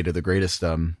paved the way to the greatest,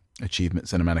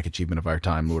 cinematic achievement of our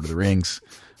time, Lord of the Rings,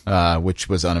 which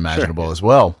was unimaginable as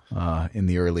well, in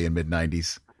the early and mid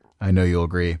 90s. I know you'll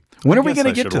agree. When are we Guess going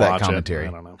to I get should to that watch it. commentary?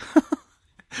 I don't know.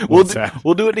 We'll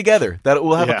do it together.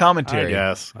 We'll have Yeah, a commentary. I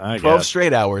guess. 12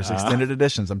 straight hours, extended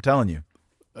editions. I'm telling you.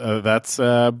 That's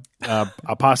a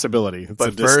possibility. It's But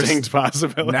a first, distinct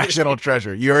possibility. National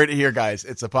treasure. You heard it here, guys.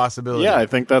 It's a possibility. Yeah, I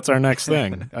think that's our next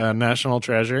thing. National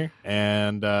treasure,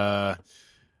 and I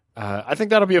think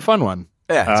that'll be a fun one.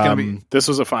 Yeah, it's gonna be. This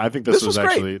was a fun. I think this was was great.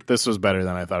 actually this was better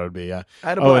than I thought it would be. Yeah. I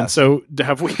had a and blast. so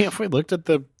have we looked at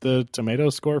the tomato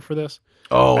score for this?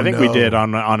 Oh, I think we did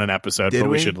on an episode, Did but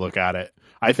we we? should look at it.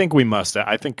 I think we must.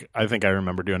 I think I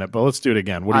remember doing it, but let's do it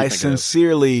again. What do you I think? It is?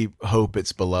 sincerely hope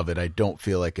it's beloved. I don't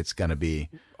feel like it's going to be.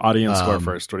 Audience score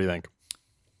first. What do you think?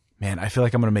 Man, I feel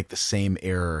like I'm going to make the same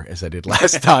error as I did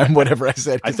last time, whatever I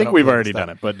said. I think we've already done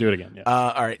it, but do it again. Yeah.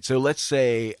 All right. So let's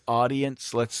say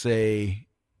audience, let's say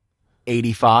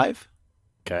 85,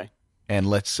 Okay. and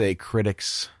let's say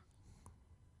critics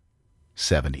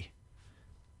 70.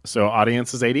 So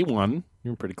audience is 81.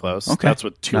 You're pretty close. Okay. That's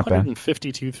with Not bad.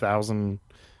 252,000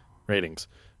 ratings.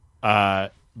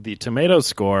 The tomato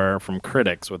score from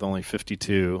critics with only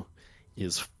 52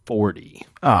 is 40.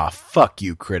 Ah, fuck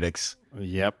you, critics.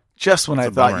 Yep. Just when I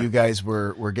a thought bummer. you guys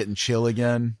were getting chill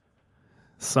again.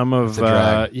 Some of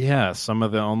a drag. some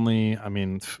of the only, I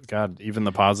mean, God, even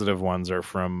the positive ones are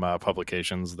from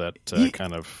publications that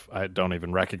kind of I don't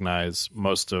even recognize.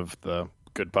 Most of the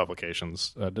good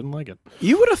publications didn't like it.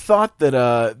 You would have thought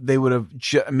that they would have,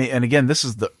 and again, this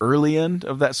is the early end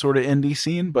of that sort of indie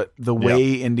scene, but the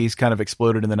way indies kind of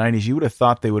exploded in the 90s, you would have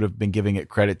thought they would have been giving it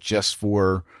credit just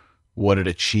for what it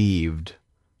achieved,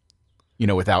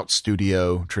 without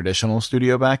traditional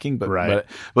studio backing. But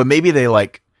maybe they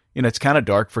it's kind of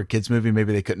dark for a kids movie.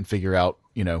 Maybe they couldn't figure out,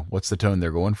 what's the tone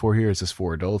they're going for here. Is this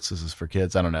for adults? Is this for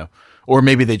kids? I don't know. Or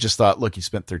maybe they just thought, look, you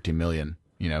spent $13 million,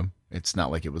 it's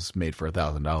not like it was made for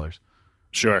 $1,000.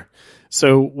 Sure.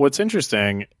 So what's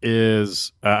interesting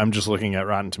is I'm just looking at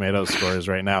Rotten Tomatoes scores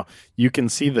right now. You can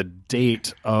see the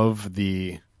date of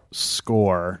the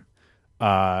score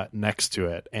next to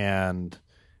it, and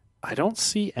I don't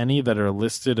see any that are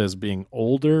listed as being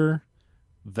older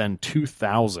than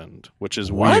 2000, which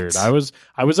is weird. I was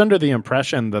under the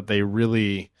impression that they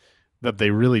really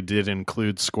did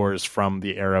include scores from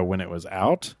the era when it was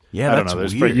out. Yeah, I don't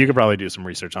that's know. weird. You could probably do some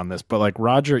research on this, but like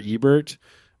Roger Ebert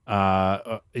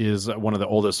is one of the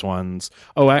oldest ones.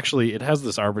 Oh, actually, it has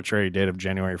this arbitrary date of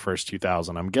January 1st,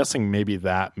 2000. I'm guessing maybe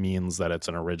that means that it's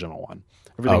an original one.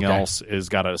 Everything else is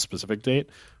got a specific date.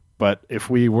 But if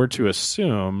we were to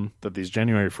assume that these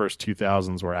January 1st,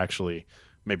 2000s were actually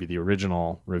maybe the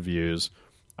original reviews,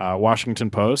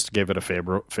 Washington Post gave it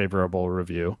a favorable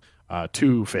review.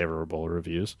 2 favorable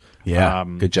reviews. Yeah,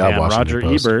 good job, and Washington Roger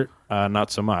Post. Ebert,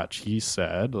 not so much. He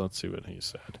said, let's see what he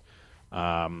said.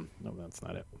 No, that's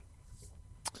not it.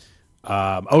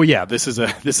 This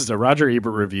is a Roger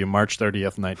Ebert review, March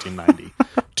 30th, 1990.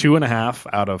 2.5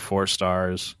 out of 4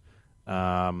 stars.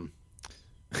 Okay.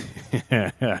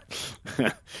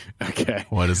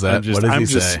 What is that? What does he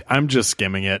say? I'm just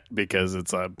skimming it because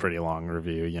it's a pretty long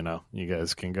review. You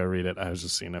guys can go read it. I was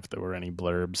just seeing if there were any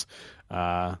blurbs.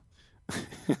 The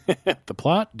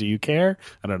plot? Do you care?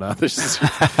 I don't know. I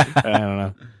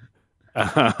don't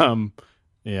know.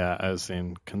 I was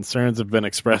seeing concerns have been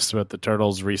expressed about the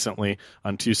Turtles recently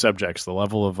on 2 subjects: the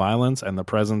level of violence and the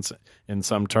presence in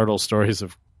some Turtle stories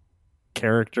of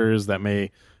characters that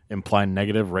may imply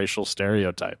negative racial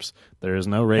stereotypes. There is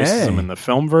no racism in the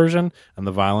film version, and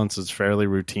the violence is fairly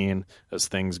routine as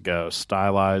things go,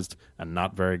 stylized and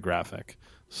not very graphic.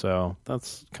 So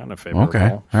that's kind of favorable. Okay,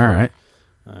 all right.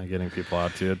 Getting people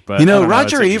out to it. But I don't know,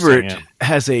 Roger it's interesting, Ebert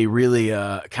has a really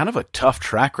kind of a tough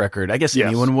track record. I guess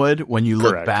anyone would when you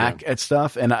look back at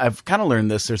stuff. And I've kind of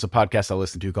learned this. There's a podcast I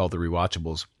listen to called The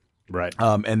Rewatchables. Right.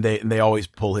 And they always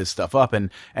pull his stuff up. And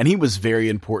he was very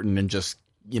important in just,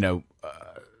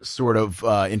 sort of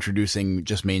introducing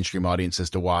just mainstream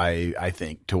audiences to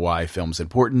why film's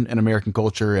important in American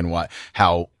culture and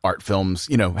how art films,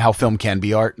 how film can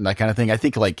be art and that kind of thing. I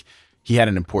think he had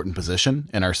an important position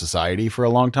in our society for a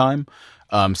long time.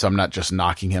 So I'm not just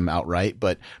knocking him outright,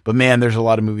 but man, there's a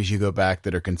lot of movies you go back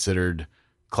that are considered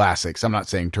classics. I'm not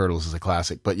saying Turtles is a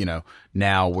classic, but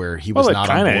now where he was not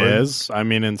on board. It kind of is. I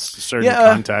mean, in certain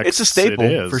contexts, it's a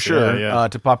staple for sure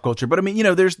to pop culture. But I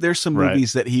mean, there's some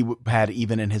movies that he had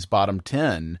even in his bottom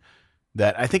 10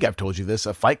 that I think I've told you this.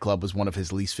 A Fight Club was one of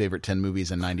his least favorite 10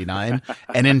 movies in 99.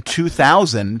 And in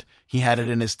 2000, he had it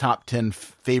in his top 10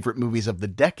 favorite movies of the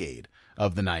decade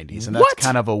of the 90s. And that's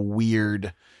kind of a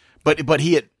weird... But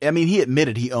he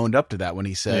admitted he owned up to that when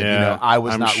he said, I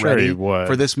was not ready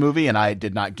for this movie and I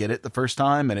did not get it the first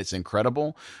time and it's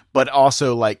incredible. But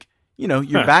also you're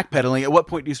backpedaling. At what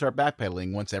point do you start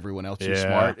backpedaling once everyone else who's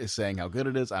smart is saying how good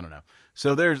it is? I don't know.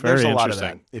 So there's a lot of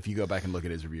that if you go back and look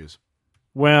at his reviews.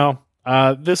 Well,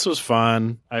 this was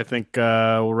fun. I think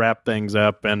we'll wrap things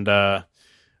up and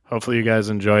hopefully you guys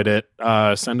enjoyed it.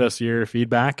 Send us your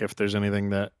feedback if there's anything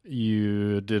that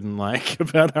you didn't like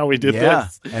about how we did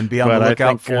this. And be on the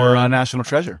lookout for National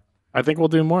Treasure. I think we'll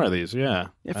do more of these, yeah.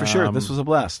 Yeah, for sure. This was a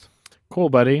blast. Cool,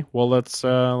 buddy. Well, let's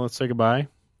say goodbye.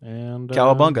 And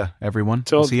Cowabunga, everyone.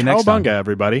 We'll see you next time. Cowabunga,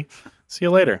 everybody. See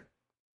you later.